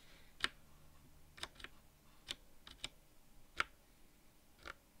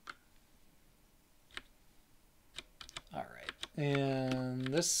right, and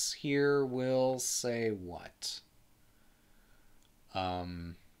this here will say what?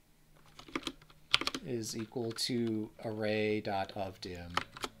 Is equal to array.ofdim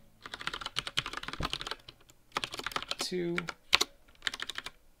 2,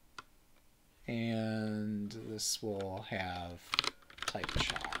 and this will have type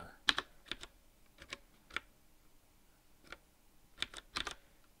char.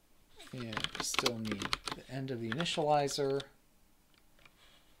 And we still need the end of the initializer.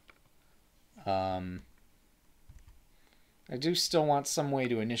 I do still want some way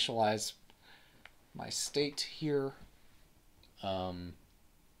to initialize my state here.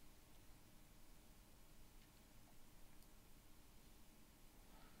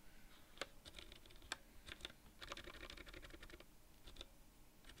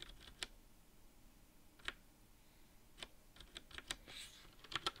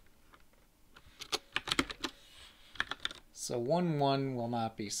 So 1, 1 will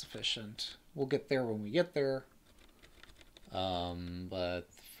not be sufficient. We'll get there when we get there. But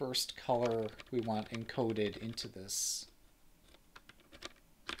the first color we want encoded into this.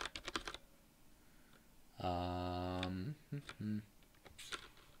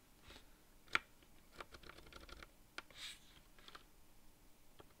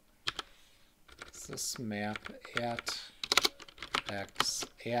 Is this map at x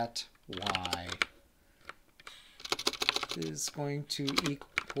at y is going to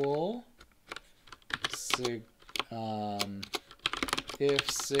equal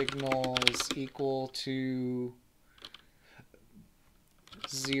if signal is equal to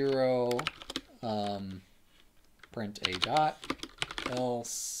 0, print a dot,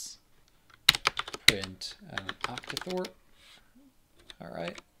 else print an octothorpe. All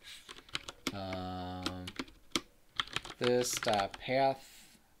right. This dot path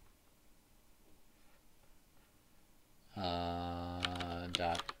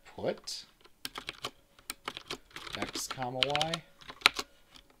dot put x comma y.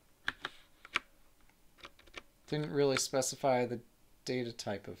 Didn't really specify the data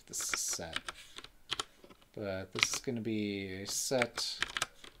type of this set, but this is going to be a set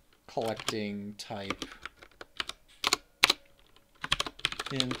collecting type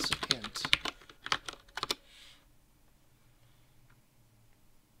int.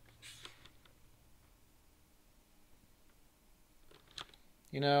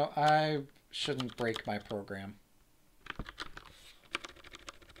 You know, I shouldn't break my program.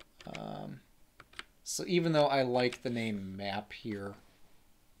 So even though I like the name map here,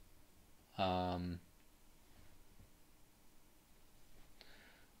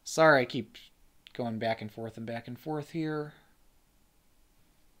 sorry I keep going back and forth here.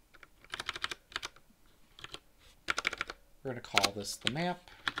 We're going to call this the map.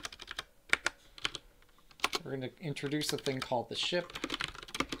 We're going to introduce a thing called the ship.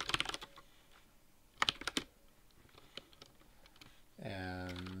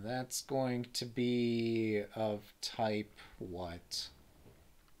 And that's going to be of type what?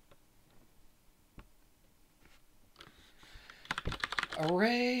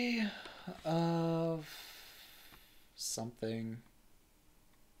 Array of something.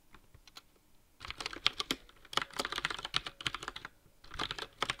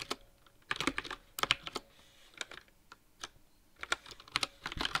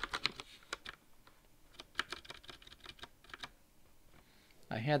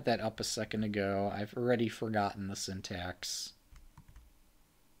 I had that up a second ago. I've already forgotten the syntax.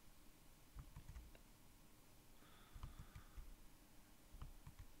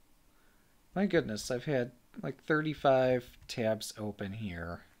 My goodness, I've had like 35 tabs open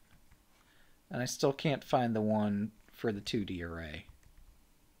here. And I still can't find the one for the 2D array.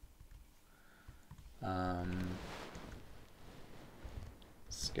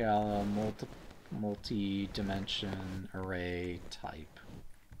 Scala multi-dimension array type.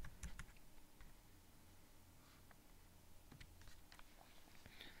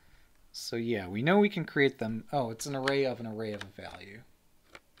 So yeah, we know we can create them. Oh, it's an array of a value.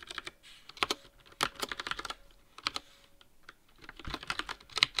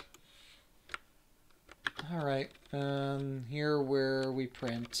 All right, here where we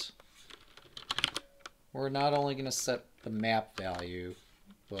print, we're not only going to set the map value,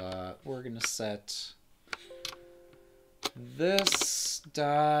 but we're going to set this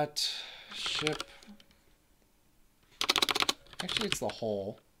dot ship. Actually, it's the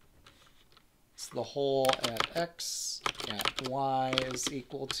whole. It's the whole at x at y is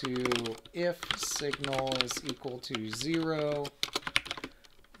equal to if signal is equal to 0,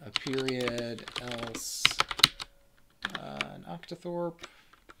 a period, else an octothorpe,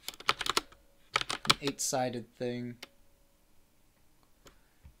 an 8-sided thing.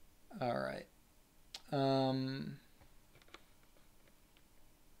 All right.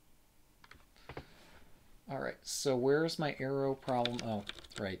 All right, so where's my arrow problem? Oh,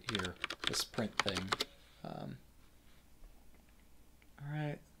 right here, this print thing. All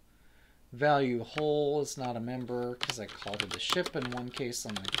right. Value whole is not a member because I called it a ship in one case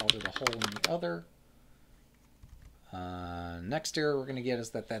and I called it a whole in the other. Next error we're going to get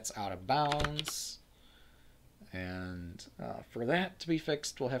is that that's out of bounds. And for that to be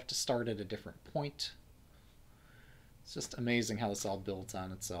fixed, we'll have to start at a different point. It's just amazing how this all builds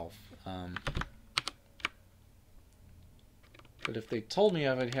on itself. But if they told me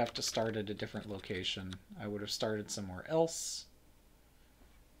I would have to start at a different location, I would have started somewhere else.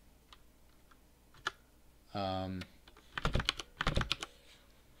 All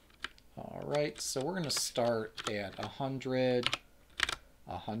right, so we're going to start at 100,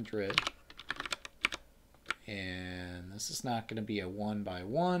 100. And this is not going to be a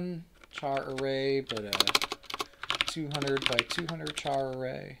 1x1 char array, but a 200 by 200 char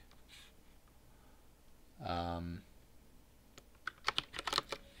array.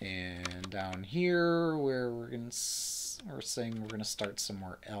 And down here, where we're saying we're going to start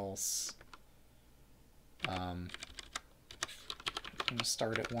somewhere else. I'm going to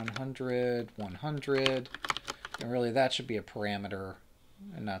start at 100, 100. And really, that should be a parameter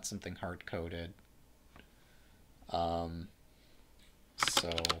and not something hard-coded. So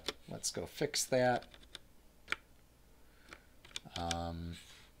let's go fix that.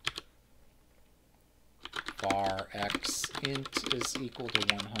 Var x int is equal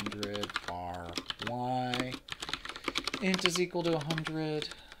to 100. Var y int is equal to 100.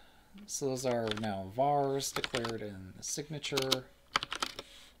 So those are now vars declared in the signature.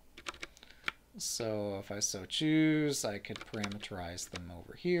 So if I so choose, I could parameterize them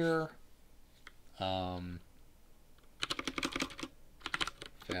over here. Val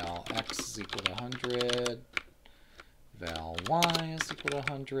x is equal to 100. Val y is equal to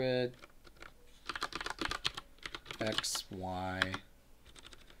 100. X, y.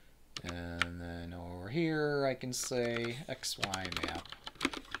 And then over here, I can say XY map.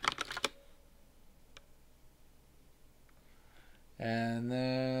 And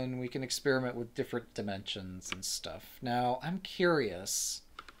then we can experiment with different dimensions and stuff. Now, I'm curious,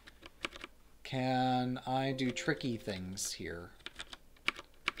 can I do tricky things here?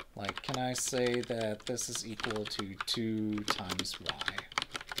 Like, can I say that this is equal to 2 times y?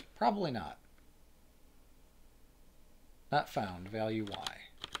 Probably not. Not found. Value y.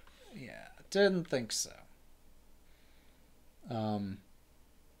 Yeah, didn't think so.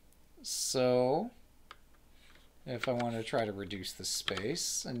 So, if I want to try to reduce the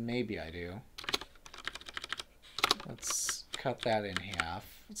space, and maybe I do, let's cut that in half.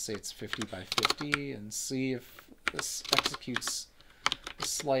 Let's say it's 50 by 50 and see if this executes the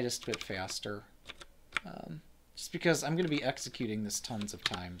slightest bit faster. Just because I'm going to be executing this tons of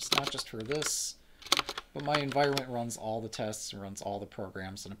times, not just for this, but my environment runs all the tests and runs all the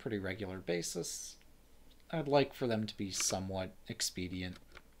programs on a pretty regular basis. I'd like for them to be somewhat expedient.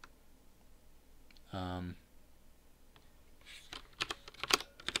 So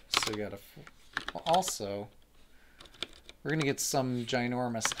we got also, we're going to get some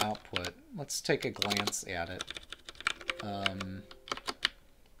ginormous output. Let's take a glance at it.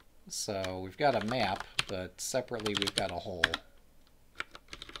 So we've got a map, but separately we've got a hole.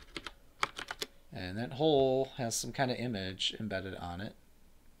 And that hole has some kind of image embedded on it.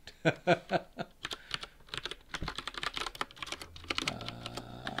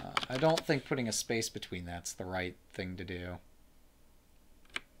 I don't think putting a space between that's the right thing to do.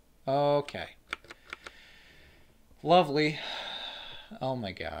 Okay. Lovely. Oh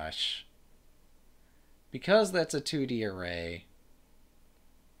my gosh. Because that's a 2D array,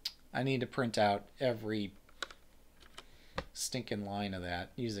 I need to print out every stinking line of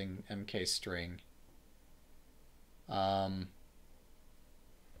that using mkstring.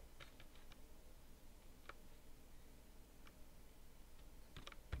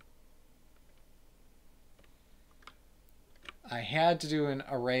 I had to do an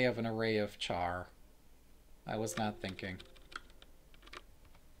array of char. I was not thinking.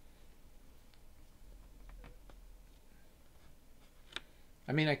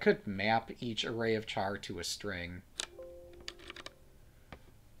 I mean, I could map each array of char to a string.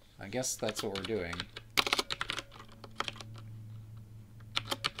 I guess that's what we're doing.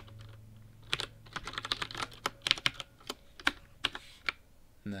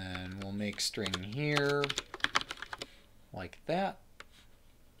 And then we'll make string here, like that.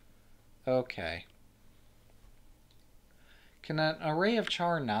 Okay. Can an array of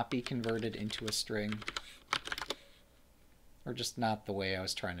char not be converted into a string? Or just not the way I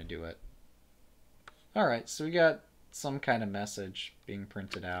was trying to do it? Alright, so we got some kind of message being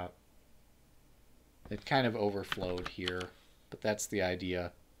printed out. It kind of overflowed here, but that's the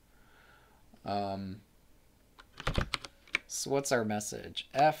idea. So what's our message?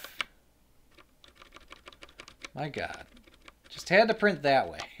 F. My God. Just had to print that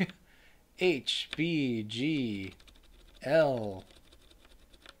way. H, B, G, L,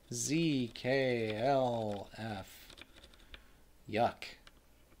 Z, K, L, F. Yuck.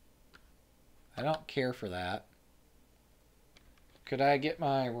 I don't care for that. Could I get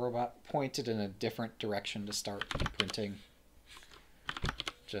my robot pointed in a different direction to start printing?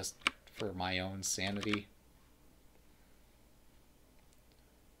 Just for my own sanity.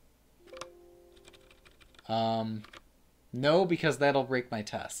 No, because that'll break my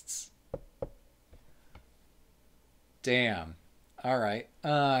tests. Damn. Alright.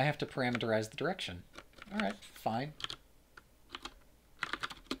 I have to parameterize the direction. Alright, fine.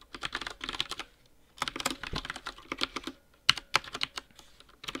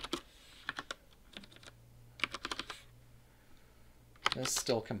 This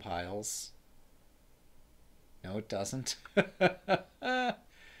still compiles. No, it doesn't.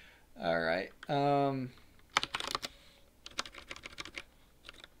 Alright.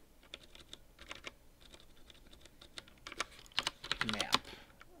 Map.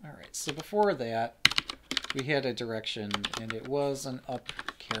 Alright, so before that, we had a direction, and it was an up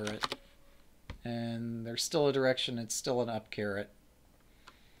caret. And there's still a direction, it's still an up caret.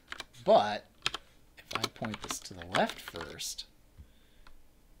 But, if I point this to the left first,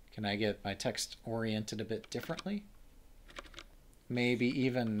 can I get my text oriented a bit differently? Maybe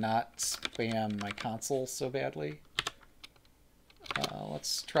even not spam my console so badly.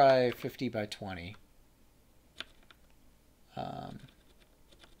 Let's try 50 by 20.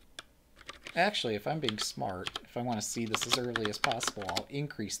 Actually, if I'm being smart, if I want to see this as early as possible, I'll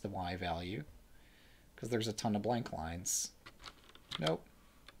increase the Y value, because there's a ton of blank lines. Nope.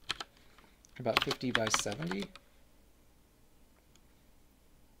 About 50 by 70?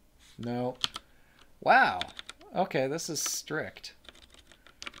 No. Wow. Okay, this is strict.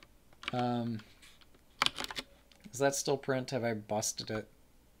 Does that still print? Have I busted it?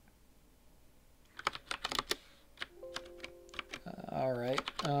 Alright.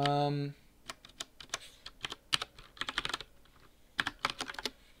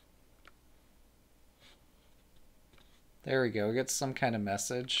 There we go. We get some kind of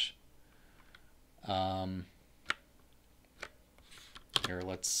message. Here,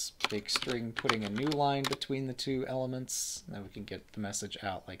 let's make string putting a new line between the two elements. Now we can get the message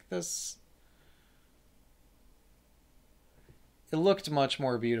out like this. It looked much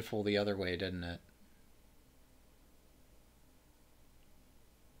more beautiful the other way, didn't it?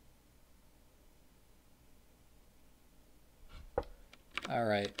 All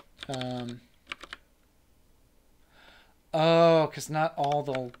right. Oh, because not all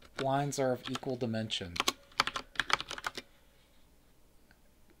the lines are of equal dimension.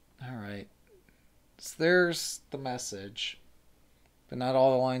 All right. So there's the message. But not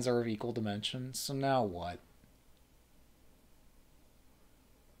all the lines are of equal dimension. So now what?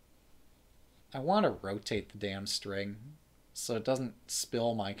 I want to rotate the damn string so it doesn't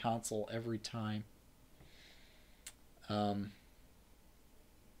spill my console every time.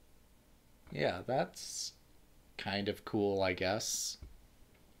 Yeah, that's kind of cool, I guess.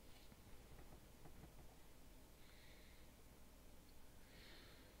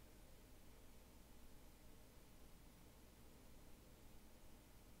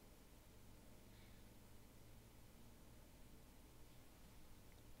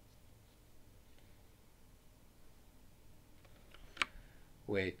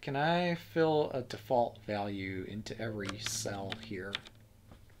 Wait, can I fill a default value into every cell here?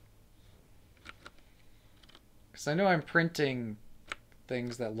 Because I know I'm printing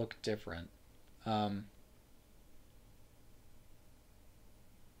things that look different. Yeah,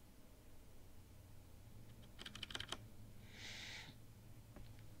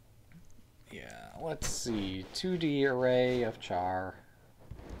 let's see. 2D array of char.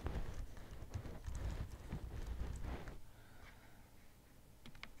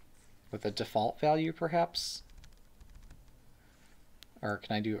 With a default value, perhaps? Or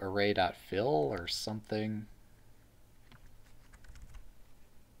can I do array.fill or something?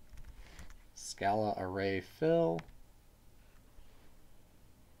 Scala array fill.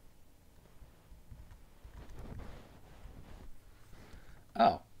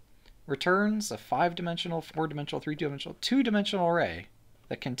 Oh. Returns a 5-dimensional, 4-dimensional, 3-dimensional, 2-dimensional array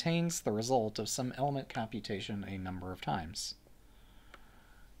that contains the result of some element computation a number of times.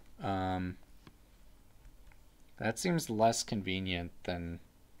 That seems less convenient than,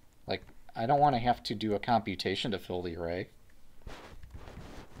 like, I don't want to have to do a computation to fill the array.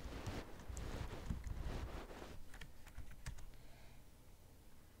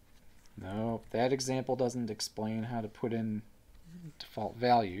 Nope, that example doesn't explain how to put in default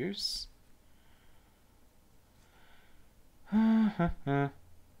values. Of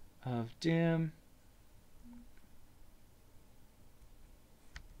dim.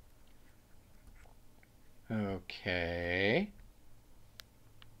 Okay.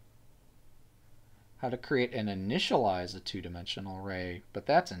 How to create and initialize a 2-dimensional array, but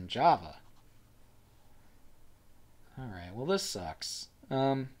that's in Java. Alright, well this sucks.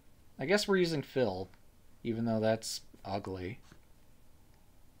 I guess we're using fill, even though that's ugly.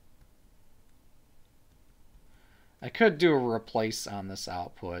 I could do a replace on this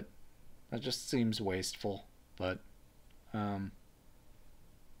output. That just seems wasteful, but I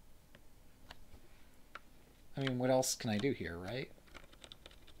mean, what else can I do here, right?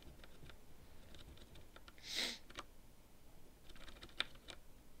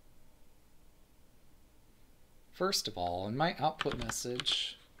 First of all, in my output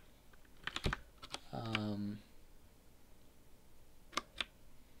message,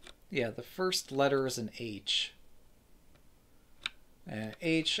 yeah, the first letter is an H.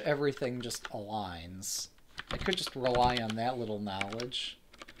 H, everything just aligns. I could just rely on that little knowledge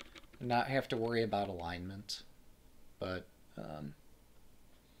and not have to worry about alignment. But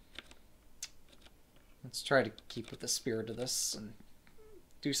let's try to keep with the spirit of this and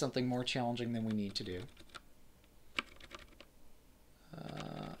do something more challenging than we need to do.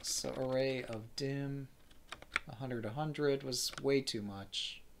 So array of dim 100 100 was way too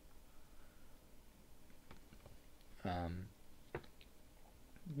much.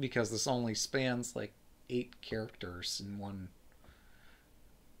 Because this only spans like 8 characters in one.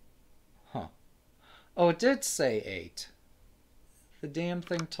 Huh. Oh, it did say 8. The damn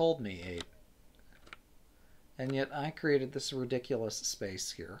thing told me 8. And yet I created this ridiculous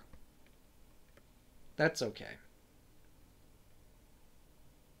space here. That's okay.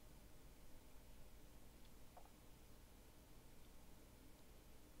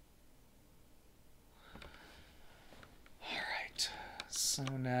 Alright. So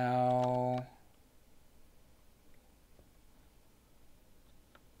now...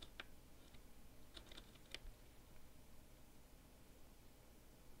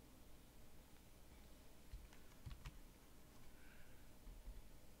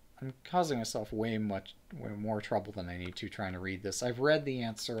 I'm causing myself way more trouble than I need to trying to read this. I've read the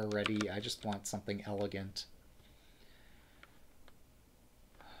answer already. I just want something elegant.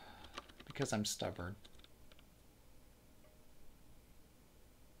 Because I'm stubborn.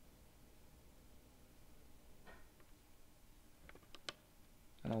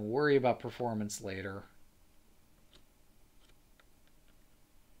 And I'll worry about performance later.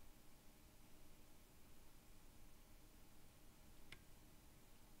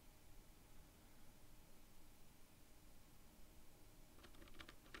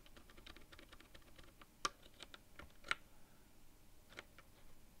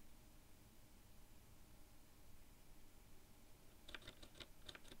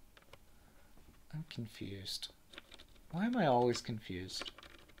 I'm confused. Why am I always confused?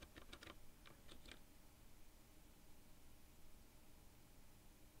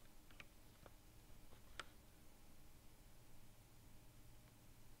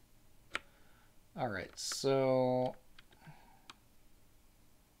 All right, so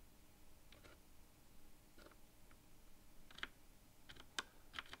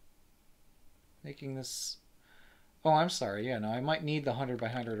making this, oh, I'm sorry. Yeah, no, I might need the 100 by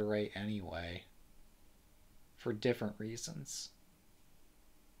 100 array anyway for different reasons.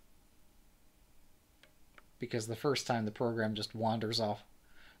 Because the first time the program just wanders off,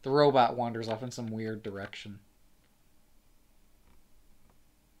 the robot wanders off in some weird direction.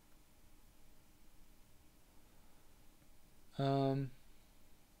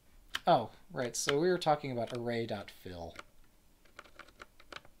 Oh, right, so we were talking about array.fill.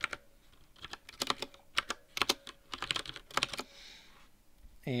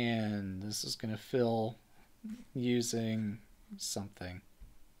 And this is going to fill using something.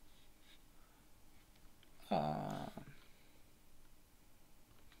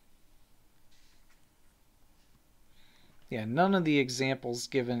 Yeah, none of the examples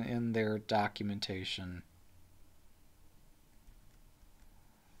given in their documentation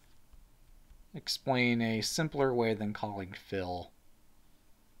explain a simpler way than calling fill.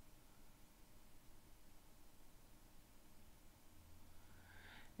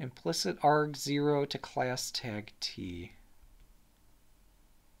 Implicit arg0 to class tag t.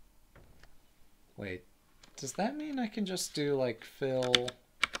 Wait, does that mean I can just do like fill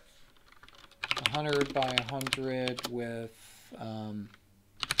 100 by 100 with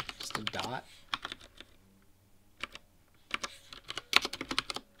just a dot?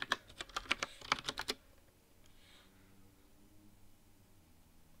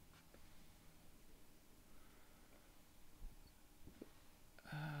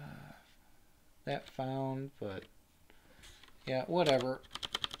 That found, but yeah, whatever.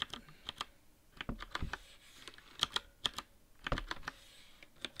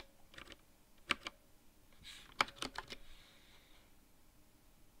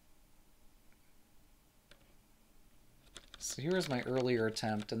 So here is my earlier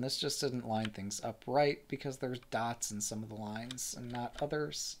attempt, and this just didn't line things up right because there's dots in some of the lines and not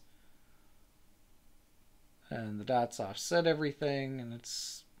others. And the dots offset everything, and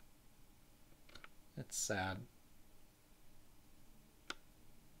it's sad.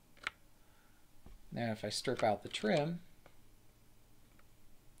 Now if I strip out the trim,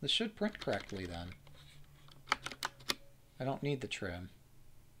 this should print correctly then. I don't need the trim.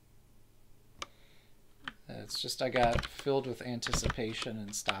 It's just I got filled with anticipation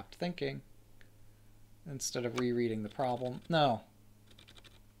and stopped thinking instead of rereading the problem. No.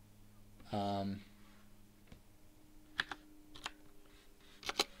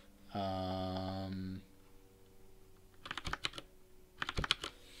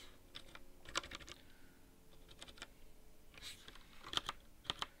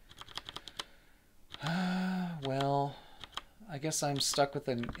 Well, I guess I'm stuck with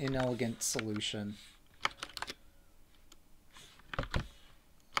an inelegant solution.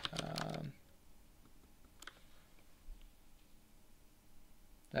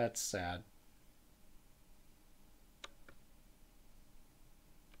 That's sad.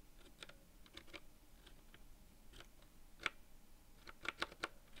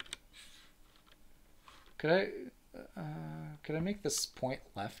 Could I make this point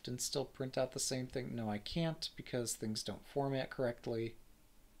left and still print out the same thing? No, I can't because things don't format correctly.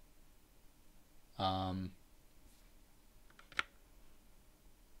 So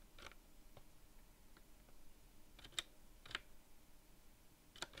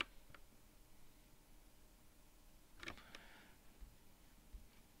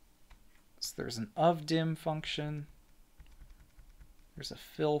there's an ofdim function. There's a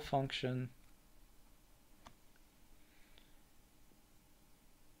fill function.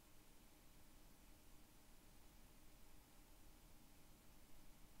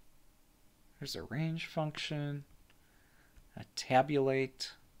 There's a range function. A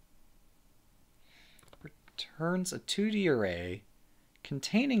tabulate returns a 2D array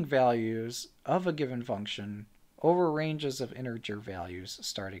containing values of a given function over ranges of integer values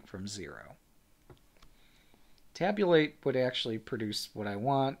starting from 0. Tabulate would actually produce what I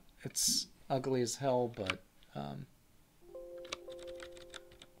want. It's ugly as hell, but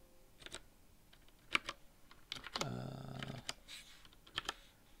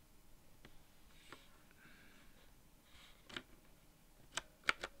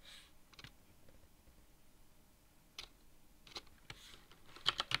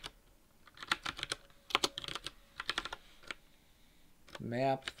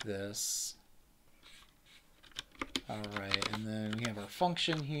map this. All right, and then we have our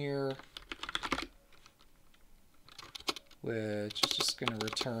function here, which is just going to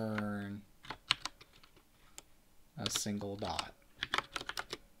return a single dot.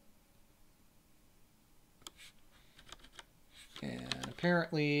 And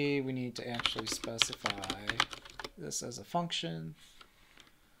apparently we need to actually specify this as a function.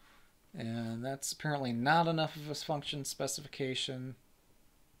 And that's apparently not enough of a function specification.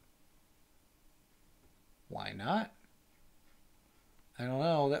 Why not? I don't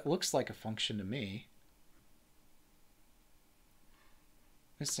know. That looks like a function to me.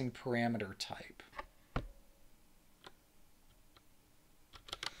 Missing parameter type.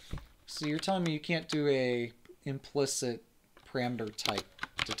 So you're telling me you can't do a implicit parameter type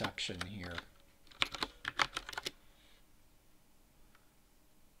deduction here.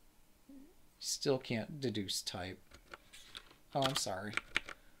 Still can't deduce type. Oh, I'm sorry.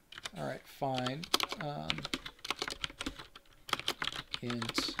 All right, fine.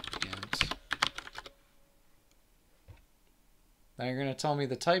 Int. Now you're going to tell me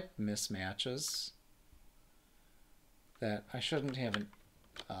the type mismatches. That I shouldn't have an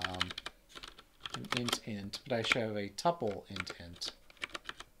int, but I should have a tuple int.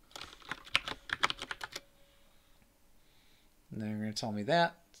 And then you're going to tell me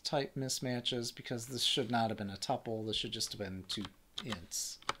that type mismatches because this should not have been a tuple. This should just have been 2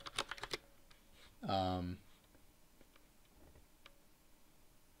 ints.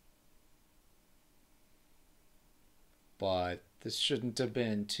 But this shouldn't have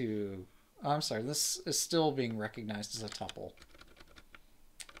been 2. Oh, I'm sorry, this is still being recognized as a tuple.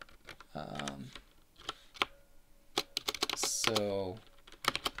 So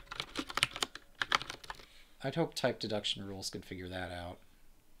I'd hope type deduction rules could figure that out.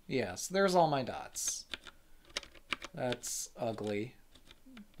 Yes, there's all my dots. That's ugly,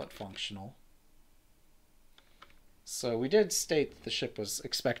 but functional. So we did state that the ship was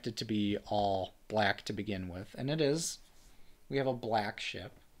expected to be all black to begin with, and it is. We have a black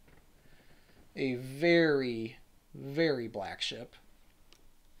ship. A very, very black ship.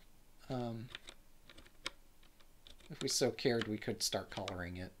 If we so cared, we could start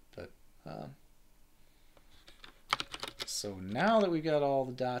coloring it, but so now that we've got all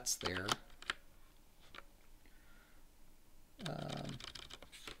the dots there,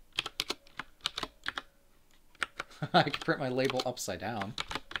 I can print my label upside down.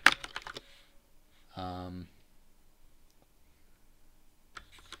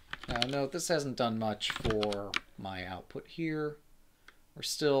 Now note, this hasn't done much for my output here. We're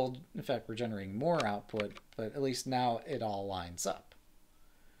still, in fact, we're generating more output, but at least now it all lines up.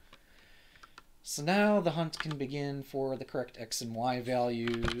 So now the hunt can begin for the correct X and Y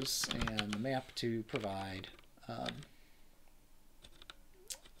values and the map to provide.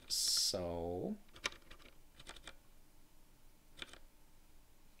 So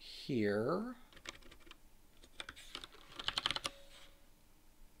here,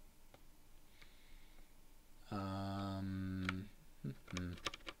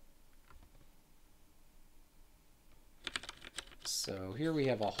 so here we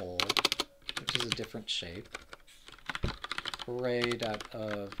have a hole, which is a different shape.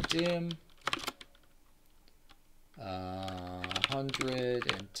 Array.of_dim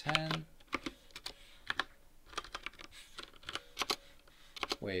 110.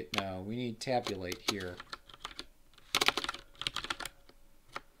 Wait, no, we need tabulate here.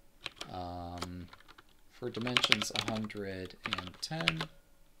 For dimensions 110.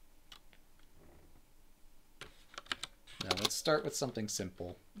 Now let's start with something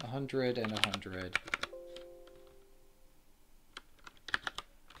simple. 100 and 100.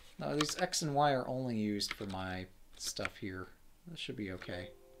 Now these X and Y are only used for my stuff here. This should be okay.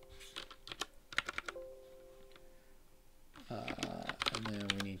 And then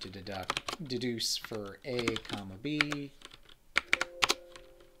we need to deduce for A, comma B.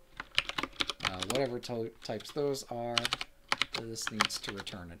 Whatever types those are, this needs to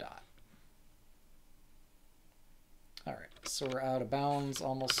return a dot. All right, so we're out of bounds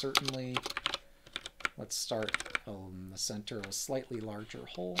almost certainly. Let's start in the center of a slightly larger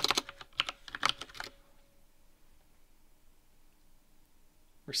hole.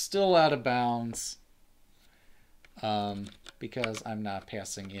 We're still out of bounds because I'm not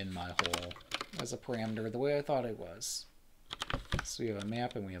passing in my hole as a parameter the way I thought it was. So we have a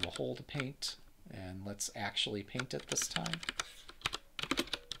map and we have a hole to paint, and let's actually paint it this time.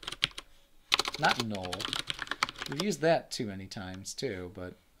 Not null. We've used that too many times too,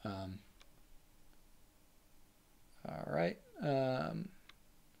 but all right.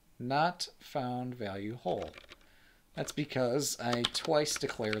 Not found value hole. That's because I twice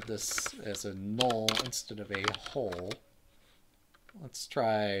declared this as a null instead of a hole. Let's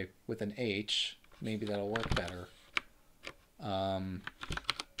try with an H. Maybe that'll work better.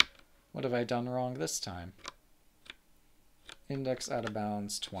 What have I done wrong this time? Index out of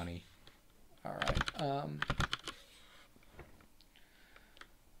bounds 20. All right.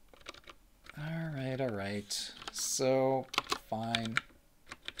 All right. So, fine.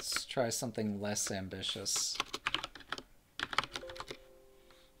 Let's try something less ambitious.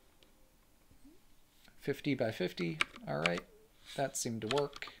 50 by 50. All right. That seemed to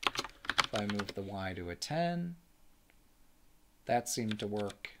work. If I move the Y to a 10, that seemed to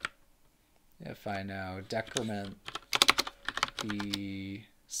work. If I now decrement the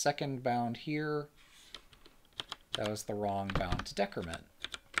second bound here, that was the wrong bound to decrement.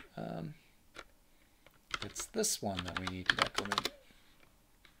 It's this one that we need to decrement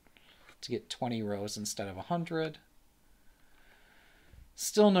to get 20 rows instead of 100.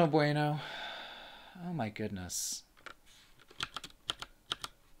 Still no bueno. Oh my goodness.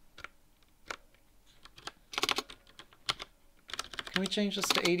 Can we change this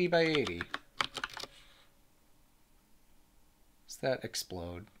to 80 by 80? Does that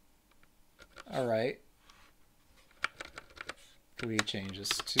explode? All right. Can we change this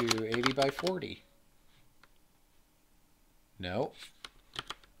to 80 by 40? No.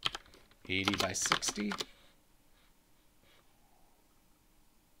 80 by 60?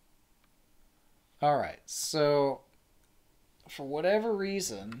 All right, so for whatever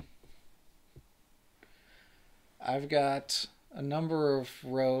reason, I've got a number of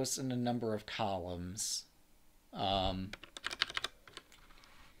rows and a number of columns. And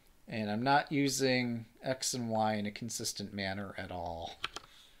I'm not using X and Y in a consistent manner at all.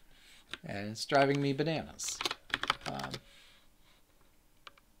 And it's driving me bananas.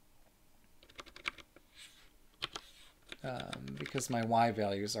 Because my Y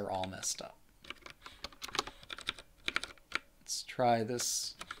values are all messed up. Let's try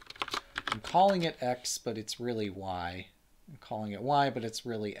this. I'm calling it X, but it's really Y. I'm calling it Y, but it's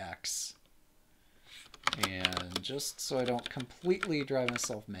really X. And just so I don't completely drive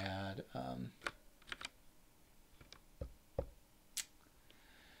myself mad,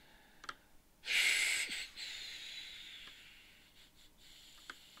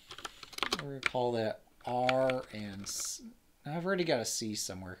 we're going to call that R and C. I've already got a C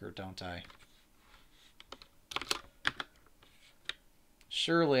somewhere here, don't I?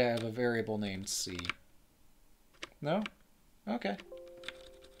 Surely I have a variable named C. No? Okay.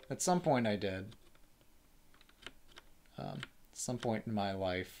 At some point I did. Some point in my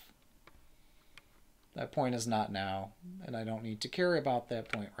life. That point is not now, and I don't need to care about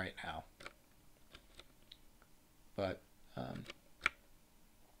that point right now. But,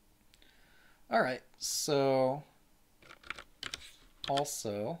 alright, so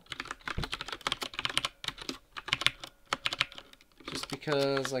also, just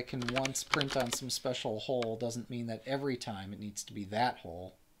because I can once print on some special hole doesn't mean that every time it needs to be that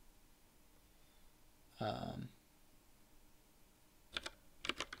hole.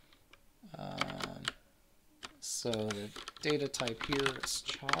 So the data type here is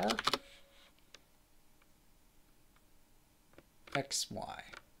char xy.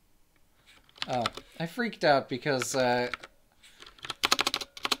 Oh, I freaked out because oh man.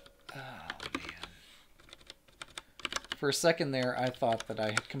 For a second there, I thought that I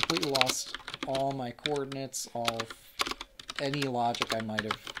had completely lost all my coordinates, all of any logic I might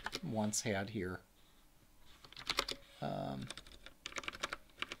have once had here.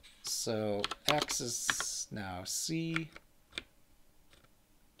 So X is now C,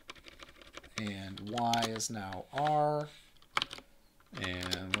 and Y is now R,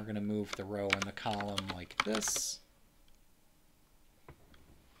 and we're going to move the row and the column like this.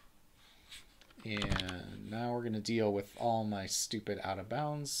 And now we're going to deal with all my stupid out of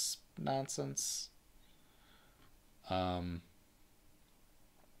bounds nonsense. So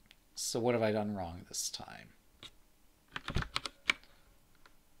what have I done wrong this time?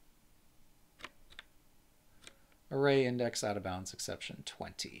 Array index out of bounds exception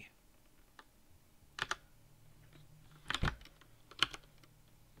 20.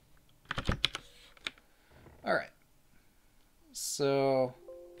 All right. So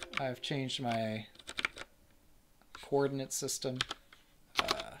I've changed my coordinate system.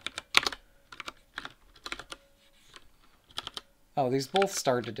 Oh, these both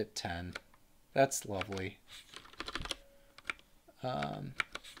started at 10. That's lovely. All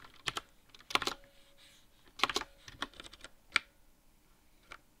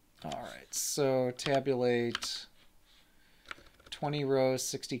right, so tabulate 20 rows,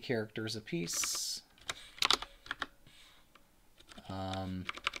 60 characters apiece.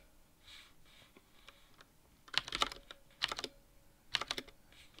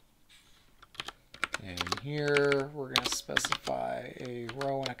 And here we're going to specify a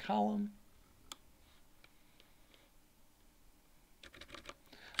row and a column.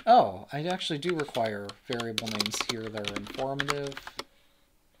 Oh, I actually do require variable names here that are informative. I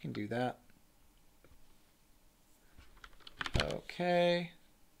can do that. Okay.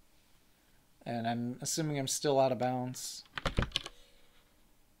 And I'm assuming I'm still out of bounds.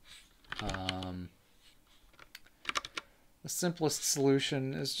 The simplest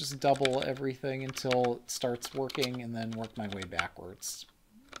solution is just double everything until it starts working and then work my way backwards.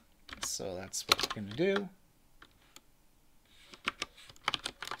 So that's what we're going to do.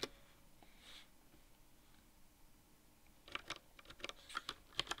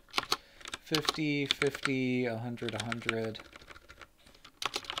 $50, $50, $100, $100.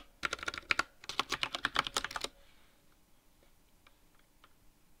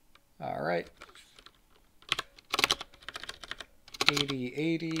 All right. 80,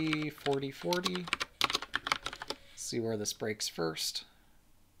 80, 40, 40. See where this breaks first.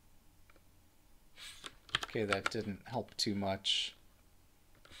 Okay, that didn't help too much.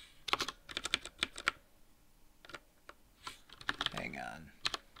 Hang on.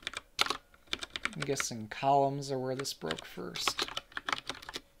 I'm guessing columns are where this broke first.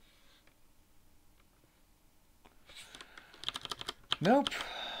 Nope.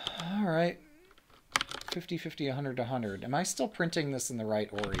 All right. 50, 50, 100, 100. Am I still printing this in the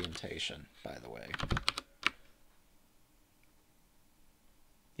right orientation, by the way?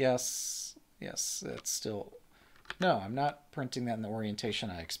 Yes. Yes, it's still... No, I'm not printing that in the orientation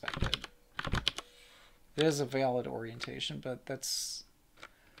I expected. It is a valid orientation, but that's...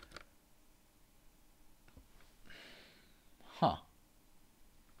 Huh.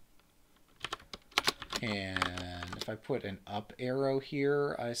 And if I put an up arrow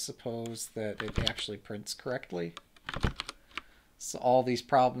here, I suppose that it actually prints correctly. So all these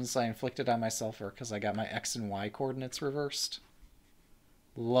problems I inflicted on myself are because I got my X and Y coordinates reversed.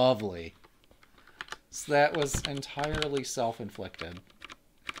 Lovely. So that was entirely self-inflicted.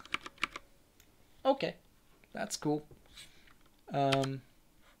 Okay, that's cool.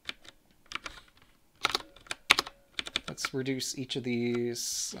 Let's reduce each of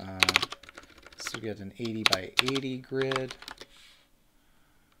these. So we get an 80 by 80 grid.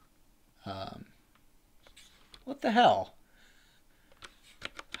 What the hell?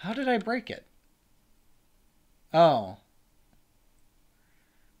 How did I break it? Oh.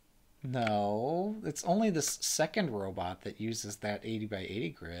 No, it's only this second robot that uses that 80 by 80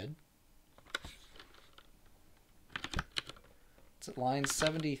 grid. It's at line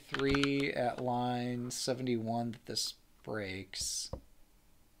 73, at line 71 that this breaks.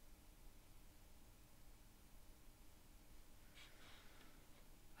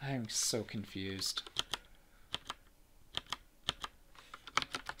 I'm so confused.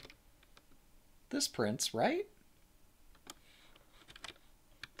 This prints, right?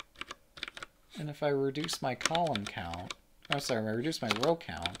 And if I reduce my column count, oh sorry, if I reduce my row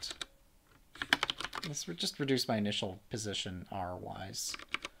count, let's just reduce my initial position R-wise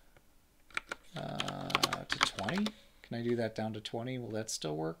to 20. Can I do that down to 20? Will that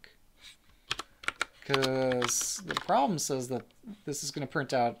still work? Because the problem says that this is going to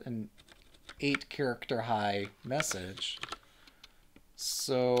print out an 8-character high message.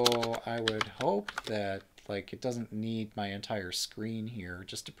 So I would hope that like it doesn't need my entire screen here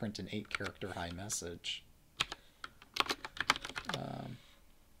just to print an 8-character high message.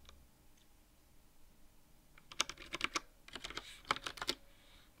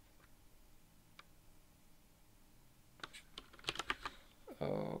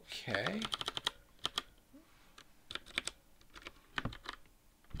 Okay.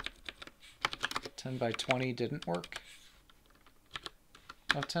 $10 by 20 didn't work.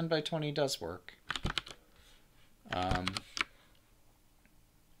 Oh, 10 by 20 does work. There's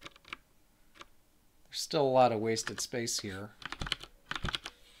still a lot of wasted space here.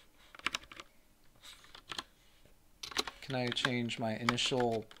 can I change my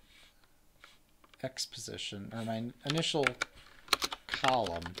initial X position, or my initial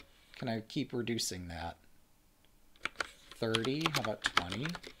column? Can I keep reducing that? 30, how about 20?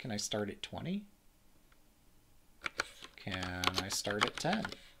 Can I start at 20? Can I start at 10?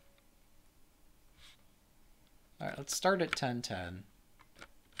 Alright, let's start at 1010.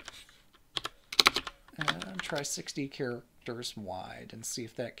 And try 60 characters wide and see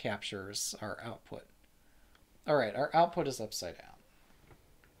if that captures our output. Alright, our output is upside down.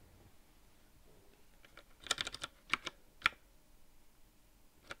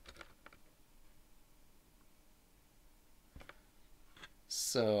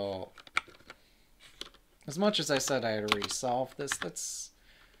 So, as much as I said I had already solved this, that's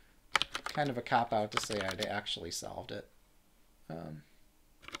kind of a cop-out to say I'd actually solved it.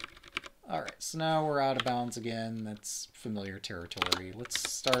 Alright, so now we're out of bounds again. That's familiar territory.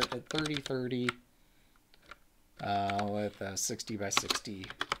 Let's start at 3030 with a 60 by 60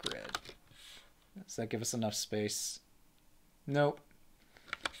 grid. Does that give us enough space? Nope.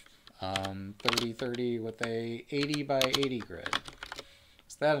 3030 with a 80 by 80 grid.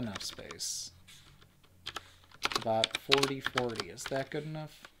 Is that enough space? About 4040. Is that good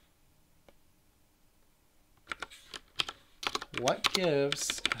enough? What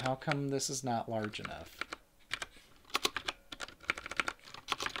gives? How come this is not large enough?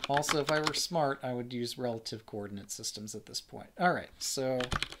 Also, if I were smart, I would use relative coordinate systems at this point. Alright, so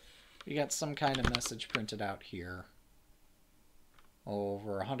we got some kind of message printed out here.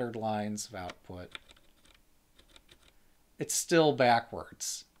 Over 100 lines of output. It's still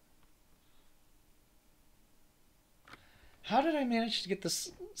backwards. How did I manage to get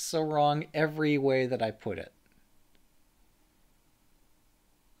this so wrong every way that I put it?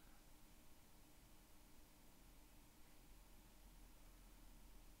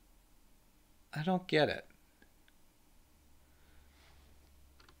 I don't get it.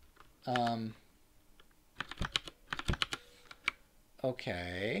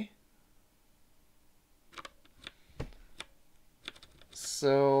 Okay.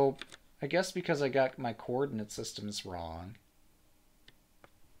 So, I guess because I got my coordinate systems wrong.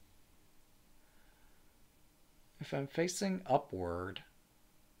 If I'm facing upward,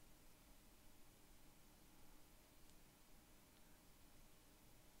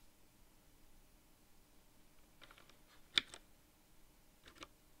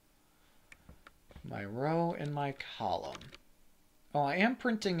 my row and my column. Oh, I am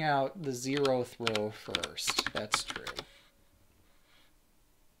printing out the 0th row first. That's true.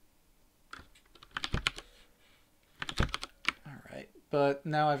 Alright, but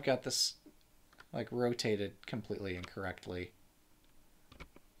now I've got this like rotated completely incorrectly.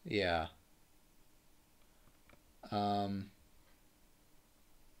 Yeah.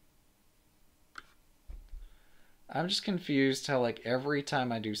 I'm just confused how like every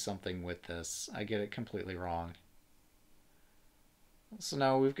time I do something with this, I get it completely wrong. So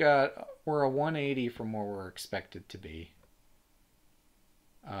now we're a 180 from where we're expected to be.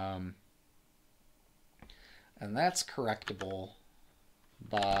 And that's correctable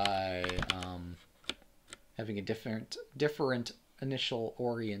by having a different initial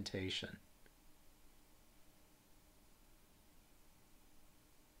orientation.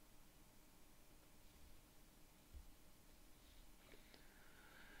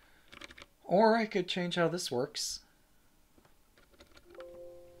 Or I could change how this works.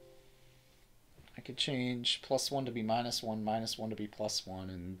 I could change +1 to be -1, -1 to be +1,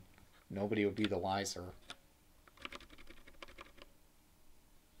 and nobody would be the wiser.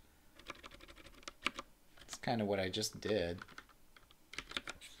 That's kind of what I just did.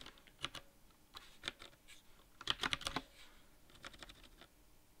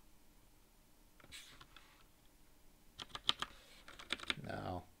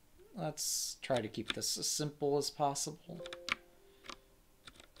 No. Let's try to keep this as simple as possible.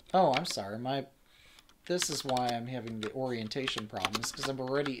 Oh, I'm sorry. This is why I'm having the orientation problems, because I've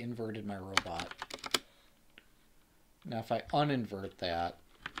already inverted my robot. Now if I uninvert that,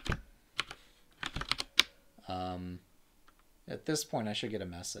 at this point I should get a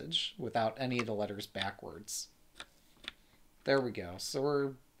message without any of the letters backwards. There we go. So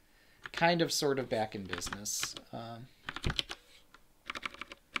we're kind of sort of back in business. And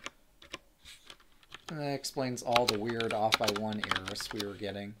that explains all the weird off by 1 errors we were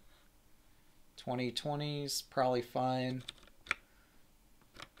getting. 2020's probably fine.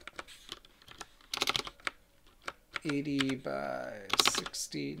 80 by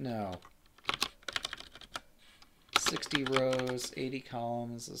 60, no. 60 rows, 80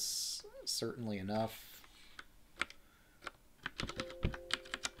 columns is certainly enough.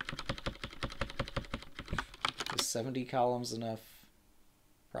 The 70 columns enough?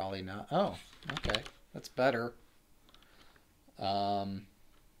 Probably not. Oh, okay. That's better. All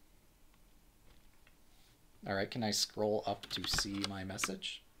right, can I scroll up to see my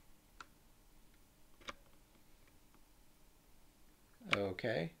message?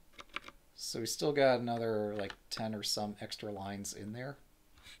 Okay. So we still got another like 10 or some extra lines in there.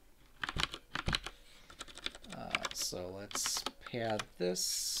 So let's pad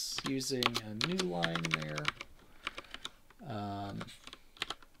this using a new line there.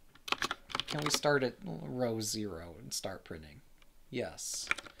 Can we start at row 0 and start printing? Yes.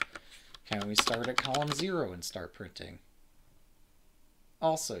 Can we start at column 0 and start printing?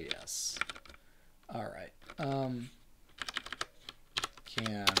 Also yes. All right. Can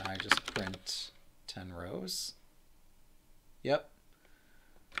I just print 10 rows? Yep.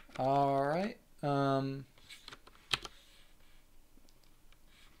 All right.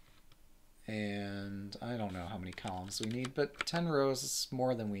 And I don't know how many columns we need, but 10 rows is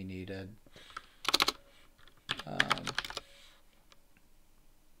more than we needed.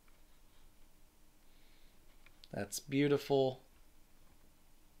 That's beautiful.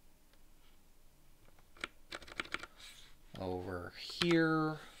 Over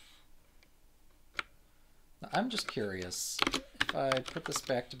here. I'm just curious, if I put this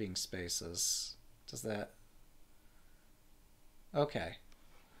back to being spaces, does that... Okay.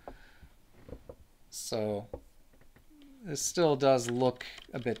 So this still does look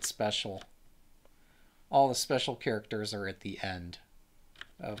a bit special. All the special characters are at the end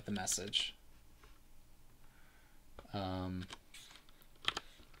of the message.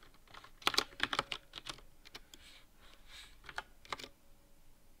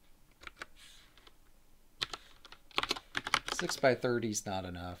 6 by 30 is not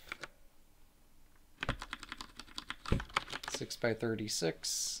enough. 6 by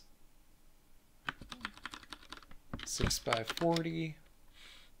 36. 6 by 40.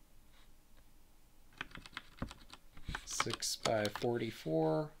 6 by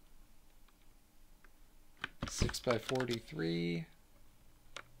 44. 6 by 43.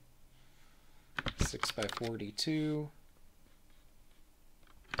 6 by 42.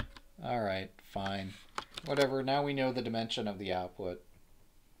 All right, fine. Whatever, now we know the dimension of the output.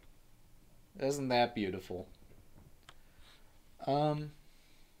 Isn't that beautiful? So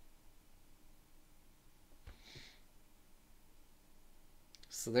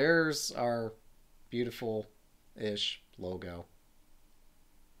there's our beautiful-ish logo.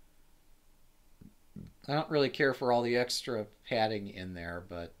 I don't really care for all the extra padding in there,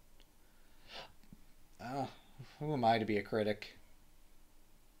 but who am I to be a critic?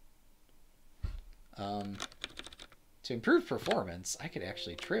 To improve performance, I could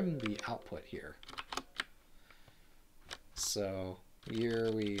actually trim the output here. So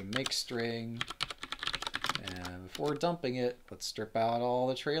here we make string, and before dumping it, let's strip out all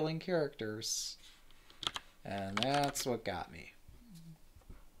the trailing characters. And that's what got me.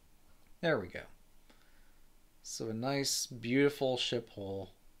 There we go. So a nice, beautiful ship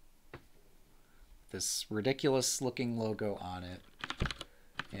hull. This ridiculous looking logo on it.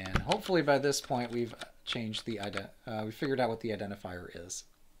 And hopefully by this point we've changed the we figured out what the identifier is.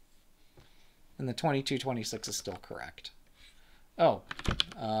 And the 2226 is still correct. Oh,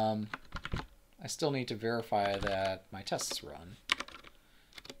 I still need to verify that my tests run,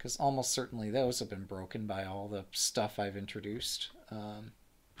 because almost certainly those have been broken by all the stuff I've introduced.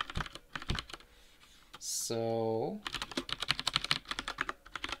 So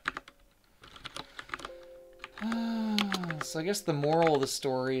I guess the moral of the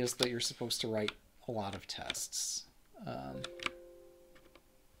story is that you're supposed to write a lot of tests.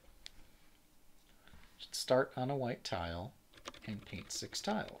 Should start on a white tile and paint 6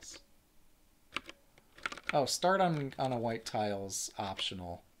 tiles. Oh, start on a white tile is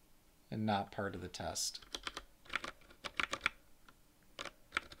optional and not part of the test.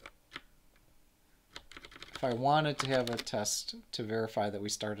 If I wanted to have a test to verify that we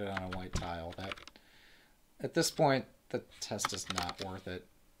started on a white tile, that at this point the test is not worth it.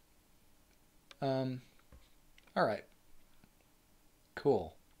 All right.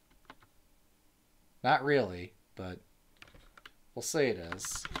 Cool. Not really, but we'll say it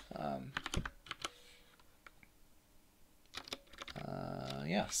is.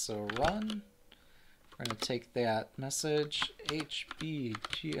 Yeah, so run. We're going to take that message,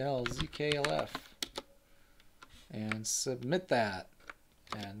 HBGLZKLF, and submit that,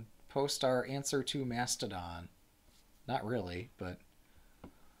 and post our answer to Mastodon. Not really, but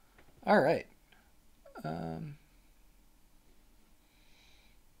all right.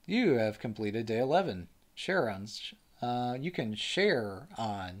 You have completed day 11. Share on. You can share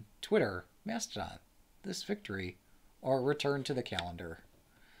on Twitter, Mastodon, this victory or return to the calendar.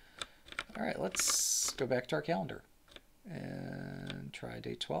 All right, let's go back to our calendar and try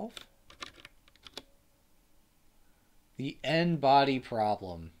day 12. The N-body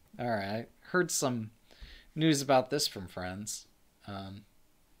problem. All right, I heard some news about this from friends.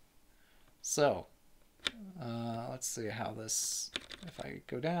 Let's see how this, if I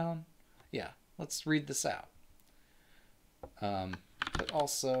go down, yeah, let's read this out. But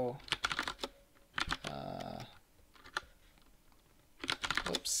also,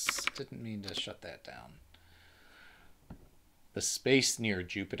 whoops, didn't mean to shut that down. The space near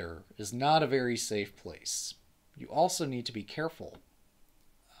Jupiter is not a very safe place. You also need to be careful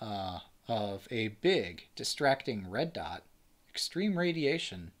of a big, distracting red dot, extreme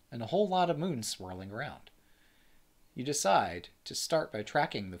radiation, and a whole lot of moons swirling around. You decide to start by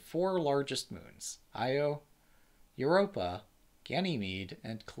tracking the 4 largest moons, Io, Europa, Ganymede,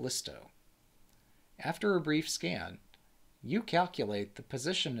 and Callisto. After a brief scan, you calculate the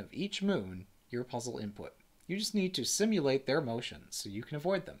position of each moon, your puzzle input. You just need to simulate their motion so you can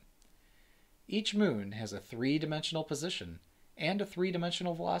avoid them. Each moon has a 3-dimensional position and a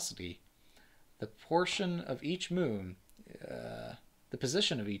 3-dimensional velocity. The portion of each moon, the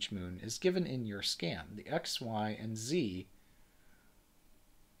position of each moon is given in your scan. The x, y, and z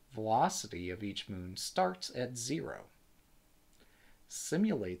velocity of each moon starts at 0.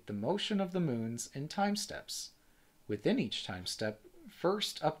 Simulate the motion of the moons in time steps. Within each time step,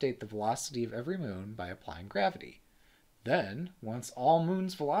 first update the velocity of every moon by applying gravity. Then, once all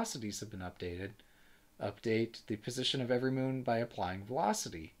moons' velocities have been updated, update the position of every moon by applying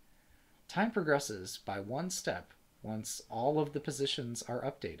velocity. Time progresses by 1 step once all of the positions are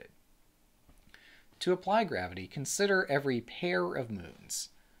updated. To apply gravity, consider every pair of moons.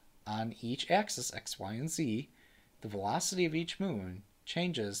 On each axis, x, y, and z, the velocity of each moon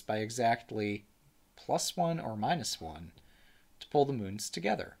changes by exactly +1 or -1 to pull the moons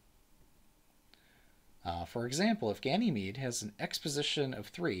together. For example, if Ganymede has an x position of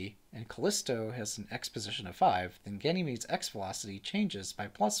 3 and Callisto has an x position of 5, then Ganymede's x velocity changes by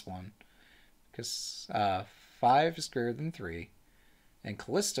 +1 because 5 is greater than 3, and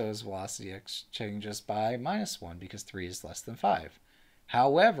Callisto's velocity x changes by -1 because 3 is less than 5.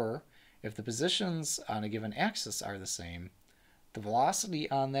 However, if the positions on a given axis are the same, the velocity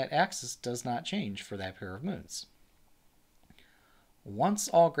on that axis does not change for that pair of moons. Once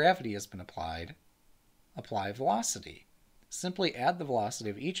all gravity has been applied, apply velocity. Simply add the velocity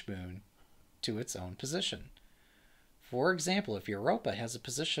of each moon to its own position. For example, if Europa has a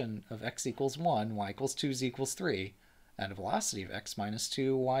position of x equals 1, y equals 2, z equals 3, and a velocity of x minus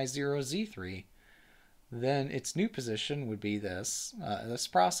 2, y 0, z 3, then its new position would be this. This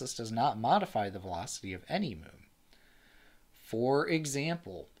process does not modify the velocity of any moon. For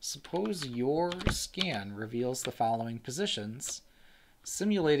example, suppose your scan reveals the following positions.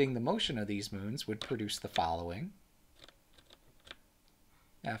 Simulating the motion of these moons would produce the following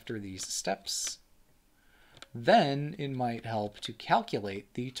after these steps. Then it might help to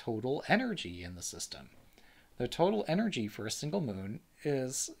calculate the total energy in the system. The total energy for a single moon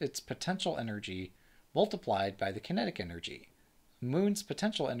is its potential energy multiplied by the kinetic energy. A moon's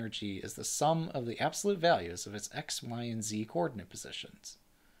potential energy is the sum of the absolute values of its x, y, and z coordinate positions,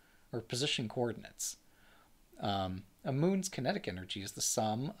 or position coordinates. A moon's kinetic energy is the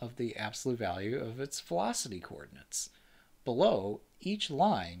sum of the absolute value of its velocity coordinates. Below, each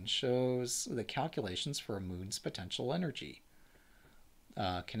line shows the calculations for a moon's potential energy,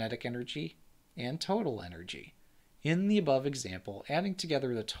 kinetic energy, and total energy. In the above example, adding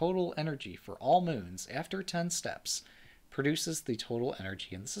together the total energy for all moons after 10 steps produces the total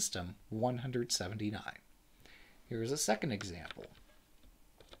energy in the system, 179. Here's a second example.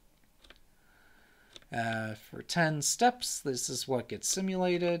 For 10 steps, this is what gets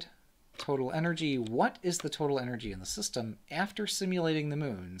simulated. Total energy. What is the total energy in the system after simulating the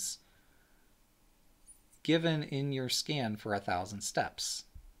moons given in your scan for 1,000 steps?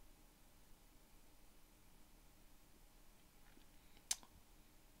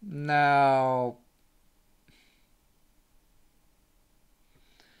 Now,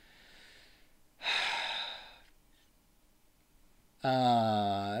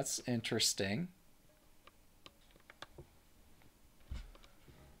 that's interesting.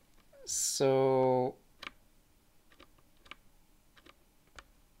 So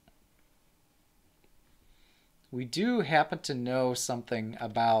we do happen to know something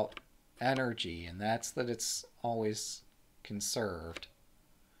about energy, and that's that it's always conserved.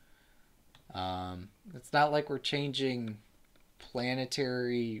 It's not like we're changing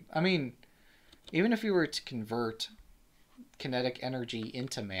planetary... I mean, even if we were to convert kinetic energy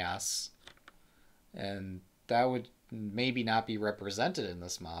into mass, And that would maybe not be represented in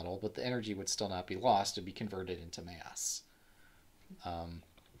this model, but the energy would still not be lost. It'd be converted into mass. Um,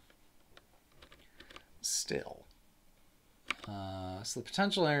 still. So the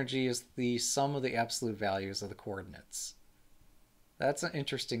potential energy is the sum of the absolute values of the coordinates. That's an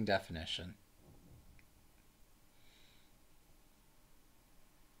interesting definition.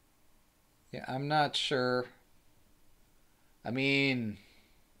 Yeah, I'm not sure. I mean,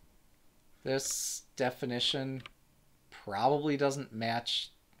 this definition probably doesn't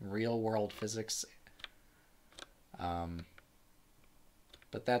match real world physics, um,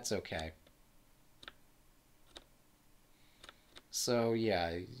 but that's okay. So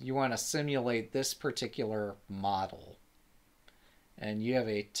yeah, you want to simulate this particular model, and you have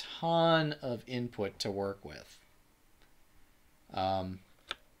a ton of input to work with.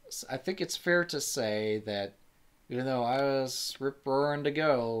 So I think it's fair to say that even though I was rip roaring to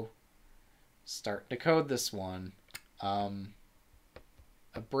go, starting to code this one, um,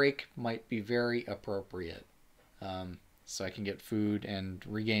 a break might be very appropriate, so I can get food and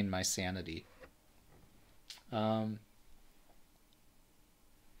regain my sanity. Um,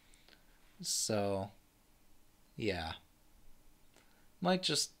 so, yeah. Might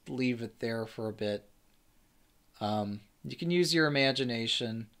just leave it there for a bit. You can use your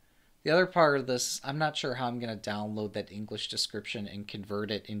imagination. The other part of this, I'm not sure how I'm going to download that English description and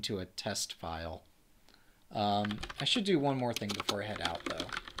convert it into a test file. I should do one more thing before I head out, though.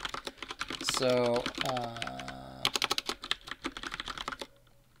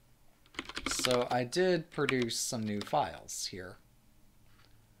 So I did produce some new files here.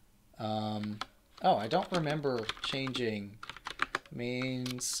 Oh, I don't remember changing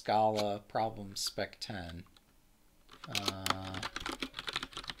main Scala problem spec 10.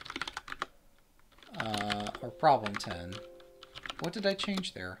 Or problem 10. What did I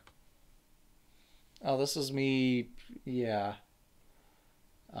change there? Oh, this is me, yeah.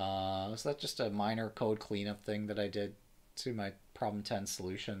 Was that just a minor code cleanup thing that I did to my problem 10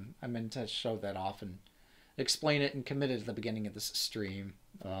 solution? I meant to show that off and explain it and commit it at the beginning of this stream,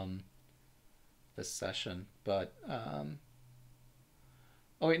 this session. But, oh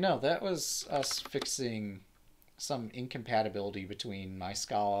wait, no, that was us fixing some incompatibility between my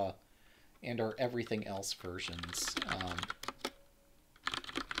Scala and our everything else versions.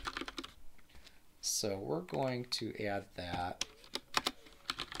 So we're going to add that.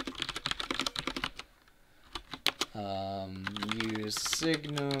 Use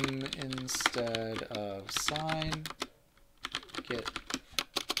signum instead of sign.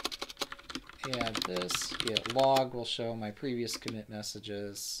 Add this. Get log will show my previous commit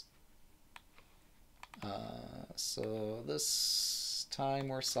messages. So this time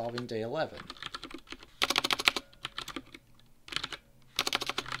we're solving day 11.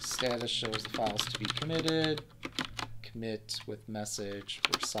 Status shows the files to be committed. Commit with message,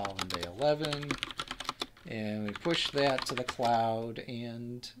 we're solving day 11. And we push that to the cloud,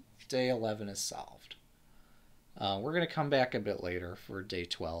 and day 11 is solved. We're going to come back a bit later for day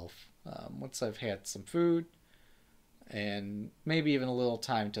 12, once I've had some food, and maybe even a little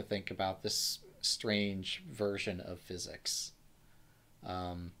time to think about this strange version of physics.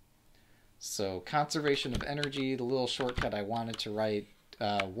 So conservation of energy, the little shortcut I wanted to write,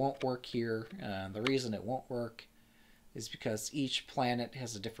 won't work here. The reason it won't work is because each planet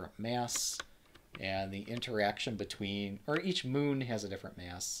has a different mass, and the interaction between, or each moon has a different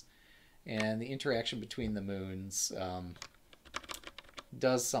mass, and the interaction between the moons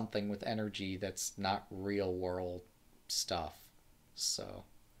does something with energy that's not real world stuff. So,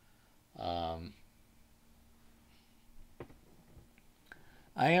 I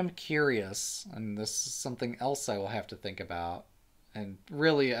am curious, and this is something else I will have to think about, and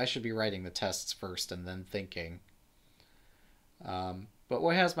really I should be writing the tests first and then thinking. But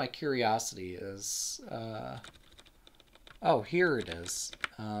what has my curiosity is, oh, here it is.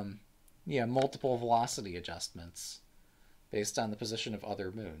 Yeah, multiple velocity adjustments based on the position of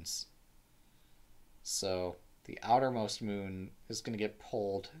other moons. So the outermost moon is going to get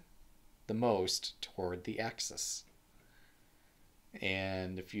pulled the most toward the axis.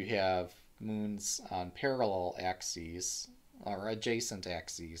 And if you have moons on parallel axes, or adjacent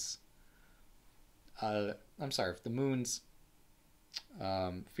axes, I'm sorry, if the moons,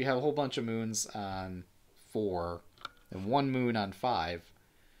 if you have a whole bunch of moons on 4 and one moon on 5,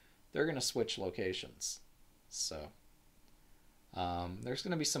 they're going to switch locations. So there's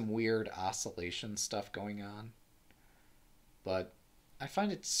going to be some weird oscillation stuff going on. But I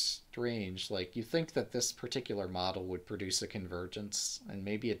find it strange. Like, you think that this particular model would produce a convergence, and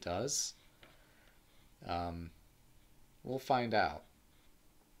maybe it does. We'll find out.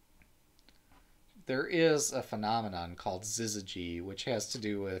 there is a phenomenon called syzygy, which has to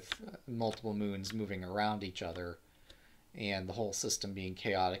do with multiple moons moving around each other and the whole system being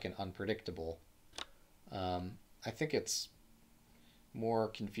chaotic and unpredictable. I think it's more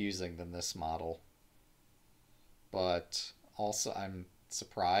confusing than this model, but also I'm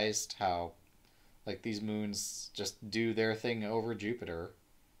surprised how like these moons just do their thing over Jupiter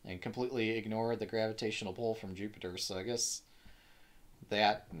and completely ignore the gravitational pull from Jupiter. So I guess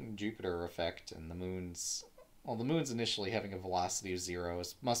that Jupiter effect and the moons, well, the moons initially having a velocity of 0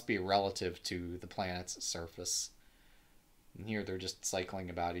 must be relative to the planet's surface. And here they're just cycling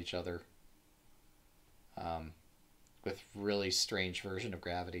about each other um, with really strange version of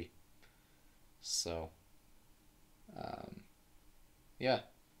gravity. So, um, yeah,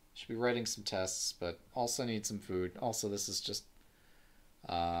 should be writing some tests, but also need some food. Also, this is just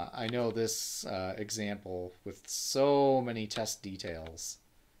I know this example with so many test details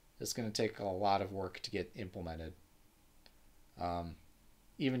is going to take a lot of work to get implemented. Um,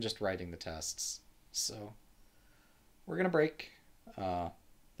 Even just writing the tests. So we're going to break.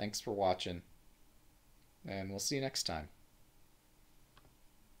 Thanks for watching, and we'll see you next time.